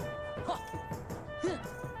easy.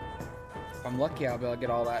 If I'm lucky, I'll be able to get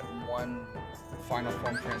all that in one final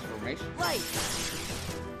form transformation.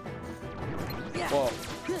 Well,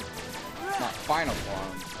 not final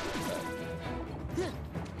form, but...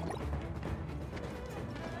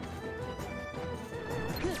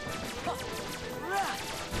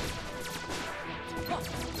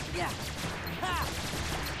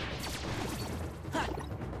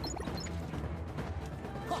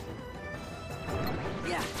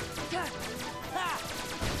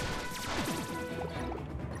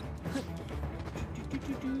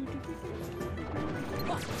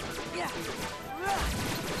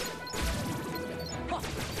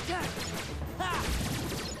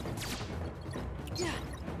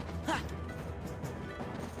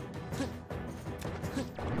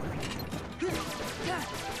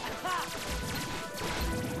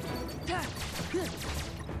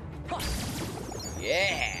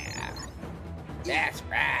 Yeah, that's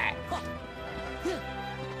right.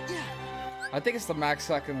 I think it's the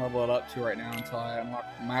max I can level it up to right now until I unlock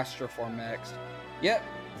Master Form next. Yep,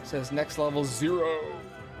 it says next level 0.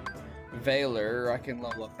 Veiler, I can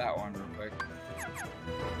level up that one real quick.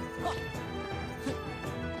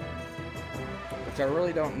 Which I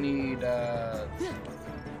really don't need to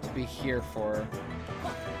be here for,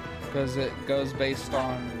 because it goes based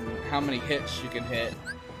on how many hits you can hit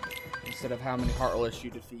instead of how many Heartless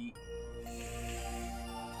you defeat.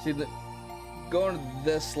 See, going to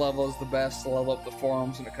this level is the best to level up the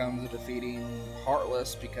forms when it comes to defeating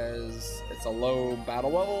Heartless, because it's a low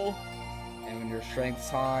battle level, and when your strength's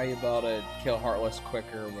high, you'll be able to kill Heartless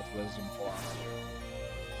quicker with Wisdom form.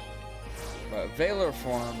 But Veiler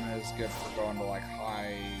form is good for going to like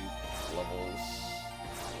high levels.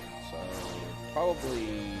 So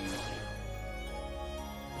probably,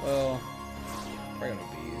 well, probably gonna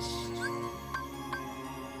Beast.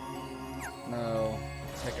 No,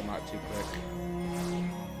 take him out too quick.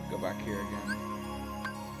 Go back here again.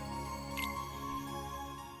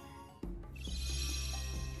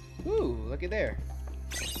 Ooh, looky there.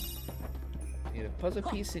 Need a puzzle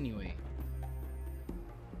piece anyway.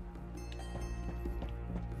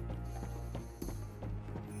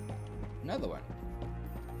 Another one.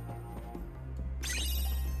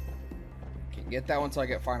 Can't get that one until I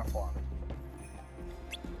get final form.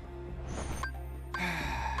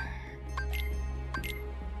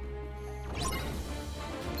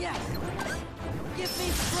 Yeah. Give me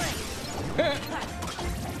strength.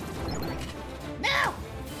 Now.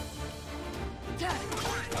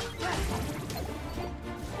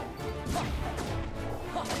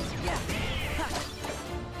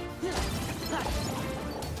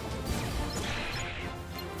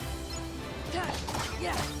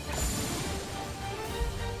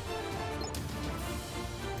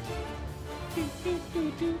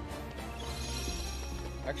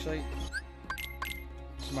 Actually,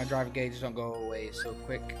 so my drive gauge don't go away so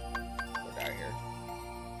quick. Go down here.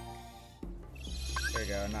 There you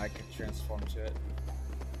go. Now I can transform to it.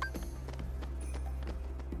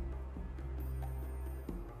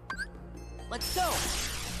 Let's go.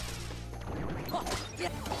 Yeah.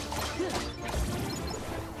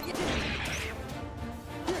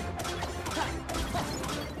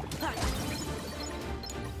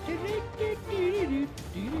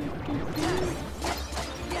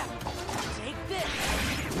 Take this.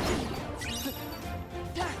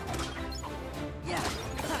 Yeah.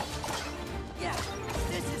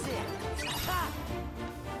 This is it.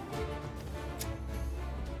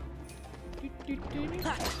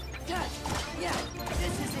 Yeah,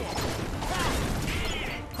 this is it.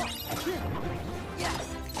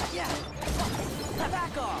 Yeah.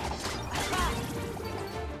 Back off.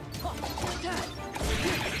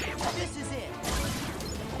 This is it.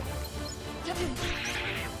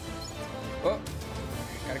 Oh,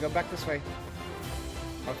 gotta go back this way.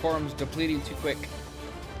 My form's depleting too quick.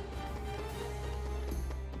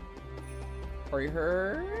 Hurry,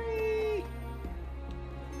 hurry.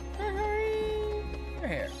 Hurry. Right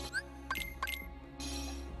here.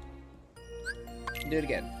 Do it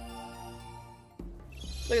again.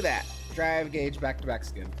 Look at that. Drive gauge back to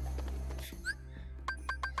back's good.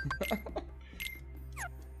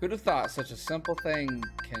 Who'd have thought such a simple thing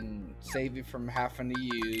can save you from having to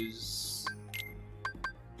use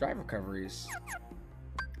drive recoveries?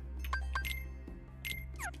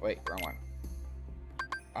 Wait, wrong one.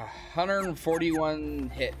 141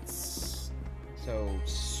 hits. So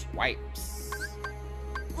swipes.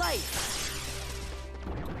 Light.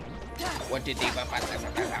 What did they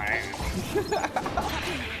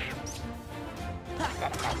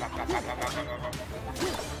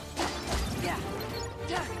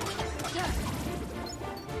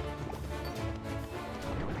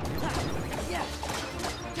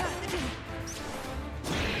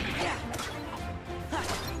Yeah.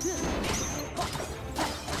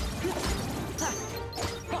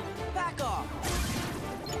 Back off.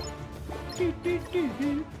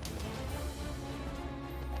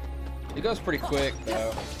 It goes pretty quick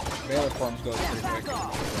though. Veiler forms goes pretty quick.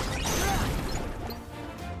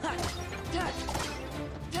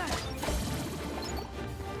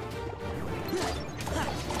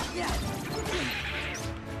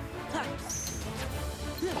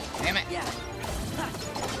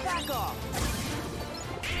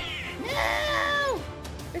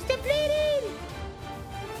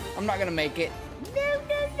 I'm not gonna make it. No,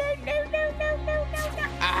 no, no, no, no, no, no, no, no.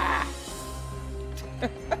 Ah!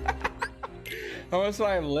 How much do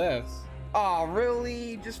I have left? Oh,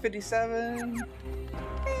 really? Just 57?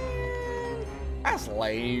 Man, that's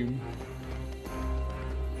lame.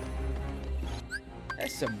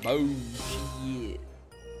 That's some bullshit.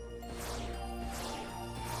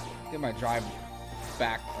 Get my drive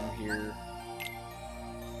back from here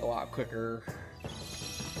a lot quicker.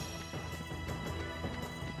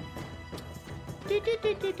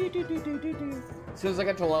 As soon as I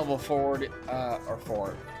get to level 40, or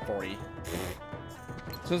 40.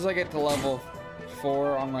 As soon as I get to level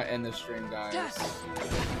 4, I'm gonna end the stream, guys.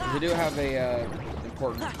 We do have a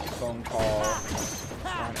important phone call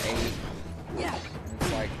on 8.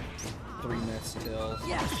 It's like 3 minutes till.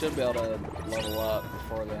 So I should be able to level up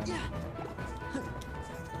before then.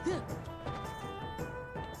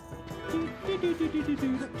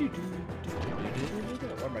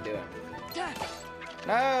 What am I doing?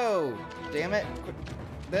 No! Damn it! Quit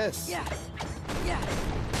this. Yes.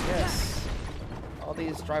 All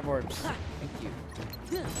these drive orbs. Thank you.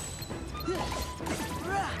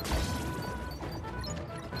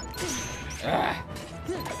 Ah.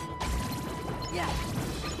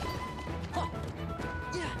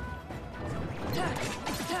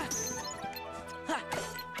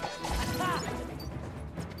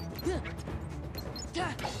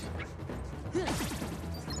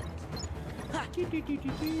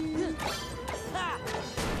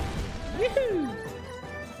 Woohoo!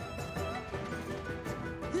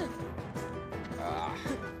 Ah.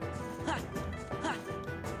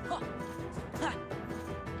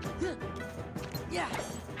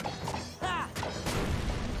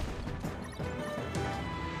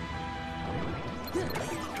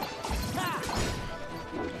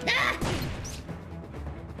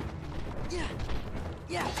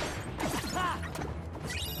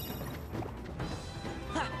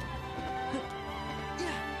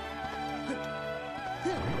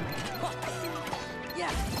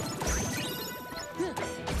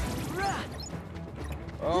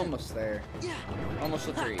 Almost there. Almost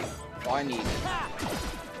to 3. All I need.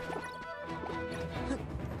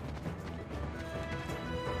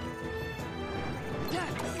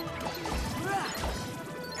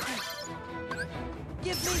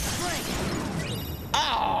 Give me strength.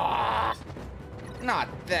 Ah! Not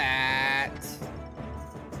that.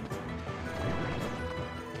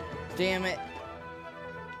 Damn it.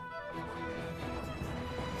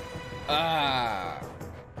 Ah.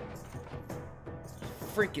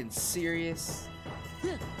 Freaking serious.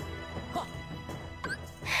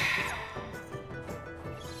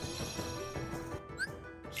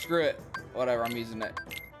 Screw it. Whatever, I'm using it.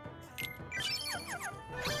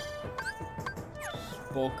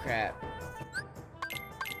 Bull crap.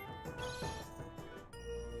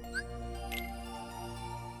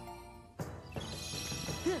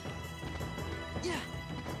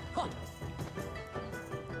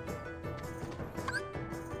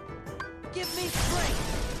 Give me strength.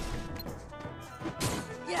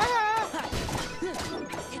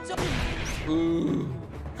 It's over. Ooh.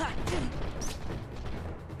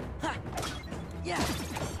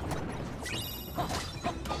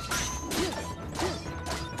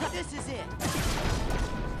 This is it.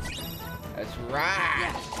 That's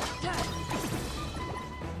right.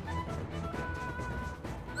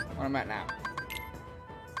 What am I at now?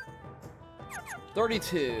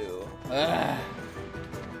 32. Ugh.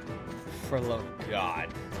 For the love of God.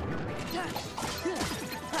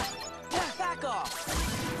 Back off.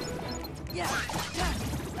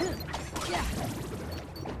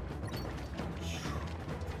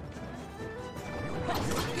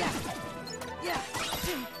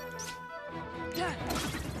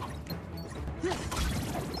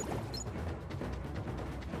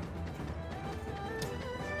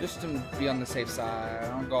 Just to be on the safe side. I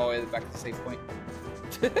don't go all the way back to the safe point.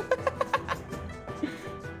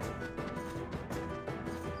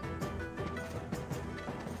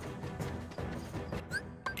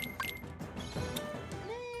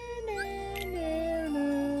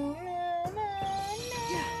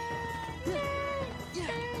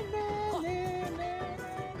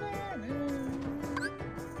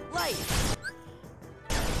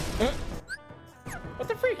 What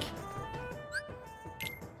the freak?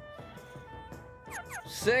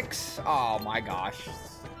 6? Oh my gosh.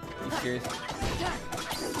 Are you serious?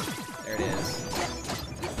 There it is.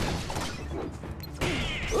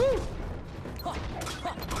 Ooh!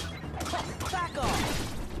 Back off.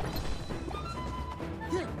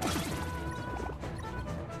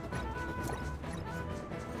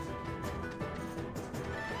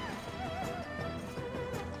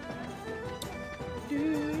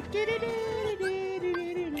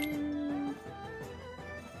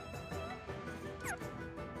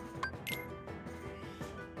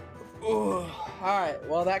 Alright,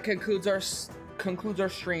 well that concludes our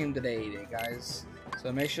stream today, guys.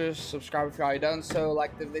 So make sure to subscribe if you already done so,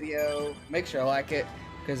 like the video, make sure to like it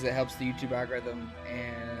because it helps the YouTube algorithm,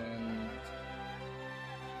 and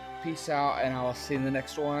peace out, and I will see you in the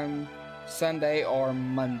next one Sunday or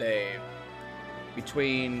Monday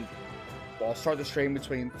I'll start the stream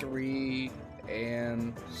between 3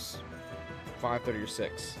 and 5:30 or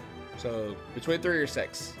 6. So between 3 or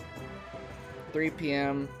 6. 3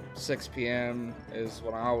 p.m. 6 p.m. is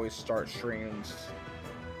when I always start streams.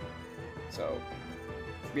 So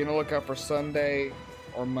be on the lookout for Sunday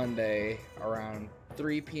or Monday around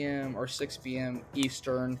 3 p.m. or 6 p.m.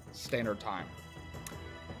 Eastern Standard Time.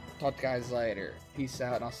 Talk to you guys later. Peace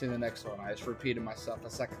out, and I'll see you in the next one. I just repeated myself a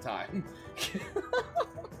second time.